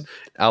 Which of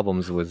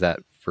albums was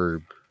that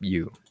for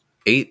you?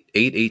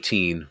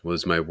 818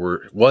 was my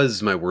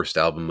worst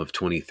album of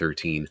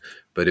 2013,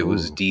 but it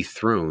was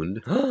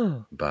dethroned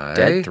by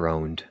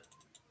Dead-throned.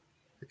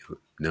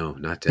 No,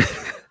 not Dead.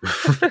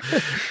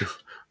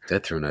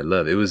 Dead Throne, I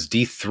love. It was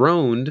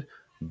dethroned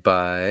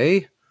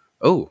by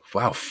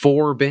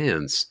 4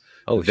 bands.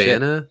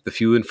 Vanna, shit. The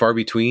Few and Far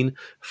Between,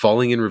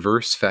 Falling in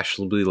Reverse,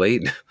 Fashionably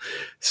Late,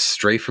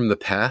 Stray from the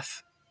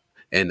Path,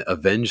 and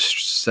Avenged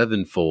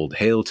Sevenfold,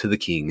 Hail to the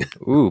King.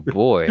 Ooh,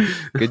 boy.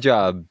 Good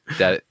job,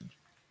 that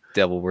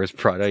Devil Wears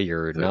Prada.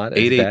 You're not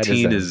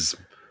 818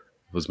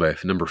 was my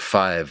number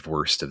 5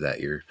 worst of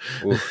that year.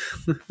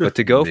 But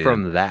to go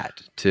from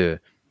that to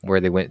where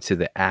they went to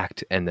the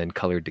Act and then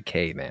Colored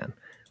Decay, man.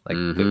 Like,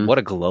 what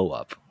a glow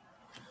up.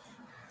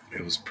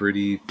 It was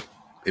pretty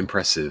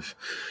impressive.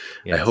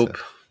 Yeah, I hope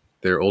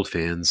their old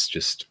fans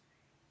just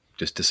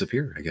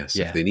disappear, I guess,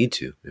 if they need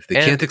to. If they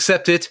can't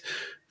accept it.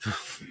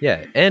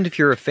 Yeah, and if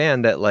you're a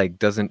fan that like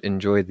doesn't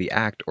enjoy the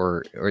Act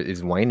or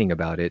is whining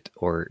about it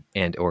or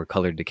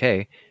Colored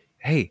Decay,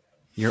 hey,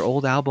 your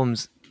old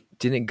albums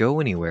didn't go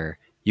anywhere.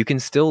 You can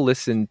still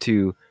listen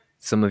to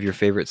some of your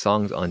favorite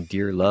songs on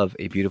Dear Love,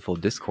 A Beautiful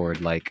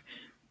Discord, like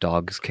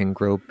Dogs Can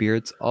Grow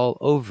Beards All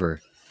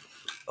Over,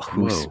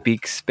 Who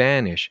Speaks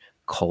Spanish,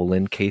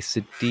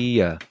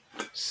 Quesadilla,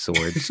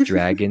 Swords,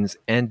 Dragons,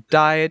 and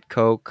Diet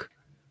Coke,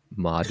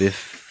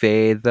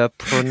 Modify the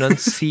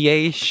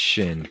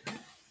Pronunciation,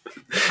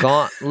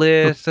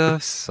 Gauntlet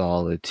of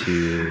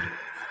Solitude,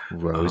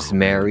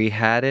 Rosemary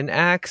Had an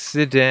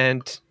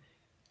Accident,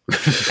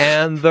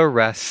 and the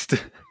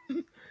rest.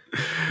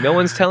 No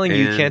one's telling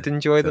you can't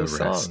enjoy those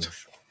songs.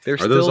 They're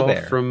still those all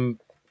there. From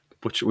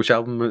which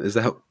album is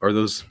that? Are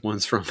those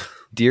ones from?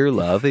 Dear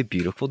Love, A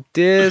Beautiful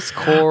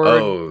Discord.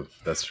 Oh,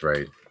 that's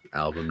right.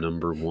 Album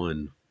number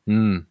 1.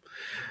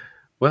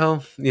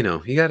 Well,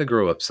 you got to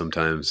grow up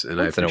sometimes, and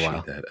Once I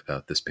appreciate that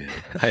about this band.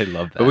 I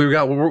love that. But we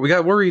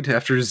got worried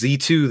after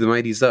Z2, the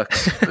Mighty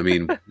Zucks. I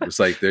mean, it's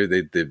like they're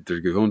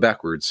going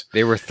backwards.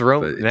 They were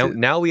thrown.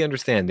 Now we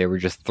understand they were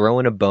just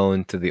throwing a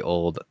bone to the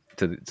old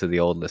to the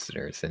old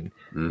listeners, and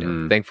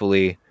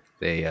thankfully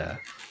they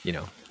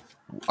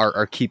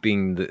are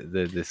keeping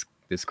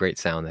this great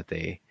sound that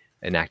they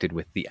enacted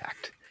with the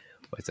Act.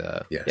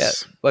 But yes. Yeah.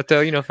 But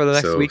for the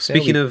next week.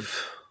 Speaking of,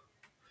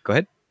 go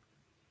ahead.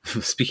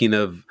 Speaking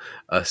of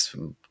us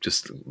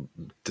just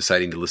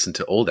deciding to listen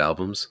to old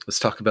albums, let's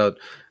talk about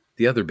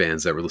the other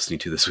bands that we're listening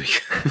to this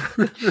week.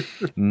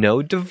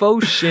 No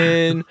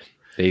Devotion.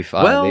 They've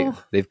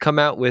come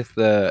out with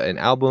an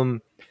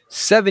album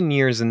 7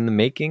 years in the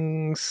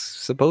making,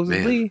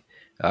 supposedly.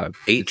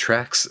 8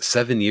 tracks,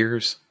 7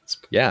 years.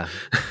 Yeah,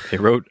 they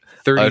wrote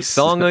 30 a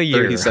song a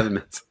year. 37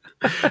 minutes.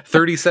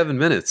 37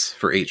 minutes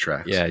for 8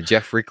 tracks. Yeah,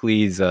 Jeff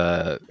Rickley's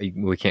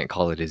we can't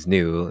call it his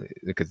new,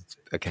 because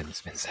again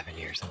it's been 7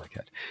 years. Oh my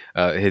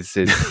god. His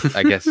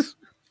I guess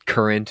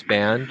current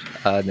band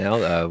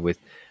now with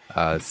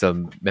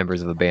some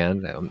members of a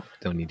band. I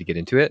don't need to get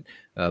into it.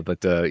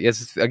 But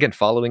yes, again,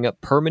 following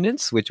up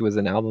Permanence, which was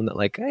an album that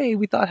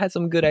we thought had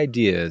some good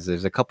ideas.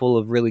 There's a couple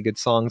of really good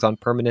songs on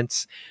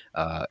Permanence.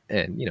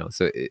 And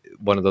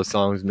one of those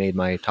songs made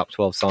my top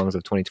 12 songs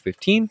of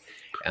 2015.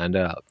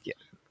 And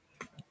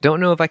don't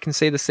know if I can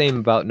say the same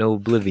about No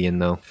Oblivion,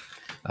 though.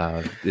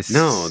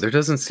 No, there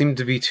doesn't seem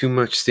to be too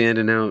much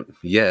standing out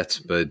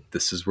yet, but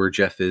this is where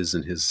Jeff is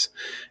in his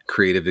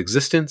creative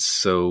existence.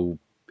 So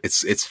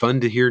it's fun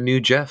to hear new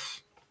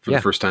Jeff for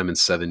the first time in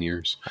 7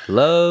 years. I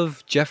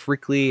love Jeff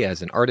Rickley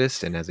as an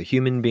artist and as a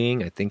human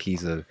being. I think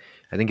he's a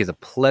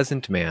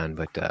pleasant man,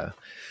 but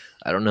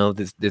I don't know if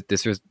this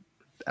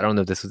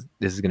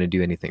is going to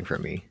do anything for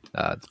me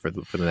for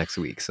the next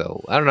week.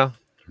 So I don't know.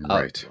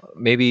 Right.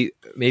 Maybe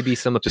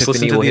some epiphany. Just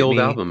listen to will the old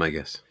me. album, I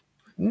guess.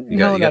 You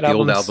got the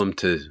old album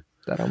to.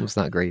 That album's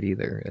not great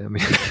either. I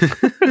mean,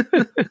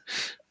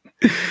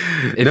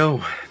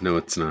 no,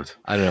 it's not.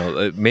 I don't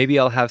know. Maybe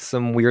I'll have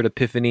some weird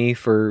epiphany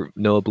for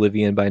No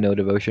Oblivion by No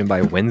Devotion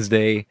by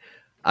Wednesday.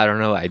 I don't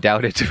know. I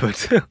doubt it,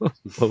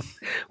 but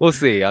we'll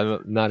see.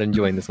 I'm not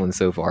enjoying this one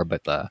so far,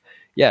 but but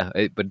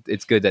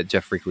it's good that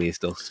Jeff Rickley is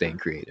still staying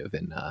creative,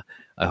 and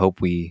I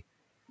hope we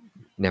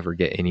never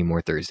get any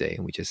more Thursday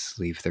and we just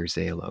leave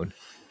Thursday alone.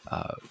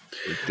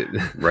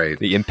 Right.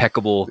 The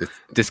impeccable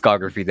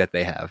discography that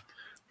they have.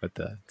 But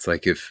it's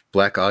like if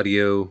Black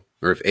Audio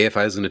or if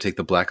AFI is going to take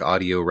the Black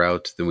Audio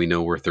route, then we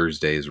know where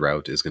Thursday's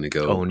route is going to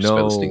go. Oh, just no.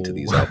 by listening to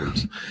these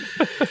albums.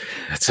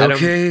 It's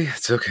okay.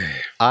 It's okay.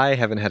 I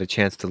haven't had a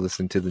chance to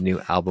listen to the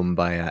new album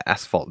by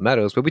Asphalt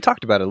Meadows, but we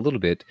talked about it a little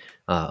bit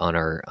on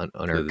our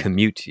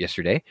commute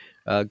yesterday.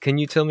 Can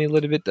you tell me a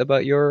little bit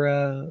about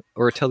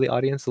or tell the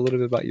audience a little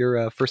bit about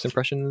your first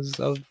impressions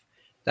of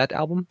that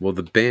album? Well,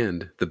 the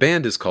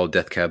band is called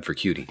Death Cab for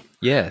Cutie.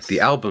 Yes. The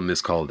album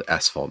is called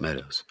Asphalt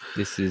Meadows.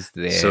 This is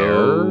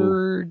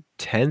their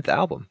 10th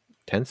album,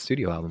 10th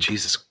studio album.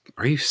 Jesus,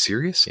 are you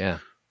serious? Yeah.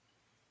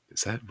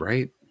 Is that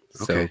right?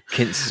 So Okay.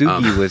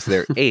 Kintsugi was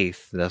their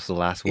 8th. That's the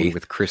last one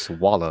with Chris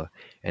Walla.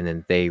 And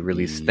then they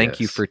released Thank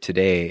You for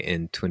Today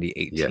in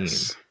 2018.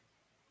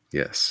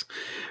 Yes.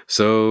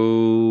 So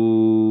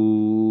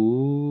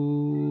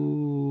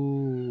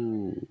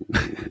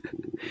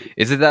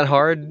is it that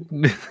hard?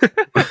 You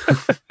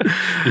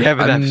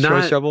having that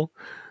choice trouble?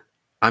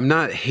 I'm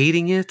not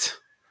hating it,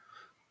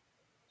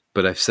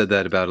 but I've said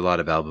that about a lot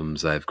of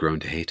albums I've grown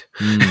to hate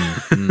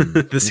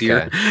this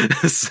year.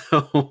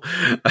 So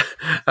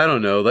I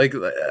don't know. Like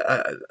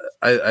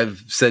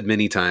I've said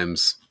many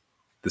times,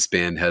 this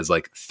band has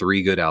like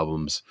 3 good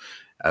albums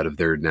out of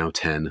their now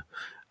 10.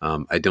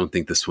 I don't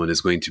think this one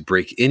is going to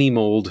break any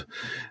mold.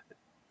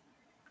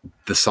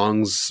 The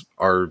songs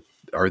are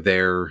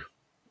there.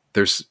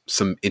 There's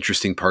some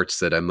interesting parts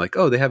that I'm like,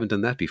 oh, they haven't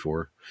done that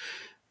before.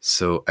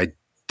 So I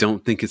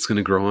don't think it's going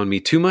to grow on me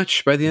too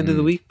much by the end of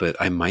the week, but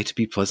I might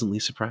be pleasantly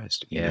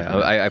surprised. Yeah,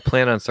 I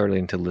plan on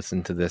starting to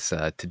listen to this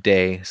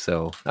today.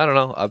 So I don't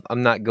know.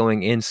 I'm not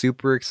going in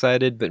super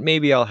excited, but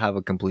maybe I'll have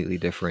a completely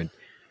different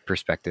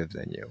perspective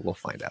than you. We'll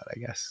find out, I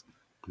guess.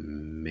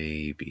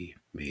 Maybe.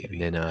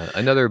 And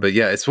then but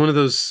yeah, it's one of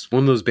those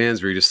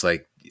bands where you're just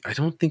like, I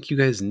don't think you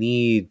guys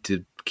need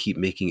to keep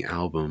making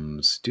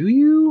albums, do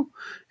you?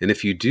 And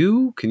if you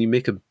do, can you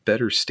make a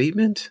better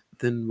statement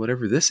than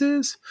whatever this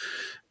is?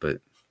 But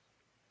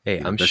hey,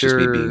 I'm that's sure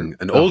just me being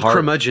an old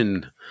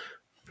curmudgeon.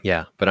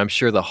 Yeah, but I'm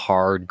sure the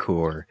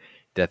hardcore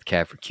Death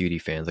Cab for Cutie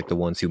fans, like the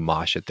ones who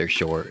mosh at their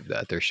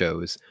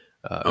shows.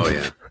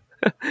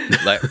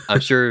 Like I'm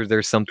sure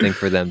there's something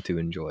for them to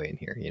enjoy in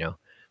here, you know.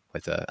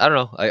 But I don't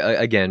know.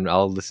 Again,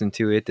 I'll listen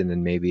to it, and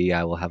then maybe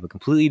I will have a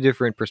completely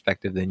different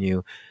perspective than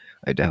you.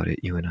 I doubt it.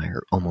 You and I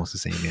are almost the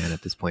same man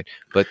at this point.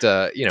 But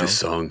you know,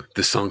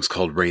 this song's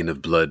called "Rain of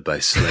Blood" by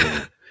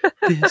Slayer.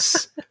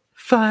 This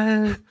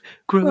fire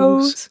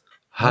grows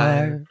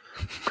higher.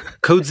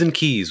 Codes and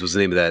Keys was the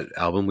name of that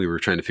album. We were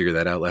trying to figure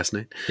that out last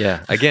night.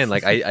 Yeah. Again,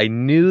 like I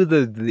knew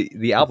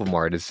the album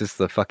art. It's just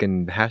the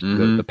fucking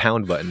the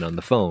pound button on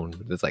the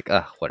phone. It's like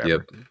whatever.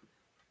 Yep.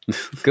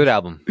 Good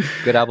album.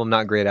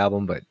 Not great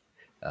album, but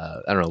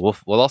I don't know.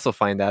 We'll also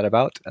find that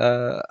about.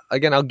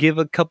 Again, I'll give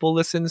a couple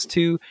listens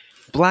to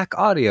Black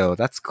Audio.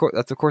 That's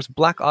of course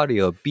Black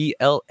Audio,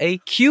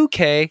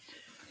 BLAQK,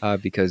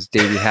 because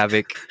Davey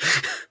Havoc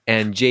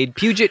and Jade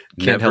Puget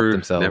can't help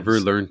themselves. Never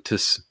learned to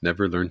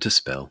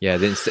spell. Yeah.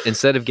 Then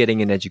instead of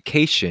getting an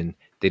education,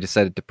 they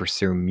decided to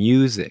pursue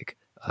music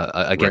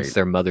against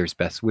their mother's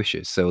best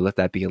wishes. So let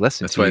that be a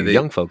lesson to you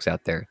young folks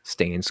out there.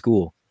 Stay in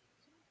school.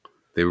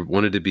 They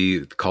wanted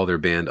to call their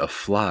band A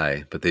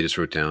Fly, but they just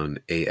wrote down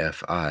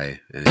AFI,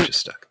 and it just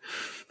stuck.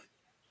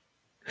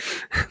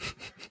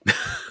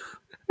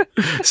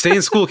 Stay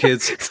in school,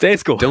 kids. Stay in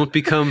school. Don't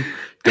become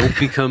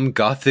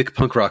gothic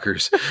punk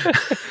rockers.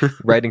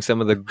 Writing some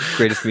of the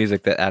greatest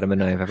music that Adam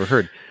and I have ever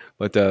heard.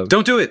 But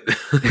don't do it.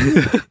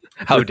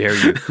 How dare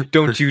you?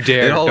 Don't you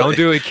dare! Don't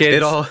do it,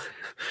 kids.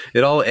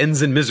 It all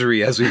ends in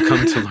misery, as we've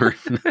come to learn.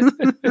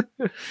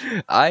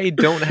 I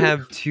don't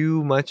have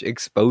too much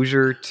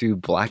exposure to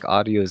Black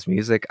Audio's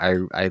music.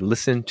 I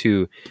listen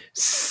to,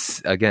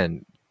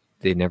 again,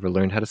 they never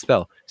learned how to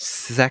spell.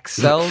 Sex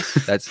Cells.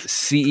 That's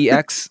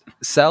CEX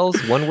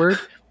Cells, one word,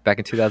 back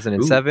in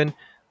 2007. Ooh.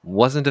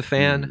 Wasn't a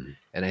fan.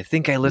 And I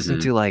think I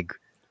listened to like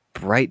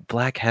Bright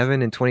Black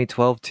Heaven in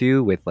 2012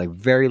 too, with like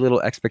very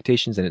little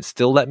expectations, and it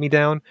still let me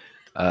down.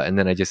 And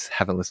then I just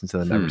haven't listened to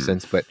them ever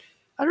since. But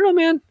I don't know,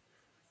 man.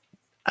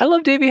 I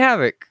love Davey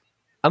Havoc.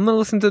 I'm going to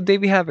listen to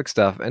Davey Havoc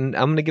stuff, and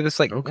I'm going to give this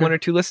like 1 or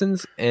 2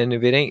 listens. And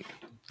if it ain't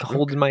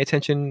holding my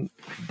attention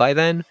by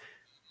then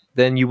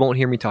you won't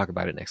hear me talk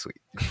about it next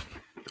week.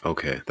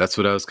 Okay. That's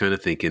what I was kind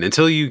of thinking.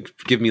 Until you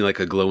give me like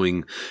a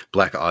glowing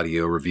Black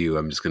Audio review,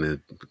 I'm just going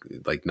to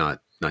like not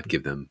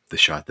give them the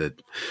shot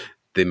that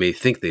they may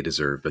think they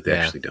deserve, but they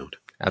actually don't.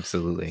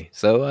 Absolutely.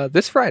 So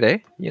this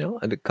Friday, you know,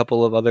 a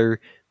couple of other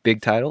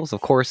big titles.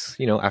 Of course,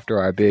 you know, after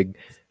our big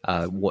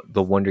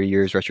the Wonder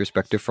Years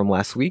retrospective from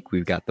last week,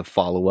 we've got the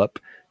follow-up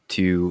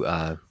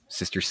to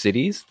Sister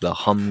Cities, The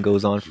Hum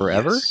Goes On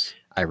Forever. Yes.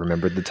 I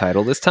remembered the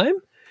title this time.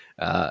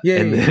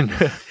 And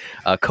then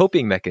a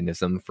Coping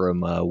Mechanism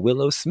from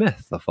Willow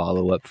Smith, the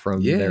follow-up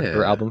from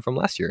her album from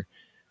last year.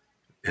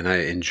 And I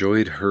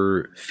enjoyed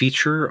her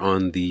feature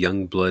on the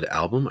Youngblood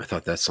album. I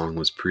thought that song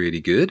was pretty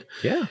good.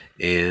 Yeah.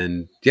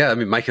 And I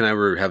mean, Mike and I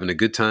were having a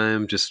good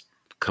time just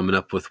coming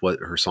up with what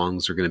her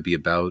songs are going to be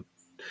about.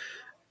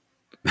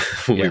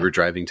 When we were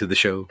driving to the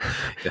show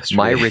yesterday.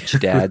 My rich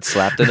dad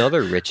slapped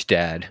another rich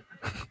dad.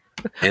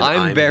 And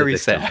I'm very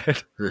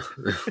sad.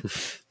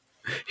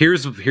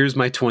 Here's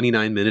my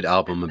 29-minute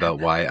album about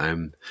why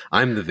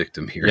I'm the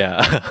victim here.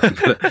 Yeah.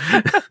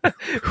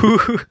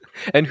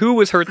 Who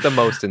was hurt the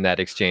most in that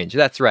exchange?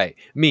 That's right.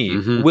 Me,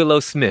 Willow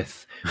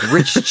Smith.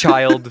 Rich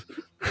child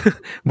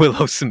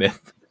Willow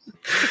Smith.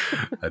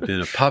 I've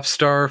been a pop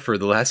star for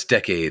the last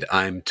decade.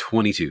 I'm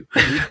 22,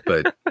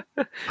 but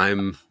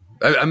I'm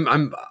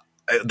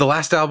the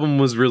last album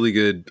was really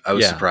good. I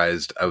was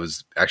surprised. I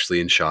was actually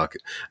in shock.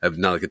 I'm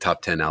not like a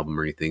top 10 album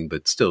or anything,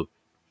 but still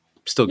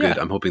good.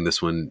 I'm hoping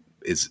this one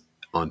is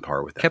on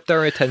par with that. Kept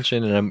our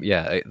attention, and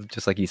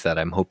just like you said,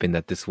 I'm hoping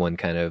that this one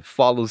kind of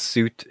follows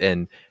suit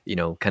and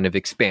kind of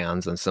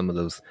expands on some of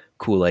those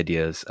cool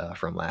ideas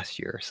from last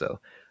year. So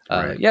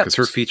because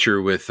her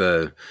feature with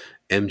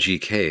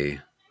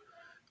MGK,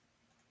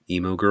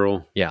 emo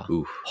girl,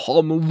 ooh,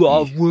 I'm in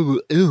love with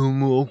an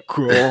emo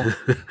girl.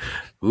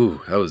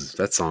 Ooh,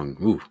 that song.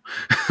 Ooh,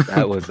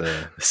 that was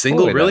a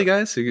single. Really,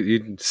 guys?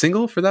 You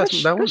single for that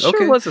one? That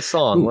sure was a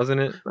song,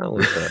 wasn't it? That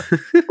was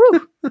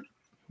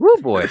woo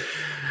boy.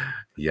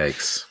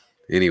 Yikes.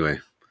 Anyway,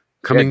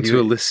 coming to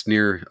a list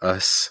near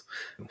us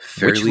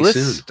fairly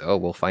soon. Oh,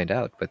 we'll find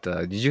out. But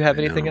did you have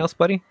anything else,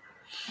 buddy?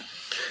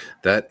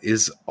 That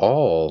is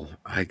all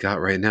I got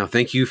right now.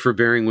 Thank you for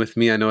bearing with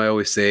me. I know I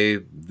always say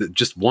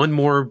just one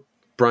more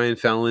Brian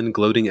Fallon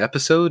gloating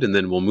episode, and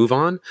then we'll move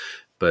on.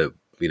 But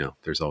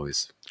there's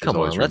always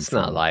let's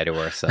not lie to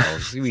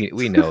ourselves. we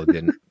know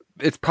that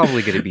it's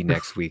probably going to be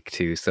next week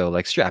too. So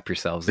strap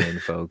yourselves in,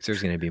 folks.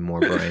 There's going to be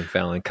more Brian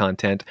Fallon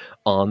content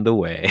on the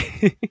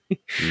way.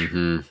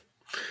 Mm-hmm.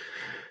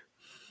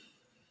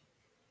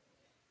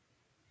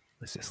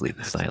 Let's just leave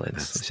the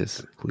silence. Let's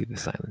just leave the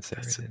silence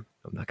there.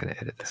 I'm not going to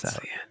edit this out.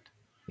 The end.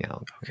 Yeah,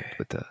 okay.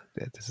 But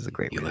this is a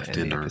great. You left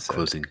in our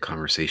closing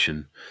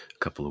conversation a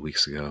couple of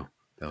weeks ago.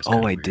 That was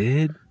I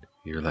did.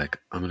 You're like,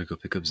 I'm going to go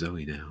pick up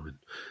Zoe now, and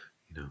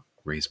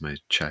raise my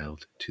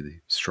child to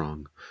the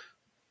strong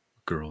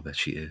girl that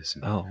she is.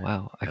 And oh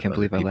wow, I can't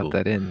believe I left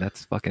that in.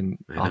 That's fucking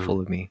awful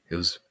of me. It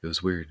was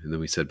weird, and then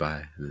we said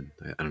bye, and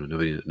then I don't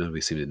know. Nobody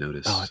seemed to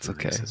notice. Oh, it's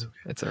okay.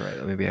 It's all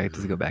right. Maybe I have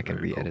to go back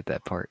and re-edit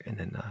that part, and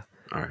then.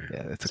 All right.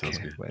 Yeah, that's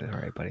okay. Wait, all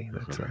right, buddy.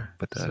 That's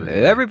but So,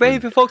 everybody,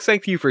 folks,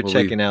 thank you for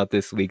checking out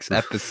this week's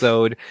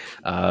episode.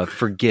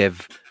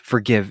 Forgive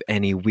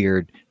any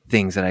weird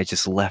things that I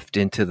just left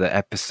into the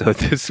episode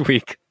this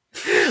week.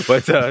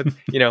 But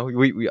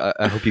we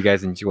I hope you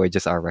guys enjoy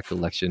just our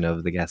recollection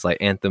of the Gaslight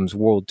Anthems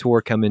World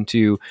Tour coming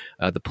to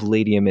the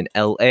Palladium in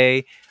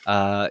LA.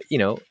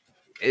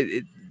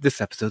 This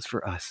episode's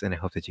for us, and I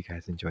hope that you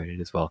guys enjoyed it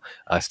as well.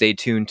 Stay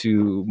tuned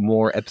to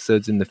more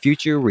episodes in the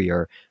future. We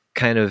are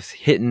kind of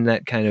hitting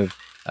that kind of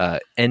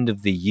end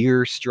of the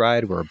year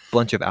stride where a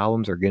bunch of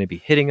albums are going to be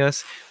hitting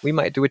us. We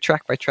might do a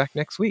track by track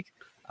next week.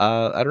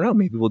 I don't know.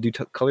 Maybe we'll do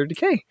Color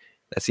Decay.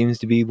 That seems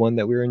to be one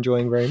that we're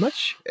enjoying very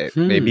much.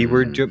 Maybe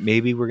we're going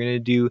to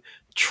do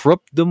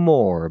Trup the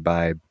Moor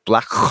by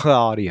Black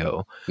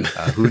Claudio.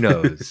 Who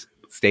knows?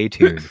 Stay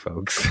tuned,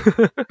 folks.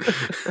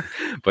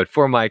 But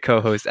for my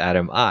co-host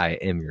Adam, I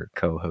am your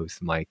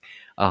co-host Mike.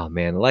 Oh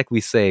man, like we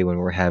say when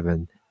we're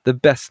having the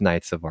best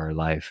nights of our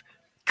life,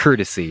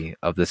 courtesy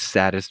of the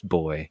saddest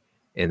boy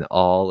in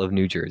all of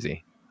New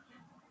Jersey.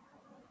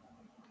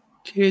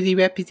 Jersey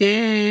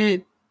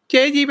represent.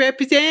 Jersey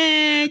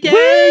represent. Woo! What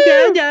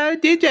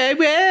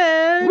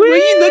are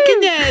you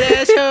looking at,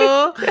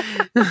 asshole?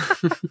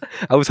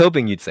 I was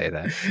hoping you'd say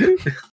that.